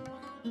the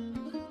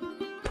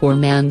poor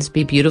man's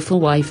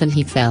beautiful wife and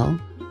he fell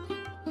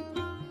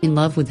in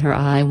love with her.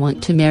 I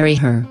want to marry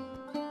her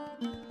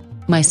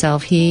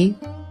myself, he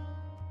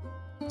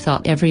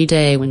thought every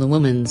day when the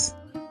woman's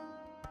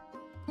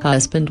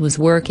husband was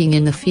working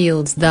in the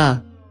fields.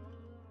 The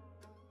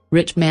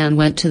rich man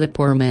went to the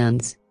poor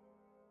man's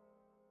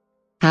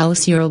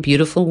house. You're a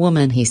beautiful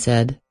woman, he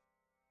said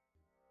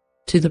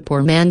to the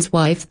poor man's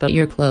wife, but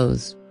your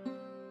clothes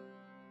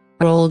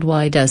are old.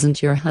 Why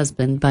doesn't your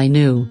husband buy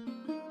new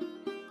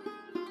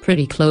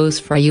pretty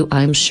clothes for you?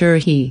 I'm sure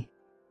he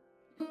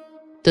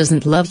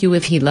doesn't love you.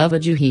 If he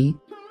loved you, he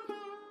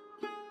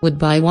would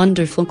buy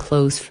wonderful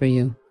clothes for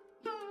you.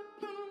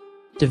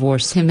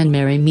 Divorce him and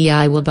marry me.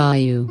 I will buy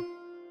you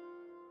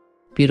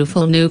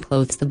beautiful new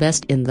clothes, the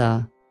best in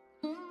the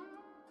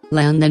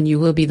land. Then you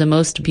will be the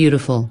most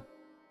beautiful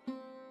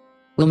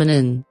woman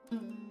in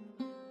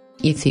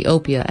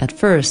Ethiopia. At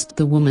first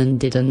the woman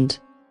didn't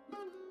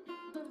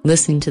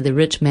listen to the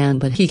rich man,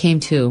 but he came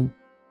to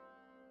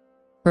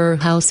her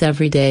house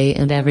every day,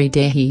 and every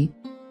day he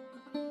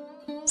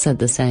said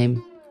the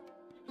same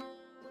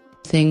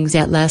things.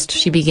 At last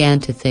she began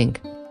to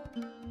think,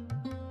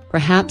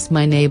 perhaps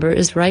my neighbor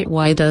is right.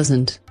 Why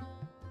doesn't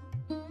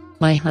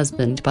my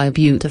husband buy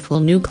beautiful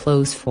new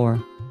clothes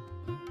for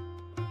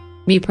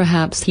me?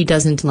 Perhaps he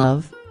doesn't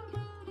love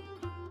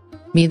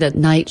me. That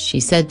night she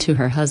said to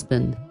her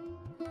husband,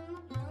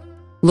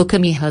 look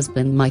at me,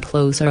 husband, my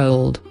clothes are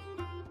old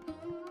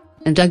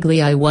and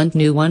ugly. I want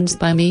new ones.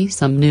 Buy me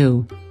some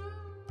new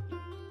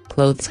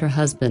clothes. Her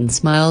husband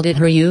smiled at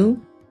her.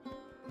 You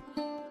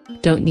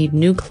don't need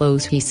new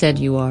clothes, he said.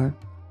 You are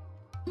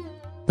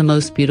the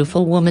most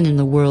beautiful woman in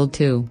the world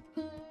to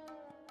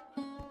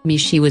me.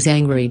 She was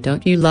angry.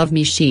 Don't you love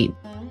me? She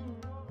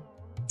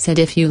said.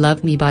 If you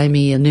love me, buy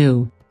me a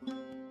new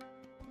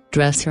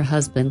dress. Her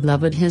husband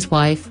loved his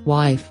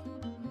wife,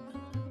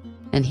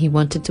 and he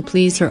wanted to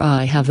please her.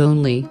 I have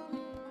only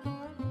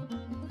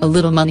a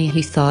little money,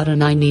 he thought,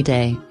 and I need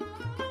a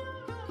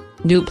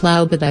new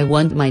plow, but I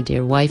want my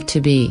dear wife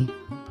to be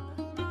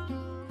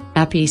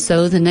happy.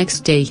 So the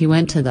next day he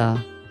went to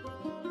the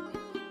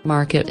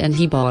market and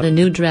he bought a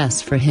new dress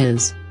for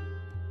his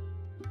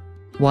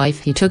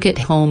wife. He took it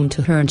home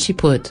to her and she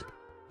put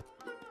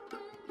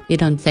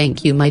it on.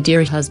 Thank you, my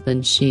dear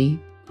husband, she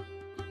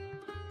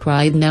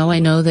cried. Now I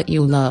know that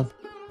you love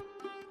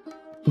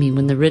me.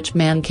 When the rich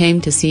man came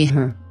to see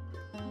her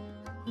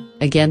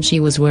again, she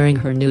was wearing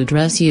her new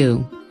dress.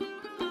 You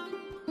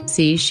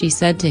see, she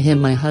said to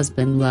him, my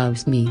husband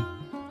loves me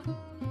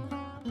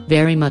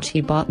very much.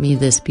 He bought me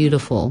this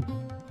beautiful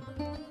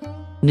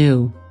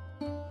new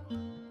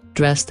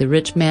dress. The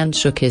rich man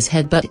shook his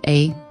head. But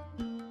a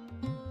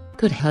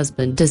good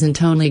husband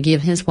doesn't only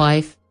give his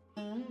wife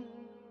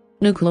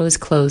new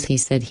clothes, he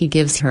said. He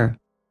gives her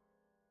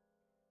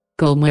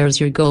gold. Where's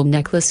your gold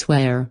necklace?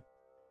 Where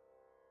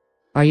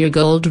are your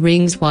gold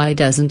rings? Why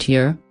doesn't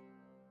your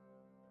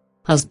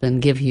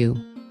husband give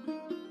you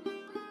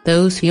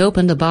those? He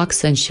opened the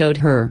box and showed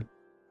her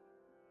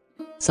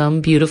some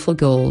beautiful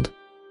gold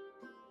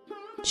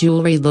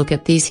jewelry. Look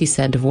at these, he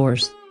said.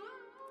 Divorce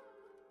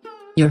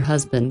your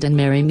husband and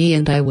marry me,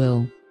 and I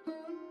will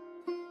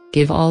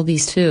give all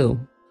these to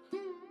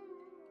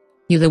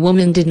you. The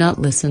woman did not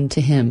listen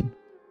to him.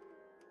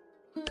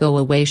 Go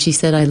away, she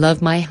said. I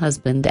love my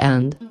husband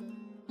and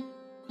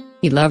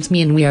he loves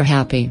me and we are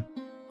happy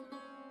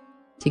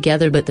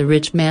together. But the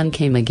rich man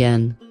came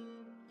again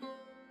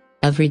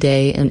every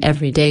day, and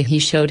every day he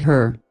showed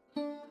her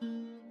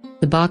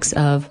the box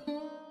of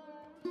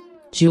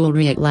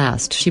jewelry. At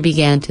last she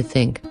began to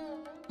think.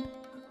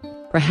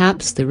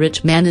 Perhaps the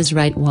rich man is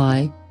right.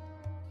 Why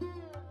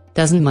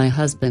doesn't my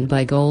husband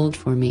buy gold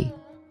for me?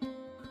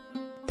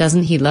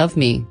 Doesn't he love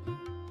me?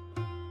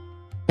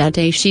 That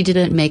day she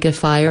didn't make a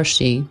fire,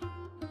 she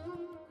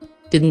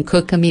didn't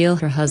cook a meal.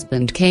 Her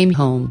husband came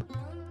home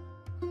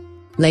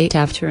late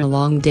after a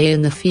long day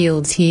in the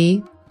fields.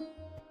 He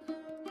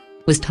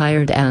was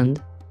tired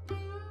and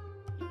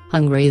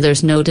hungry.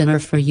 There's no dinner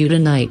for you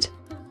tonight.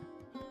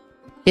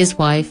 His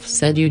wife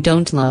said, you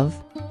don't love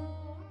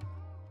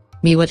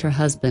me. What? Her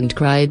husband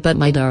cried. But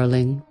my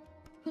darling,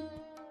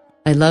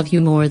 I love you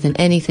more than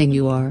anything.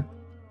 You are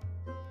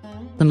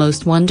the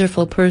most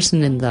wonderful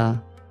person in the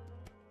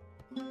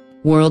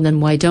world,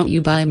 and why don't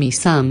you buy me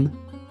some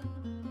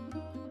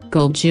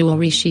gold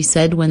jewelry? She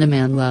said, when a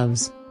man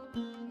loves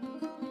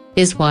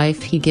his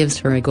wife, he gives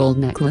her a gold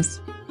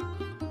necklace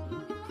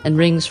and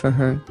rings for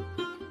her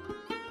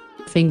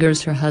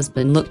fingers. Her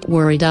husband looked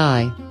worried.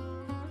 I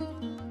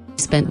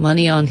spent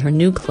money on her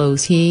new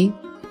clothes. He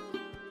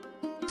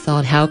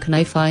thought, how can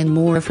I find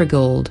more for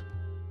gold?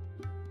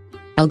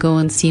 I'll go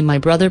and see my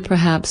brother.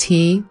 Perhaps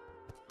he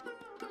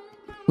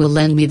will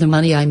lend me the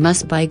money. I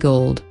must buy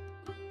gold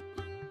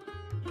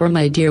for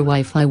my dear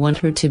wife. I want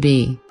her to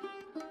be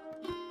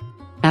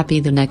happy.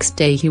 The next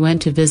day he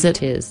went to visit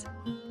his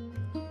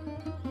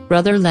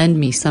brother. Lend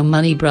me some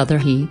money, brother,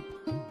 he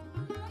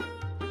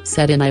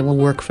said, and I will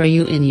work for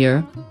you in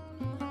your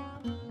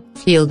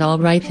field. All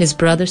right, his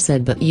brother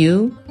said, but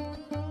you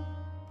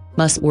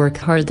must work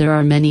hard. There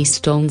are many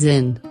stones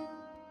in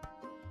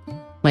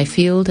my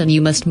field and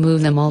you must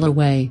move them all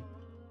away.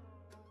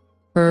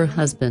 Her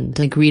husband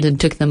agreed and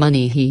took the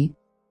money. He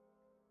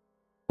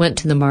went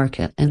to the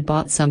market and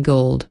bought some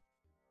gold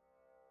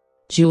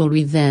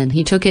jewelry. Then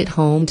he took it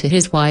home to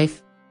his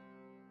wife.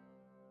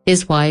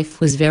 His wife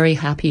was very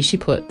happy. She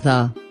put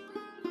the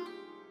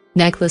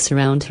necklace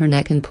around her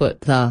neck and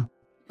put the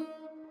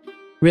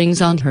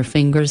rings on her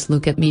fingers.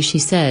 Look at me, she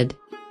said.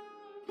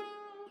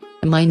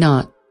 Am I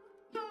not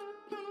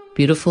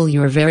beautiful?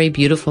 You are very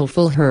beautiful.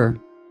 Her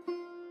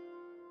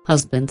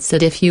husband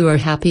said, if you are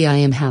happy, I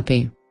am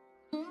happy.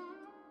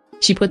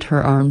 She put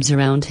her arms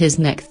around his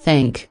neck.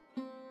 Thank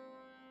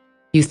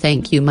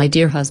you, my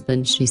dear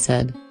husband, she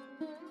said.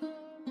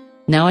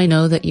 Now I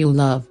know that you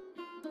love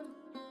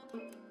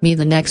me.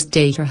 The next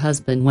day her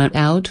husband went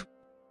out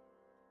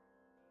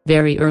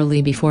very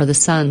early, before the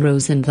sun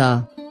rose in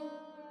the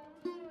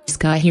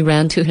sky. He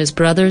ran to his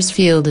brother's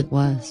field. It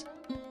was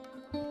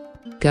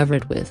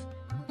covered with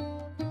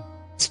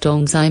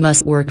stones. I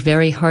must work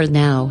very hard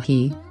now,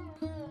 he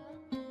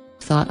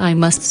thought. I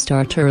must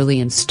start early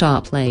and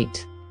stop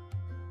late.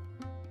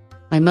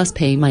 I must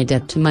pay my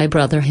debt to my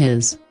brother.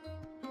 His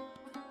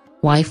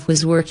wife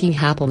was working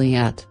happily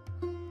at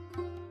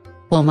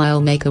home. I'll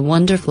make a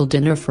wonderful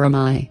dinner for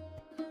my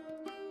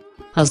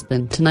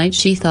husband tonight,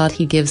 she thought.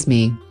 He gives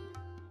me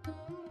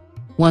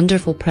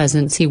wonderful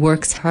presents. He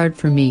works hard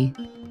for me.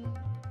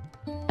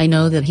 I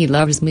know that he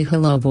loves me.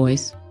 Hello,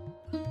 voice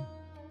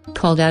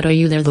called out. Are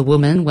you there? The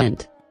woman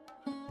went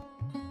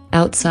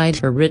outside.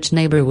 Her rich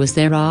neighbor was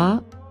there.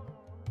 Ah,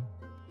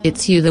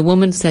 it's you, the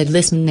woman said.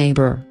 Listen,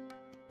 neighbor,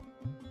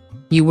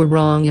 you were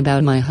wrong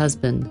about my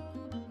husband.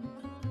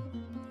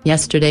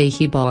 Yesterday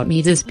he bought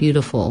me this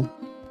beautiful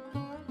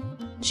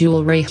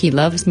jewelry. He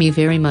loves me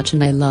very much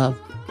and I love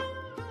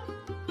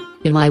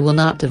him. I will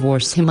not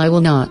divorce him. I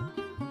will not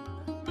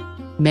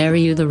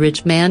marry you. The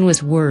rich man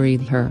was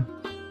worried. Her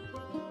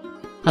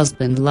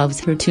husband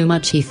loves her too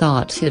much, he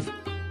thought. If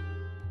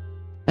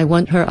I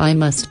want her, I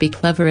must be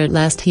clever. At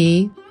last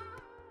he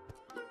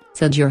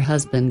said, your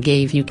husband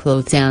gave you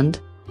clothes and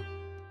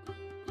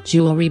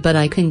jewelry, but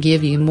I can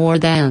give you more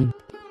than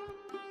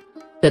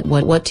that.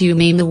 What do you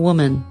mean? The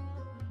woman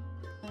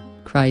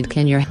cried.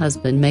 Can your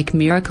husband make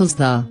miracles?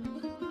 The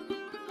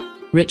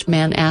rich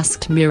man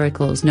asked.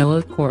 Miracles? No,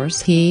 of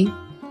course he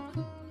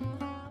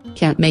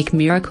can't make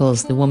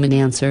miracles, the woman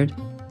answered.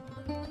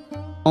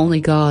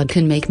 Only God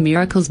can make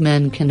miracles.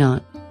 Men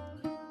cannot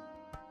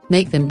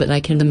make them, but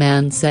I can, the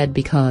man said,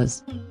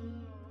 because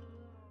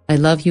I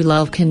love you.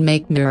 Love can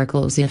make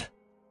miracles. If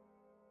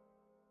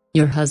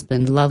your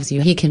husband loves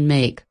you, he can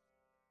make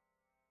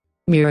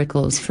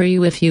miracles for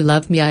you. If you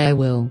love me, I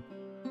will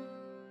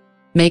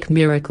make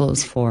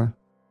miracles for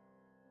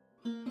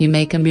you.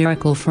 Make a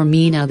miracle for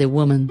me now, the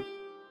woman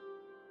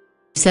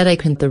said. I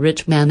can't, the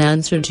rich man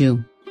answered.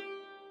 You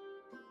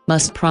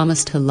must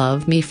promise to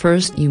love me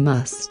first. You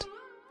must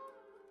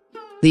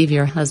leave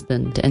your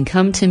husband and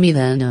come to me,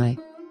 then I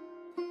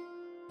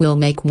will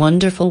make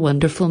wonderful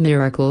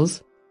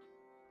miracles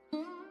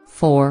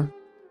for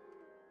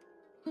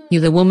you.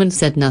 The woman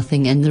said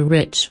nothing, and the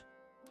rich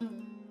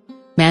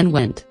man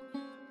went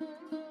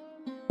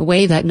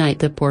away. That night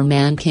the poor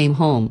man came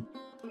home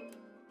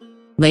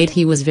late.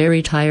 He was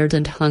very tired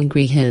and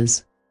hungry.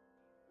 His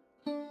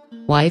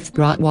wife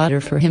brought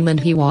water for him and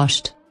he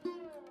washed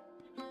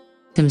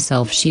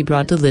himself. She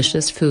brought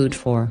delicious food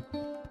for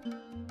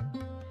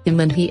him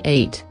and he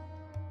ate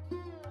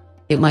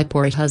it. My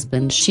poor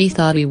husband, she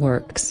thought, he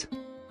works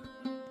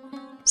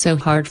so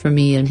hard for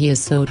me and he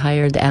is so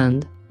tired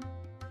and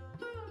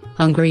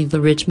hungry. The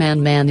rich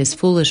man is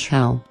foolish.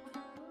 How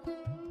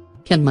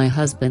can my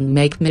husband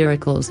make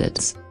miracles?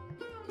 It's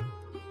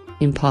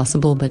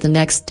impossible. But the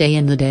next day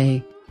and the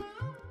day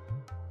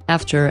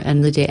after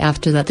and the day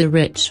after that, the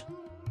rich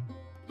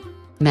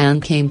man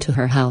came to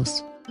her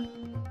house.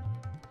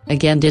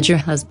 Again, did your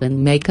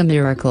husband make a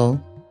miracle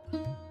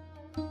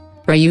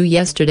for you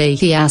yesterday?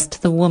 He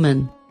asked the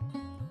woman.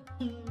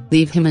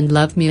 Leave him and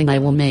love me, and I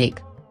will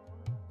make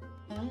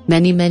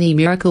many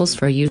miracles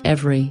for you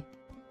every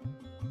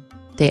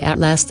day. At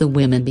last the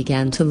women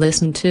began to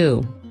listen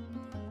too.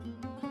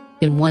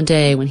 In one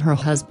day when her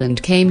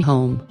husband came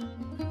home,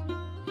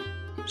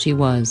 she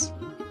was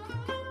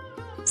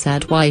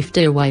sad. Wife,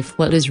 dear wife,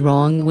 what is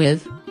wrong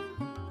with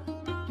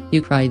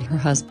you? Cried her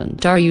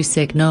husband. Are you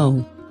sick?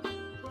 No.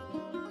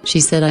 She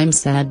said, I'm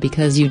sad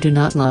because you do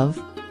not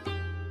love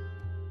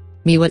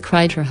me. What?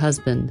 Cried her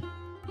husband.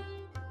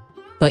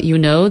 But you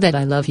know that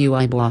I love you.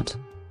 I bought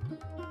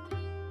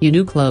you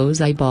new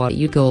clothes, I bought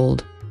you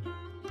gold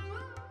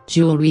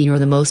jewelry. You're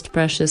the most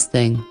precious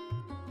thing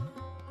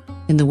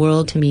in the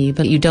world to me,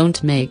 but you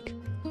don't make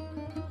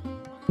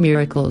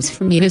miracles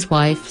for me. His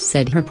wife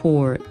said. Her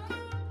poor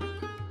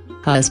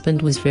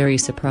husband was very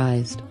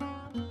surprised.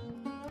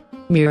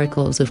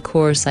 Miracles? Of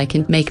course I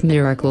can make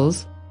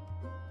miracles.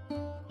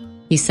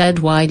 He said.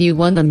 Why do you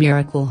want a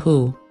miracle?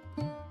 Who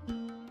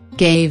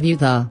gave you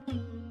the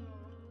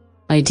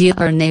idea?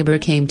 Our neighbor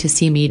came to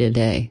see me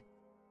today.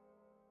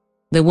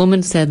 The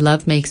woman said.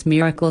 Love makes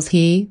miracles.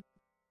 He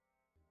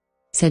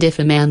said if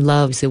a man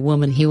loves a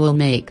woman he will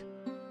make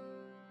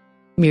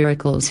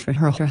miracles for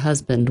her. Her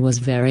husband was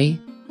very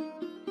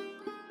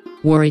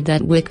worried.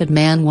 That wicked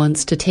man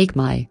wants to take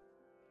my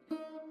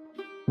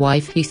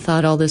wife. He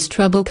thought all this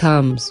trouble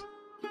comes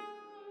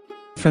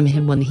from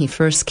him. When he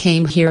first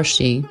came here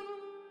she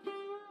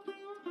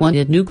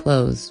wanted new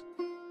clothes,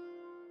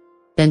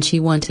 then she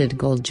wanted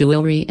gold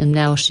jewelry, and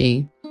now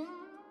she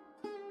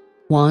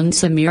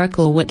wants a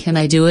miracle. What can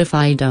I do if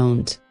I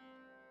don't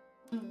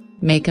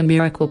make a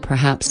miracle?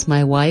 Perhaps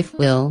my wife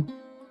will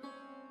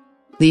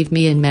leave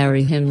me and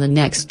marry him. The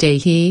next day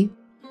he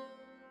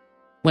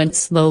went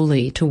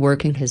slowly to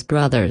work in his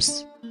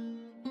brother's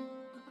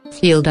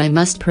field. I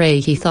must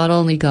pray, he thought.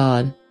 Only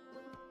God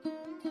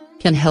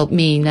can help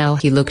me now.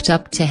 He looked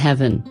up to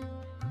heaven.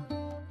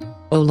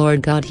 Oh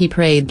Lord God, he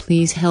prayed,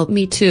 please help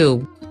me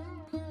to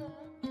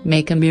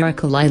make a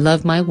miracle. I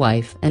love my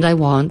wife and I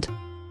want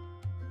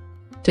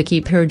to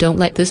keep her. Don't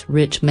let this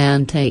rich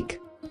man take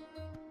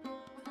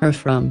her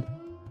from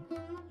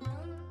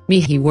me.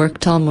 He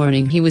worked all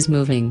morning. He was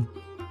moving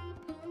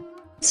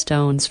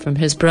stones from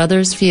his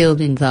brother's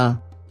field. In the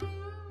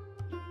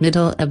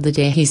middle of the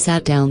day he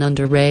sat down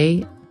under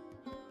a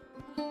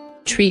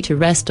tree to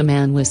rest. A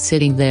man was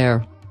sitting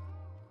there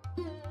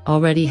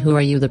already. Who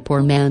are you? The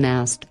poor man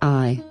asked.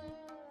 I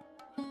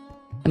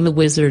am a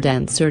wizard,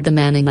 answered the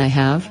man, and I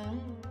have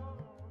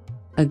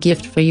a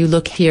gift for you.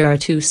 Look, here are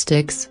 2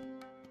 sticks.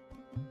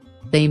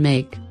 They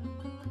make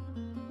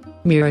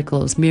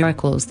miracles.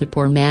 Miracles, the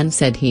poor man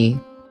said. He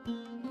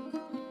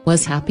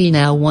was happy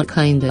now. What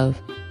kind of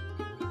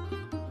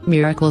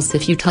miracles?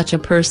 If you touch a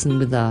person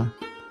with the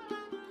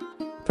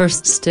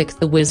first stick,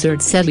 the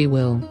wizard said, he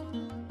will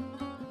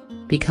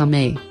become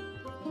a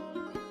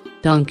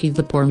donkey.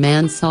 The poor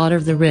man thought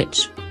of the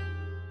rich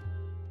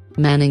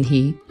man and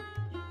he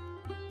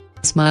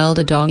smiled.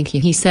 A donkey,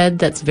 he said,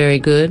 that's very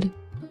good.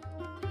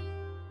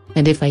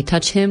 And if I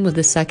touch him with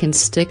the second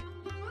stick,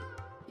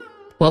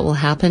 what will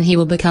happen? He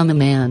will become a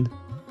man.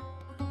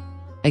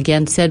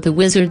 Again, said the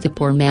wizard. The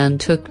poor man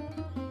took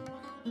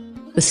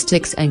the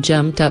sticks and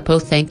jumped up. Oh,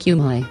 thank you,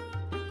 my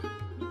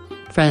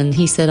friend,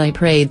 he said. I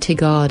prayed to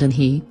God and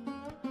he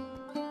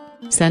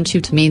sent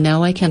you to me.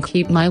 Now I can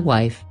keep my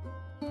wife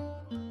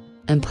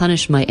and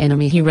punish my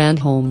enemy. He ran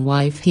home.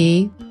 Wife,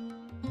 he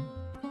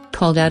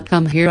called out,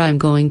 come here, I'm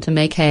going to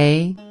make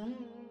a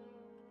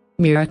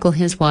miracle.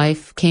 His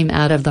wife came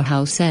out of the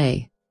house.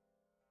 A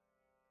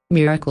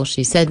miracle,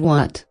 she said.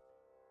 What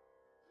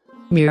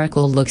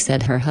miracle? Look,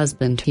 said her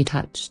husband. He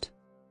touched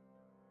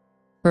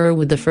her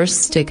with the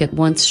first stick. At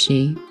once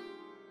she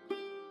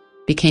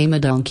became a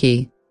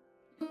donkey.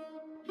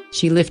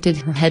 She lifted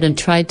her head and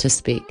tried to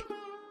speak,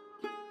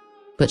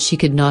 but she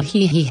could not.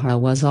 Hee-hee-ha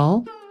was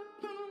all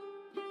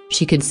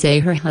she could say.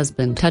 Her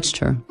husband touched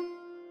her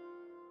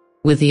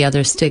with the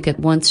other stick. At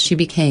once she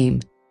became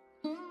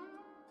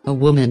a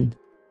woman.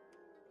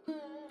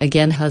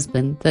 Again,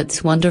 husband,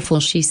 that's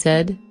wonderful, she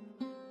said.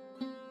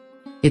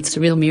 It's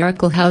a real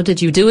miracle. How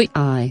did you do it?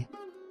 I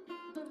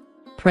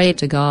prayed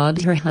to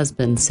God, her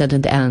husband said,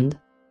 and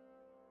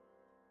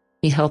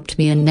he helped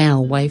me, and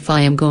now, wife,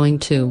 I am going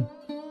to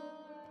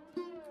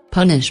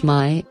punish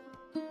my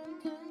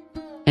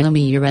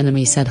enemy. Your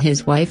enemy, said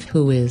his wife.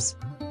 Who is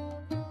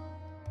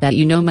that?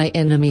 You know my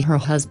enemy, her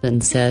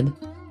husband said.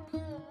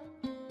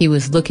 He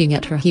was looking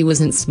at her. He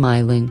wasn't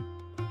smiling.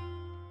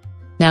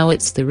 Now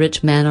it's the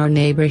rich man, our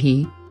neighbor.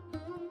 He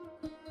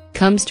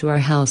comes to our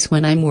house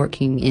when I'm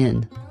working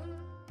in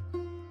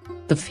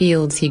the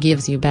fields. He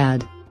gives you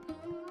bad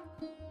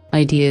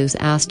Ideas: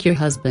 ask your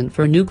husband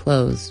for new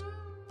clothes.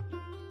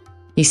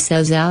 He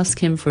says ask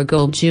him for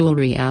gold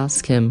jewelry.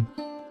 Ask him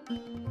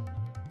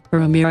for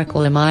a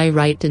miracle. Am I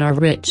right and are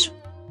rich?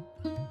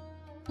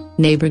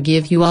 Neighbor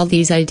give you all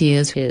these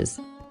ideas. His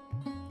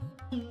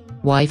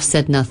wife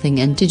said nothing.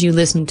 And did you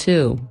listen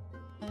to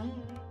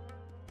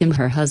him?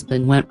 Her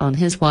husband went on.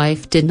 His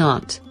wife did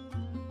not.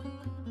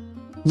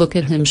 Look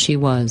at him. She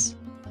was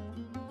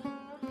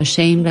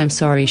ashamed. I'm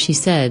sorry, she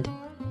said.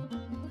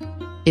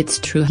 It's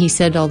true, he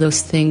said all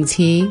those things.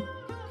 He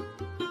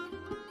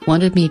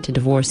wanted me to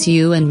divorce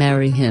you and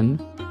marry him.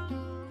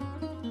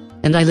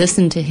 And I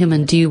listened to him.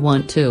 And do you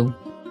want to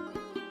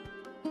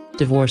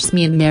divorce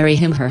me and marry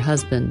him? Her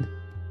husband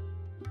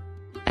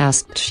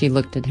asked. She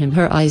looked at him.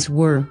 Her eyes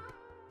were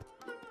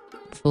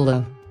full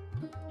of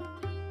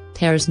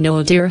tears.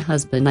 No, dear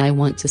husband, I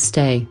want to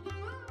stay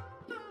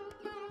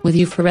with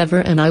you forever,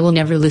 and I will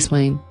never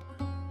listen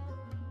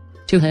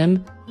to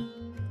him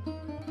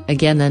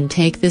again. Then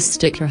take this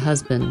stick, her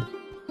husband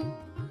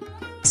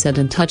said,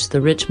 and touch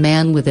the rich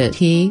man with it.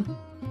 He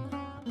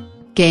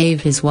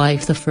gave his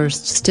wife the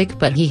first stick,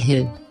 but he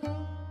hid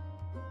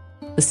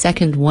the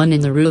second one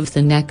in the roof.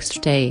 The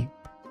next day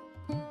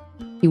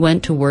he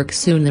went to work.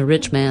 Soon the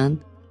rich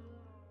man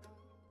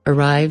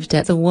arrived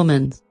at the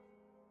woman's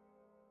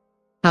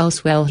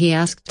house. Well, he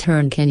asked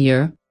her, can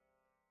your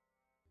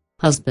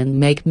husband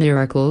make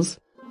miracles?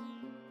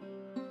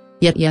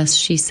 Yes,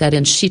 she said,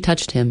 and she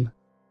touched him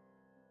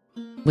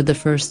with the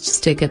first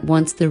stick. At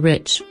once the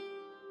rich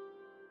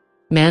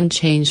man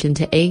changed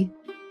into a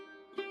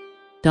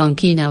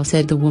donkey. Now,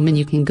 said the woman,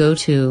 you can go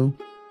to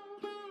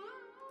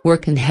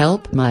work and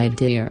help my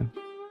dear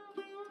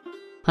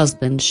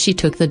husband. She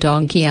took the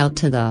donkey out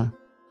to the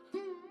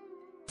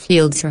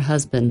fields. Her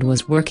husband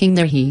was working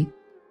there. He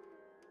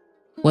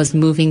was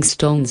moving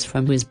stones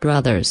from his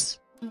brother's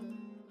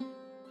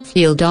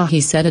field. Ah,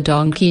 he said, a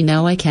donkey,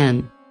 now I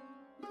can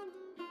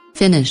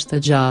finish the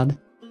job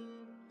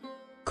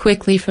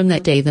quickly. From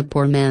that day the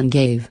poor man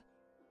gave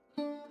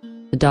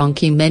the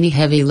donkey many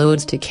heavy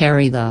loads to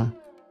carry. The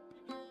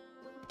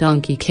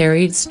donkey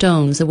carried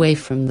stones away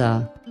from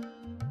the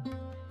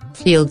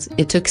fields.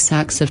 It took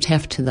sacks of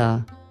teff to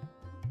the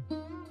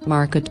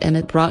market, and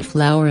it brought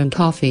flour and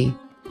coffee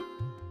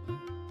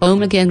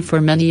home again. For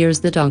many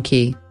years the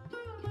donkey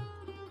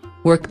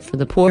worked for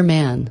the poor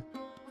man.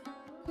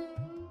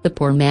 The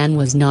poor man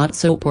was not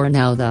so poor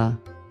now. The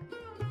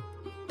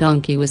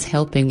donkey was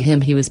helping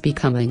him. He was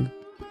becoming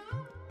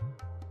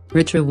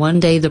richer. One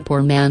day the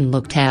poor man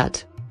looked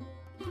at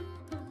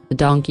the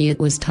donkey. It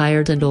was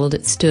tired and old.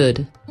 It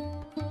stood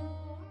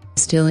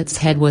still. Its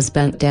head was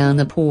bent down.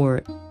 The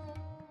poor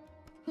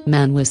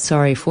man was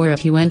sorry for it.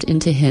 He went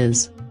into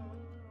his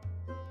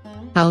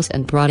house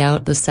and brought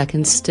out the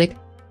second stick.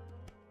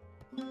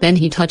 Then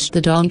he touched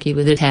the donkey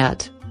with it.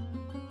 At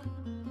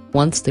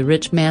once the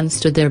rich man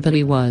stood there, but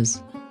he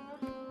was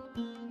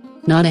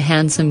not a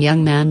handsome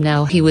young man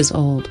now. He was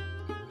old.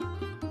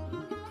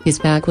 His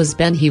back was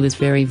bent. He was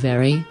very,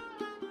 very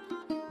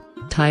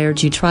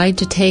tired. You tried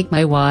to take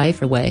my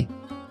wife away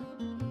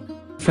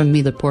from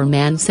me, the poor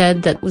man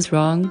said. That was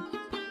wrong.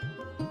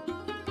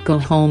 Go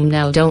home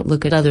now. Don't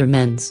look at other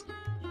men's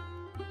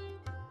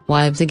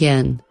wives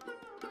again.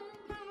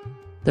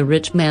 The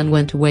rich man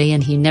went away,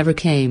 and he never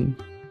came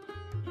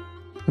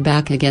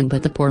back again.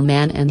 But the poor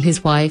man and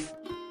his wife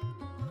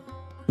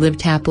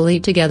lived happily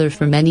together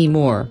for many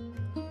more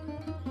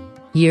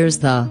years.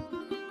 The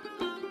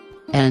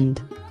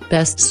end.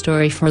 Best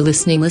story for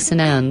listening. Listen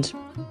and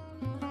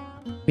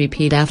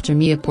repeat after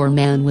me. A poor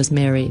man was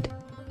married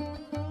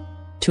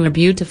to a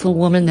beautiful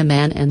woman. The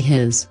man and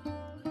his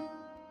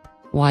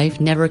wife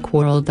never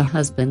quarreled. The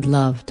husband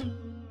loved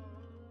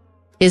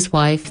his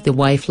wife. The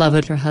wife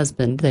loved her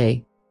husband.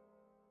 They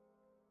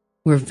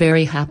were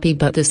very happy.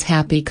 But this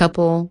happy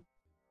couple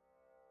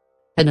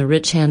had a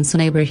rich handsome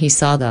neighbor. He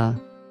saw the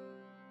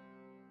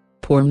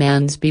poor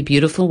man's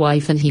beautiful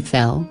wife, and he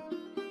fell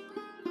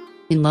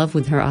in love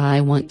with her. I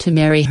want to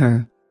marry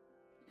her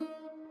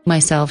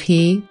myself,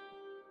 he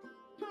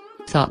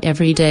thought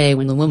every day.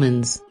 When the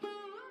woman's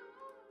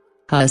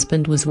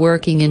husband was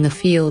working in the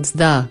fields,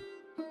 the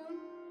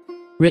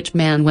rich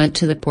man went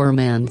to the poor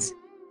man's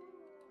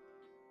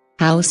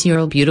house. You're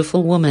a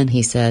beautiful woman,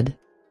 he said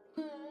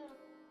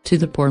to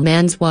the poor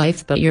man's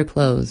wife, but your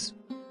clothes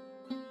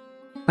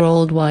are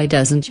old. Why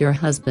doesn't your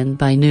husband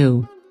buy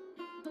new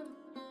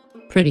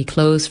pretty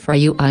clothes for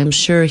you? I'm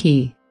sure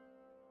he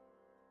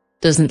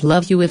doesn't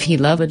love you. If he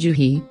loved you,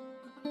 he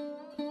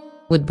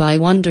would buy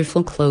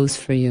wonderful clothes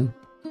for you.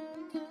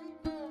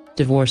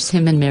 Divorce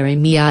him and marry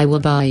me. I will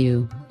buy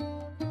you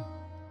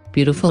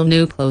beautiful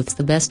new clothes,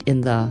 the best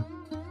in the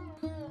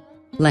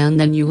land.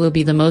 Then you will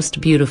be the most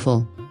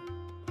beautiful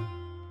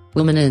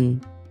woman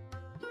in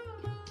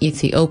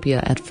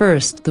Ethiopia. At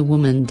first the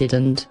woman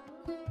didn't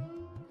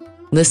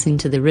listen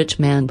to the rich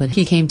man, but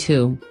he came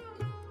to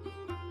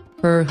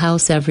her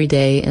house every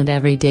day, and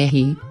every day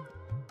he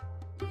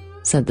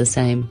said the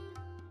same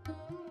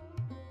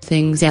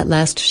things. At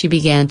last she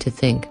began to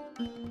think,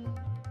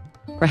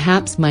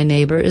 perhaps my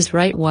neighbor is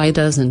right. Why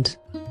doesn't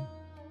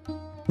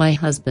My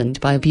husband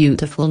buy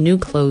beautiful new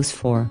clothes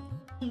for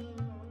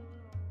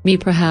me.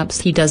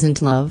 Perhaps he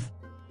doesn't love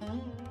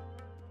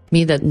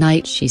me. That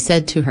night she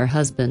said to her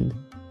husband,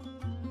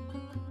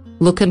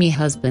 "Look at me,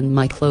 husband,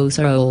 my clothes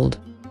are old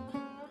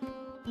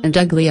and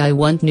ugly. I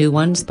want new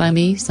ones. Buy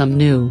me some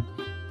new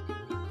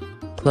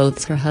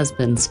clothes." Her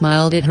husband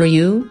smiled at her.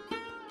 "You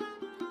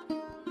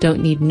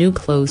don't need new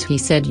clothes," he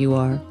said. "You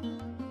are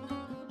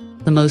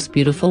the most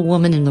beautiful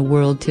woman in the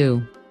world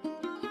too."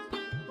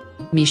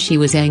 Me, she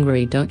was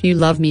angry. "Don't you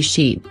love me?"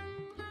 she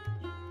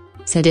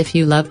said. "If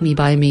you love me,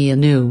 buy me a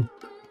new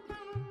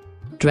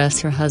dress."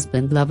 Her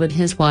husband loved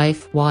his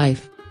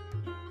wife,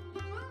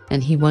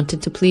 and he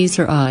wanted to please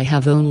her. "I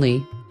have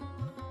only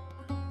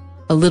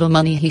a little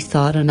money," he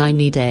thought, "and I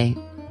need a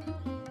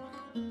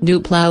new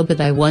plow,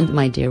 but I want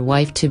my dear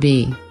wife to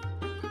be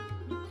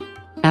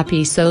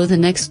happy." So the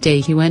next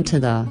day he went to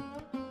the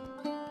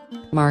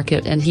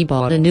market and he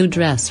bought a new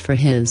dress for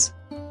his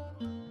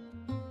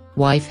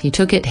wife. He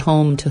took it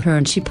home to her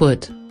and she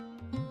put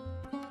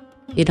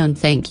it on.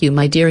 "Thank you,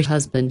 my dear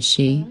husband,"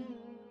 she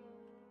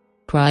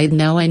cried.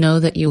 "Now I know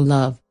that you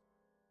love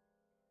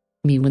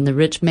me." When the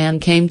rich man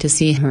came to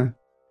see her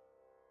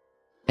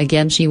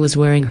again, she was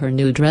wearing her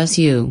new dress.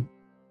 "You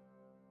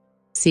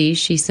see,"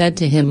 she said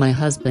to him, "my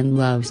husband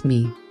loves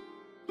me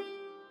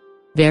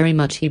very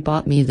much. He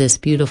bought me this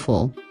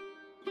beautiful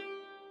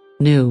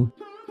new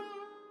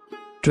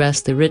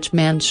dress." The rich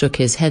man shook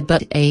his head.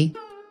 "But a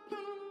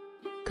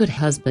good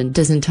husband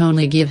doesn't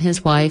only give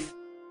his wife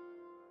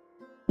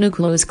new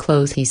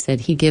clothes," he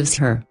said. "He gives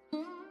her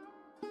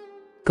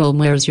gold."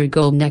 "Where's your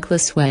gold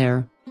necklace?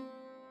 Where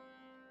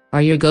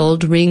are your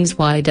gold rings?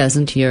 Why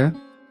doesn't your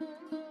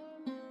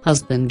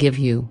husband give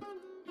you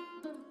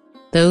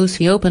those?"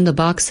 He opened a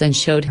box and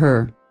showed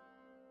her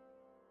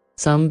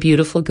some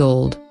beautiful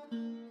gold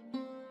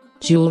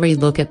jewelry.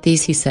 "Look at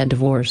these," he said.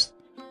 "Divorce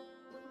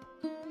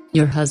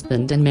your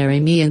husband and marry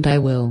me, and I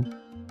will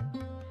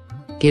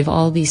give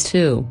all these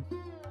to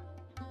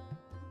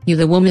you."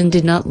 The woman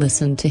did not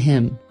listen to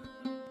him.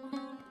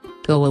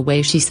 "Go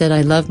away," she said.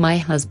 "I love my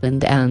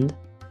husband and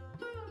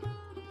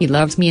he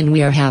loves me, and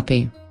we are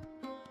happy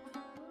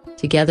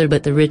together."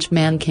 But the rich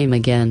man came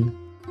again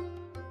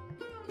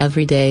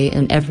every day,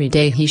 and every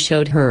day he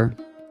showed her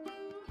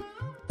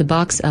the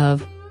box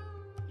of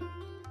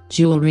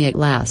jewelry. At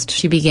last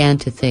she began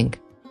to think,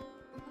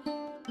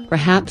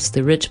 perhaps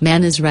the rich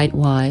man is right.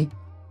 Why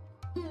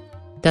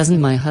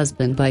doesn't my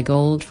husband buy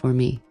gold for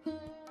me?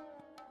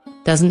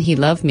 Doesn't he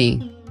love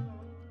me?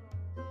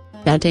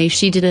 That day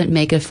she didn't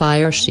make a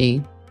fire.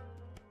 She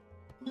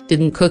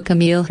didn't cook a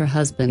meal. Her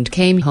husband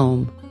came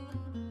home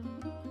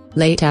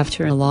late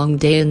after a long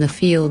day in the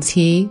fields.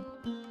 He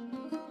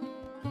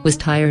was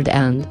tired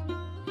and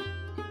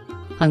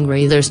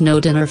hungry. "There's no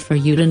dinner for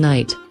you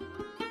tonight,"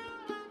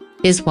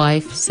 his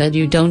wife said.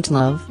 "You don't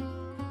love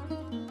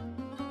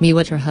me."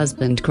 "What?" her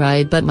husband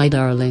cried. "But my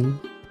darling,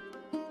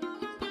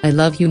 I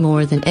love you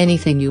more than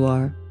anything. You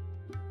are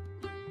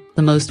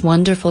the most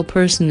wonderful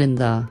person in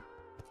the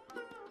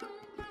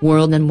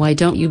world, and why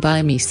don't you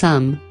buy me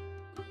some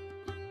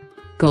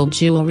gold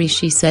jewelry?"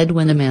 she said.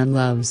 "When a man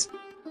loves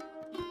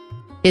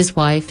his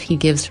wife, he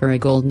gives her a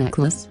gold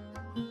necklace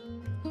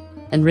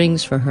and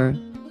rings for her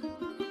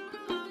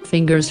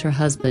fingers." Her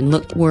husband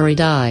looked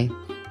worried. "I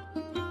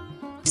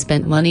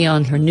spent money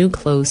on her new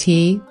clothes,"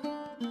 he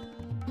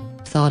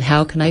thought.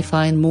 "How can I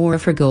find more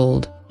of her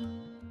gold?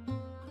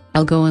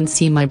 I'll go and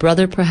see my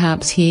brother.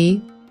 Perhaps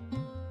he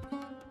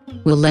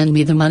will lend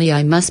me the money.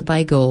 I must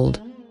buy gold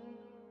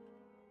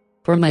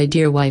for my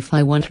dear wife.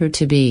 I want her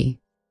to be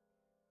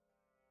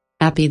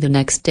happy." The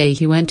next day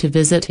he went to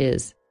visit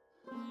his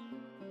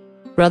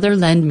brother.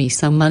 "Lend me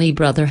some money,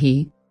 brother,"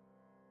 he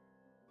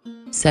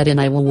said, "and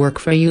I will work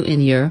for you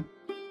in your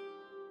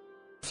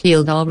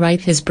field." "All right,"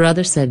 his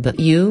brother said, "but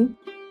you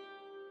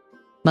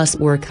must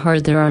work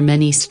hard. There are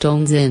many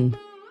stones in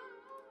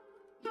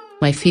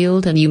my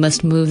field, and you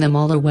must move them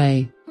all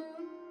away."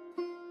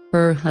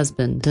 Her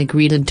husband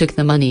agreed and took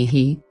the money.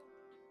 He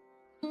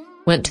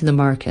went to the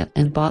market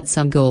and bought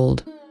some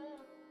gold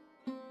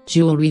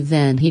jewelry.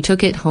 Then he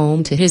took it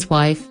home to his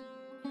wife.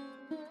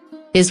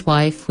 His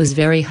wife was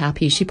very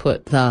happy. She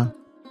put the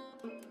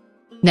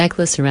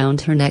necklace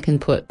around her neck and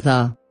put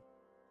the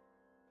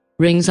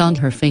rings on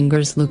her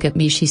fingers. "Look at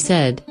me," she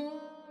said.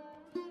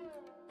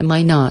 "Am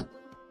I not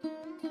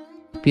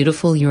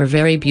beautiful?" "You're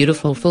very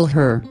beautiful."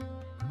 Her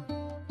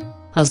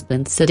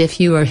husband said, "If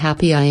you are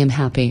happy, I am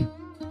happy."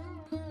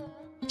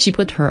 She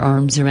put her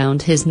arms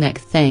around his neck.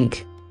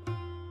 Thank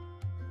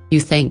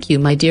you,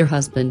 my dear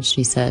husband,"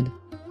 she said.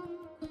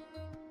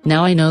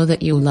 "Now I know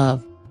that you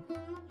love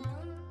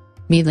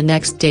me." The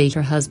next day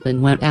her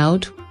husband went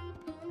out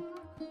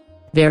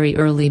very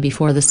early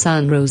before the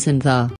sun rose, and the